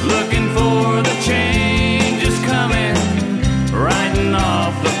 Looking for the changes coming, writing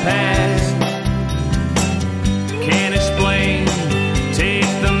off the past. Can't explain, take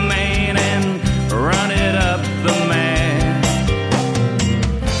the main and run it up the mast.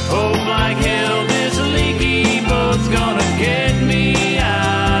 Hope like hell this leaky boat's gonna get me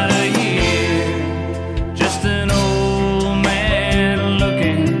out of here. Just an old man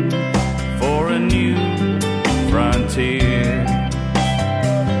looking for a new frontier.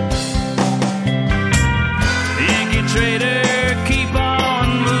 Yankee trader, keep on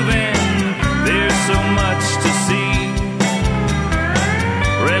moving, there's so much to see.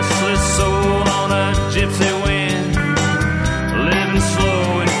 Restless soul on a gypsy wind, living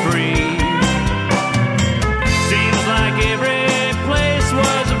slow and free. Seems like every place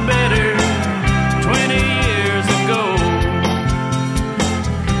was better 20 years ago.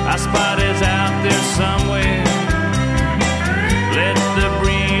 Our spot is out there somewhere, let the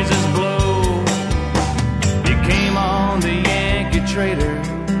breezes blow. You came on the Yankee trader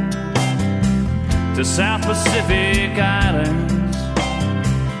to South Pacific Islands,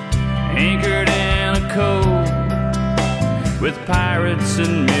 anchored in a cove with pirates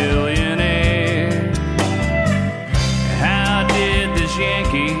and millionaires. How did this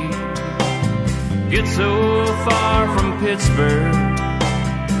Yankee get so far from Pittsburgh?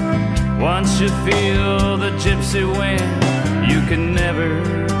 Once you feel the gypsy wind, you can never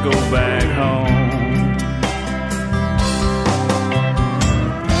go back home.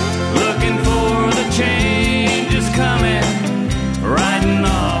 Looking for the changes coming, writing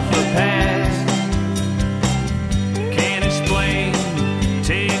off the past. Can't explain,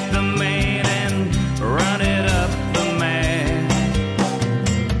 take the main and run it up the mast.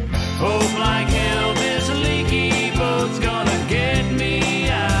 Hope like hell this leaky boat's gonna get me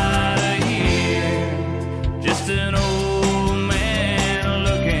out of here. Just an old man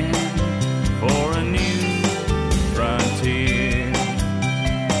looking for a new frontier.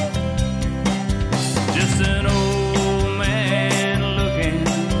 Just an old man looking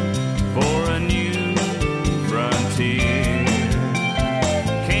for a new frontier.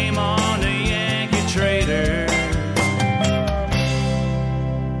 Came on the Yankee trader.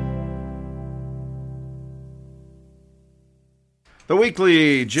 The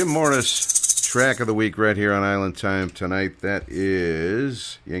weekly Jim Morris track of the week right here on Island Time tonight. That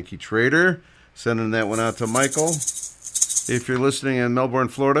is Yankee Trader. Sending that one out to Michael, if you're listening in Melbourne,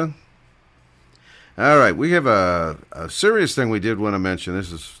 Florida. All right, we have a serious thing we did want to mention.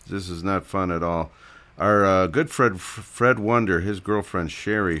 This is not fun at all. Our good Fred Wonder, his girlfriend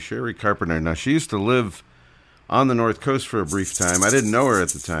Sherry Carpenter. Now, she used to live on the North Coast for a brief time. I didn't know her at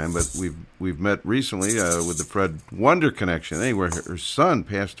the time, but we've met recently with the Fred Wonder connection. Anyway, her son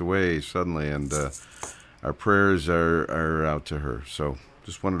passed away suddenly, and our prayers are out to her. So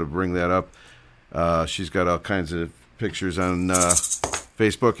just wanted to bring that up. She's got all kinds of pictures on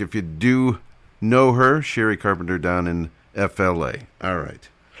Facebook. If you do know her, Sherry Carpenter down in FLA. All right.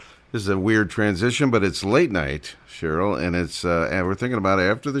 This is a weird transition, but it's late night, Cheryl, and it's and we're thinking about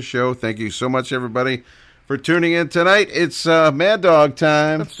it after the show. Thank you so much, everybody, for tuning in tonight. It's Mad Dog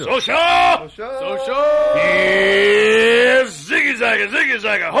time. Social! Yes! Ziggy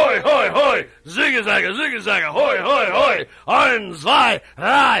Zagga, hoi, hoi, hoi! Ziggy Zagga, hoi, hoi, hoi! 1, 2,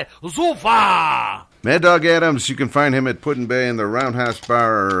 3, Sofa! Mad Dog Adams, you can find him at Put-in-Bay in the Roundhouse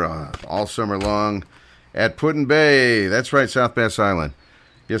Bar all summer long at Put-in-Bay. That's right, South Bass Island.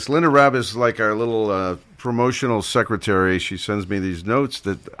 Yes, Linda Robb is like our little promotional secretary. She sends me these notes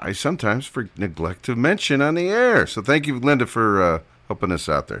that I sometimes neglect to mention on the air. So thank you, Linda, for helping us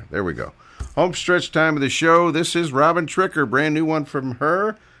out there. There we go. Home stretch time of the show. This is Robin Tricker, brand new one from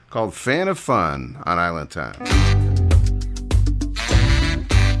her called Fan of Fun on Island Time.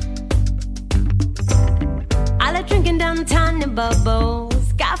 I like drinking down the tiny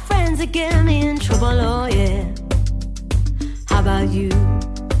bubbles. Got friends that get me in trouble, oh yeah. How about you?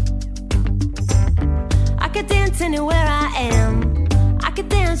 I could dance anywhere I am. I could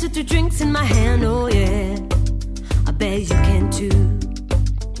dance with 2 drinks in my hand, oh yeah. I bet you can too.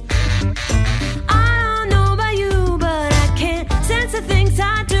 I don't know about you, but I can't sense the things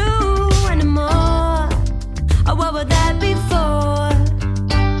I do anymore. Oh, what would that be for?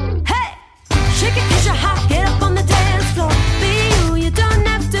 Hey! Shake it 'cause you're hot, get up on the dance floor. Be you, you don't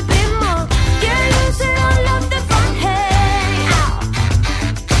have to be more. Get loose and all of the fun, hey, ow.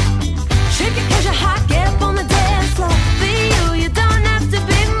 Shake it 'cause you're hot, get up on the dance floor. Be you, you don't have to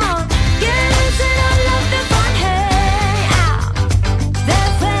be more. Get loose and all of the fun, hey, ow.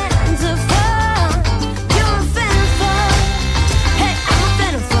 They're fans of fun, you're a fan of fun. Hey, I'm a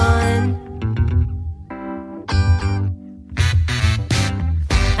fan of fun.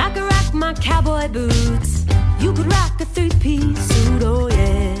 I could rock my cowboy boots. You could rock a 3-piece suit, oh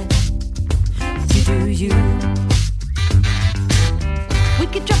yeah. You do you. We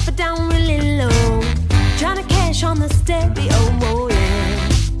could drop it down really low. Johnny Cash on the stereo, oh yeah.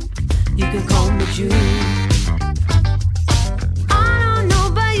 You can call me June. I don't know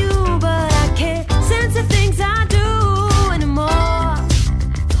about you, but I can't sense the things I do anymore.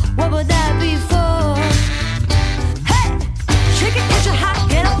 What would that be for? Hey! Shake it 'cause you're hot,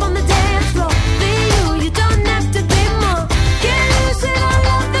 get up on the dance floor. Be you, you don't have to be more. Get loose and I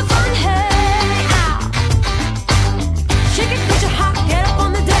love the fun, hey, ow. Shake it 'cause you're hot, get up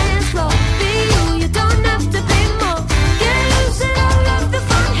on the dance floor. Be you, you don't have to be more. Get loose and I love the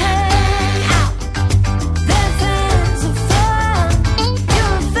fun, hey, ow. They're fans of fun,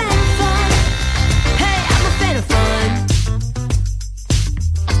 you're a fan of fun. Hey, I'm a fan of fun.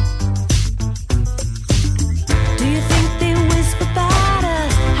 Do you think they whisper about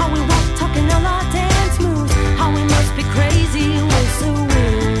us? How we walk, talking all our dance moves. How we must be crazy, we're so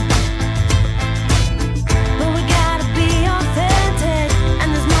weird. But we gotta be authentic, and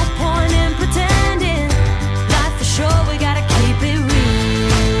there's no point in pretending. Life for sure, we gotta keep it real.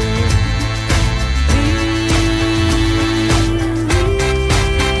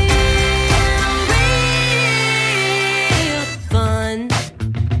 Real fun.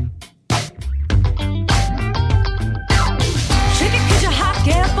 Shake it 'cause you're hot,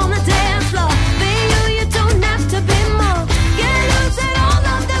 get up on the dance floor. Be you, you don't have to be more. Get loose and all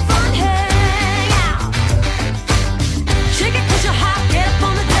of the fun, hey, ow. Shake it 'cause you're hot, get up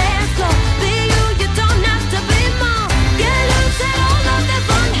on the dance floor. Be you, you don't have to be more. Get loose and all of the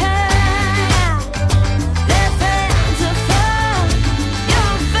fun, hey, ow. They're fans of fun,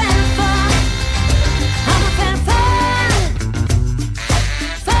 you're a fan of fun. I'm a fan of fun,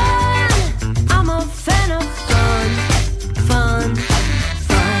 fun. I'm a fan of fun, fun,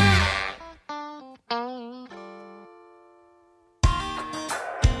 fun.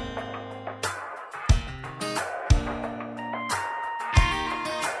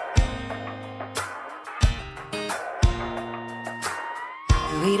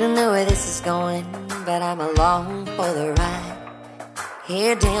 We don't know where this is going, but I'm along for the ride.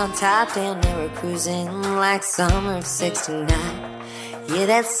 Here down, top down, now we're cruising like summer of '69. Yeah,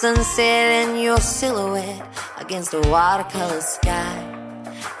 that sunset and your silhouette against a watercolor sky.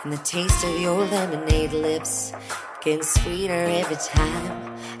 And the taste of your lemonade lips getting sweeter every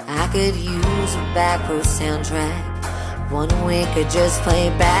time. I could use a back row soundtrack. One we could just play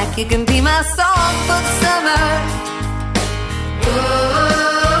back. You can be my song for the summer.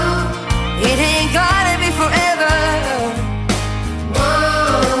 Whoa, it ain't gotta be forever.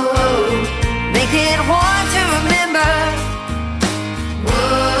 Whoa, make it one to remember.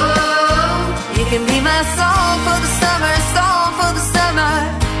 Whoa, you can be my song for the summer, song for the summer.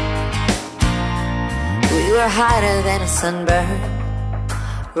 We were hotter than a sunburn,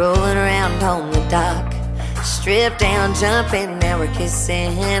 rolling around on the dock. Stripped down, jumping, now we're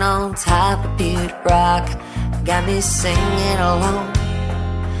kissing on top of Butte Rock. Got me singing along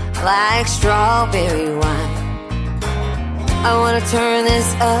like strawberry wine. I wanna turn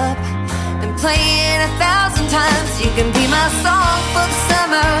this up and play it 1,000 times. You can be my song for the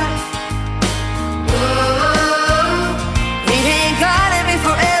summer. Whoa, it ain't gotta be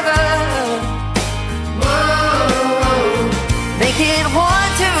forever.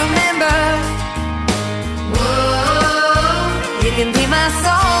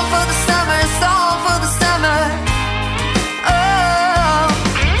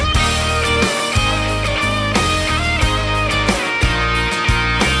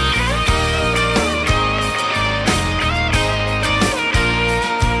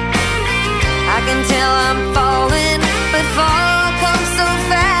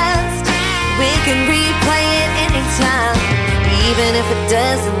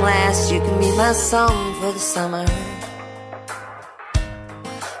 doesn't last. You can be my song for the summer.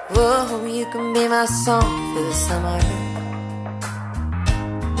 Whoa, you can be my song for the summer.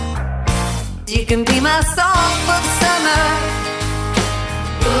 You can be my song for the summer.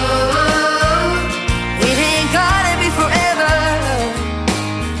 Whoa, it ain't gotta be forever.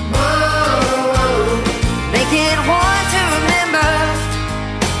 Whoa, make it one to remember.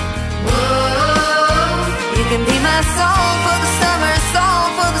 Whoa, you can be my song for the summer, song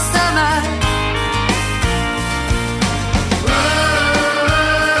for the summer.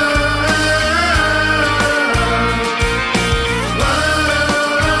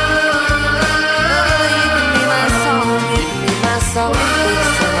 Song for the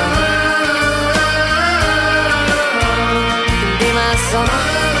summer. You can be my song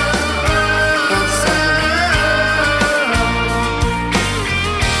for the summer.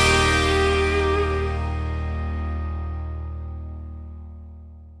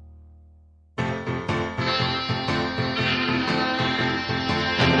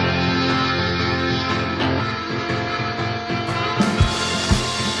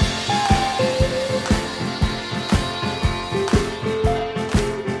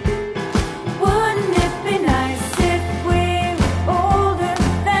 Wouldn't it be nice if we were older?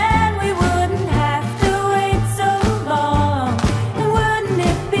 Then we wouldn't have to wait so long. And wouldn't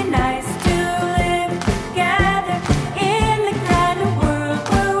it be nice to live together in the kind of world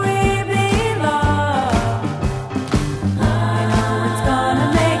where we belong? I know it's gonna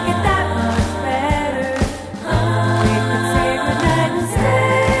make it that much better. We could say goodnight and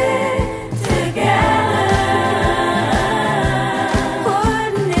stay together.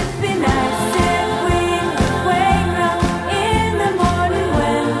 Wouldn't it be nice if we could wake up in the morning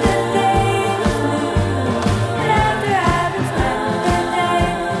when the day is blue? And after having spent the day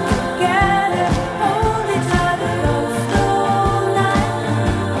together, hold each other close the whole night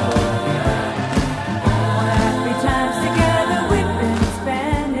through. What happy times together we've been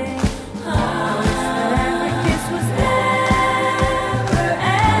spending. I wish that every kiss was never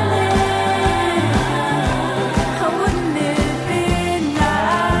ending. Wouldn't it be nice?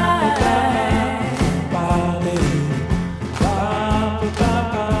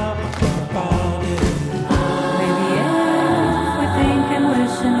 Maybe everything can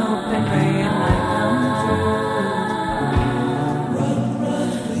wish and hope and pray it might come true.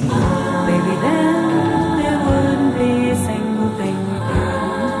 Maybe then there wouldn't be a single thing we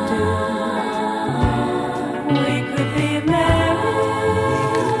couldn't do. We could be married,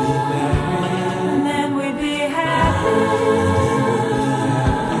 and then we'd be happy.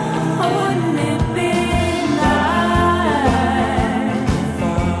 Wouldn't it be nice?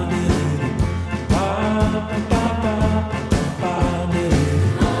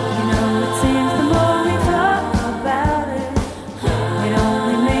 You know, it seems the more we talk about it, it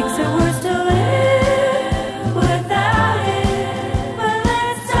only makes it worse to live without it. But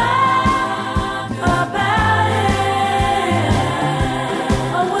let's talk about it.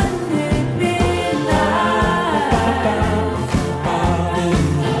 Wouldn't it be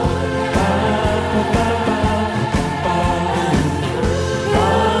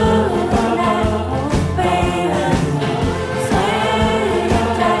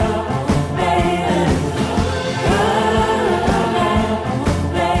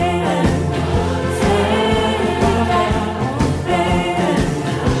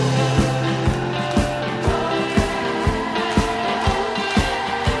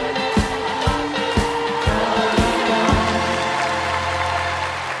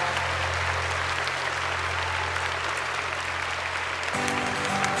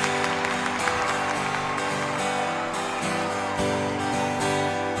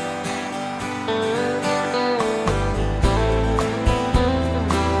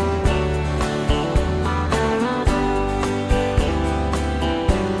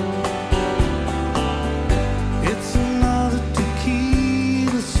It's another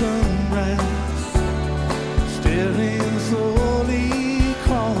tequila sunrise, staring slowly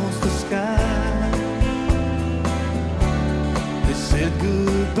across the sky. They said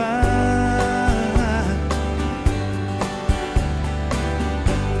goodbye.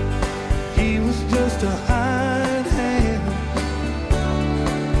 He was just a hired hand,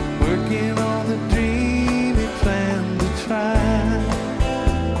 working on the dream he planned to try.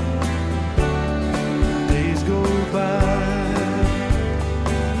 Days go by.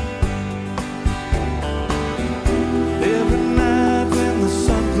 Every night when the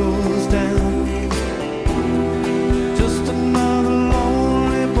sun goes down, just another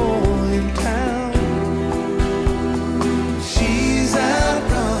lonely boy in town. She's out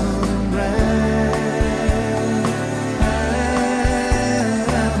running around.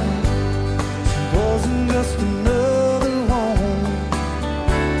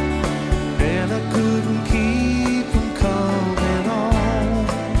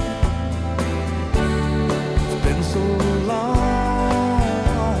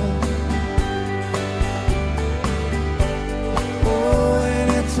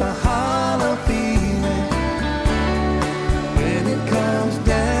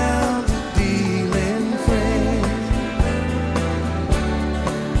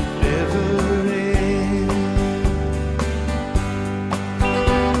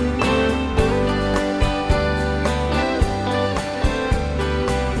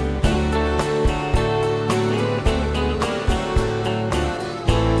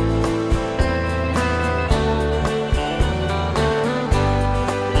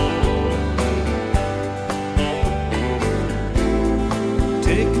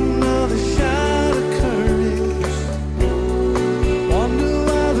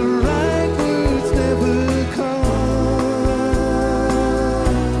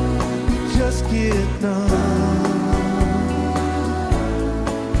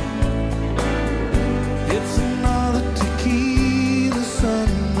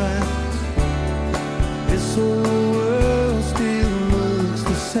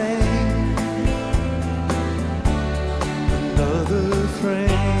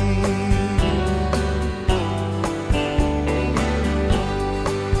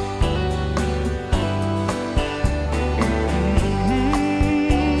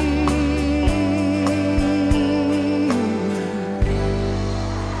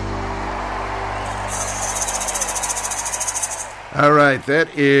 All right, that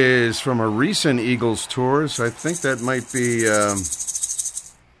is from a recent Eagles tour. So I think that might be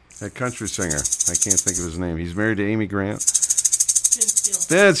that country singer. I can't think of his name. He's married to Amy Grant.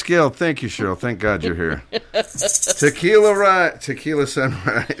 Vince Gill. Thank you, Cheryl. Thank God you're here. Tequila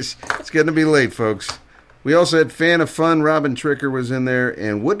Sunrise. It's getting to be late, folks. We also had Fan of Fun. Robin Tricker was in there.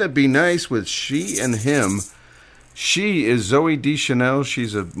 And Wouldn't It Be Nice with She and Him. She is Zoe Deschanel.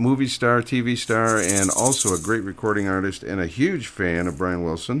 She's a movie star, TV star, and also a great recording artist and a huge fan of Brian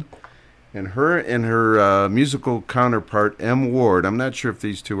Wilson. And her musical counterpart, M. Ward. I'm not sure if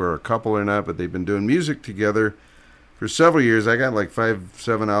these two are a couple or not, but they've been doing music together for several years. I got like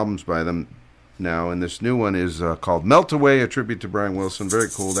 5-7 albums by them now, and this new one is called Melt Away, a tribute to Brian Wilson. Very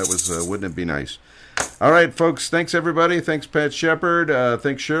cool. That was Wouldn't It Be Nice? All right, folks. Thanks, everybody. Thanks, Pat Shepard.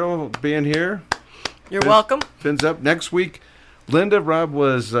 Thanks, Cheryl, for being here. You're welcome. Fins up. Next week, Linda Robb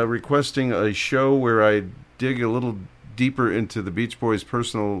was requesting a show where I dig a little deeper into the Beach Boys'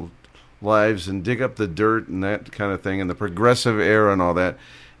 personal lives and dig up the dirt and that kind of thing and the progressive era and all that.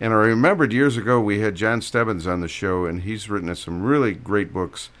 And I remembered years ago we had John Stebbins on the show, and he's written some really great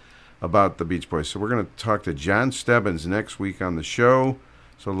books about the Beach Boys. So we're going to talk to John Stebbins next week on the show.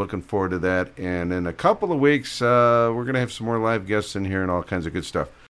 So looking forward to that. And in a couple of weeks, we're going to have some more live guests in here and all kinds of good stuff.